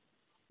you.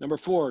 Number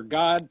four,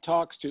 God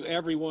talks to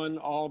everyone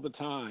all the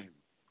time.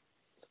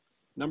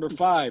 Number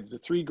five, the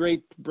three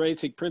great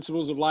basic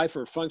principles of life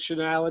are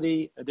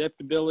functionality,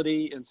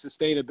 adaptability, and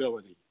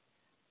sustainability.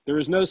 There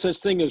is no such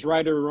thing as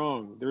right or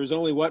wrong. There is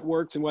only what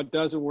works and what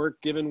doesn't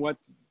work given what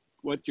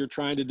you're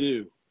trying to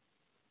do.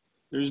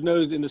 There's no,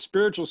 in the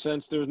spiritual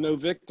sense, there's no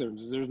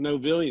victims. There's no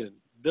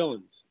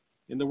villains.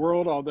 In the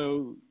world,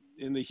 although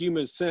in the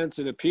human sense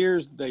it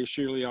appears they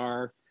surely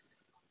are,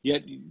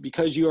 yet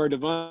because you are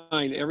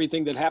divine,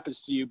 everything that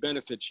happens to you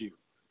benefits you.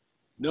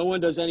 No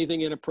one does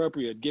anything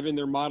inappropriate given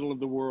their model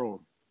of the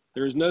world.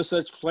 There is no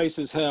such place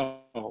as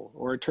hell,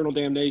 or eternal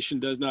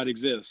damnation does not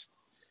exist.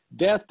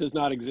 Death does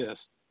not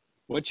exist.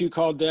 What you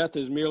call death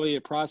is merely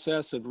a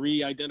process of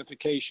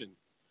re-identification.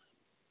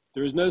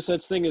 There is no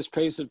such thing as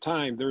space of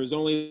time. There is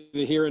only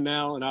the here and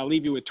now, and I'll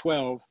leave you with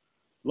 12.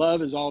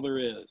 Love is all there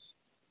is.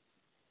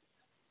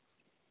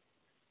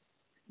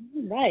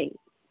 All right.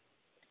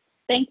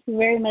 Thank you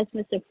very much,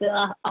 Mr. Phil.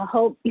 I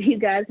hope you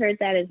guys heard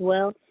that as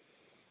well,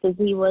 because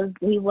he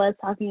was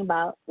talking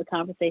about the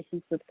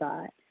conversations with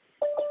God.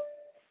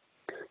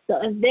 So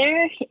if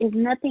there is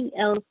nothing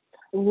else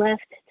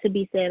left to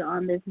be said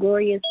on this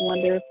glorious,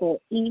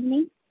 wonderful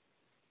evening,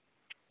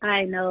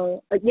 I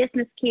know. Yes,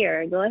 Miss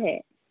Kira, go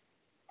ahead.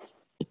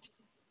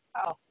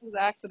 Oh, it was an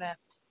accident.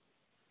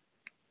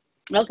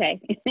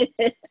 Okay.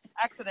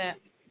 Accident.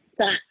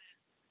 So,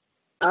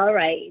 all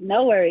right,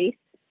 no worries.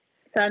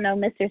 So I know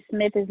Mr.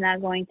 Smith is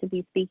not going to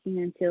be speaking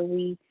until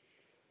we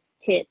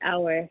hit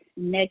our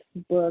next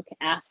book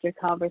after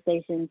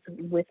Conversations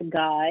with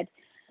God.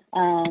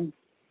 Let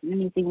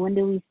me see, when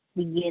do we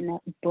begin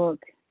book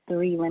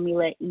 3? Let me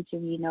let each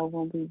of you know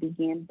when we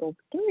begin book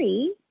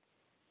 3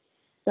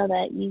 so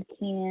that you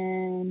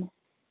can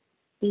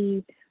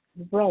be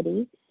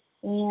ready.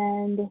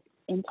 And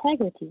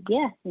integrity.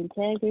 Yes,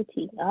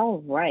 integrity.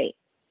 All right.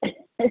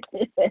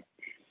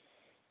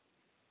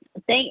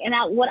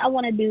 What I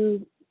want to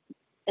do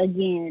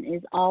again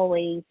is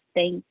always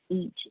thank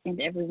each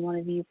and every one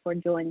of you for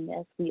joining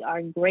us. We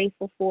are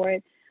grateful for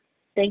it.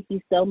 Thank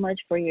you so much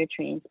for your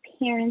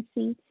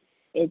transparency.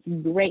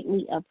 It's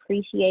greatly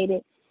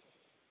appreciated.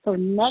 So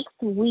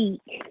next week,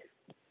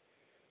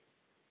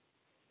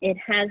 it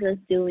has us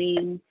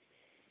doing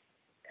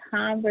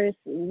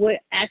we're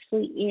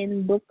actually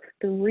in book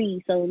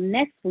 3. So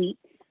next week,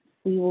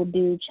 we will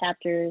do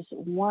chapters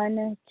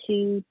 1,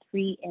 2,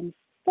 3, and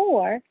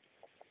 4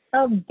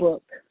 of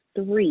book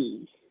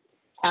 3.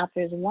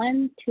 Chapters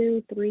 1,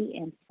 2, 3,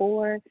 and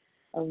 4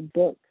 of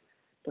book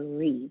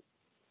 3.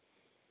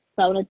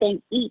 So I want to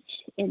thank each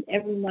and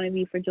every one of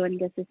you for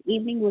joining us this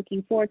evening.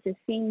 Looking forward to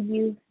seeing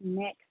you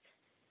next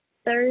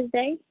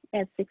Thursday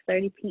at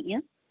 6:30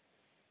 p.m.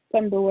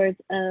 From the words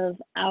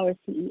of our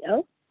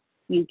CEO,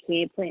 you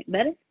can plant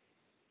better,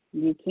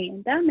 you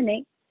can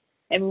dominate.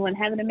 Everyone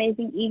have an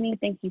amazing evening.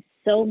 Thank you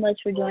so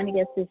much for joining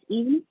us this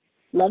evening.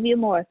 Love you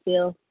more,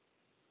 Phil.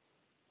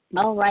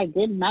 All right,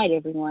 good night,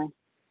 everyone.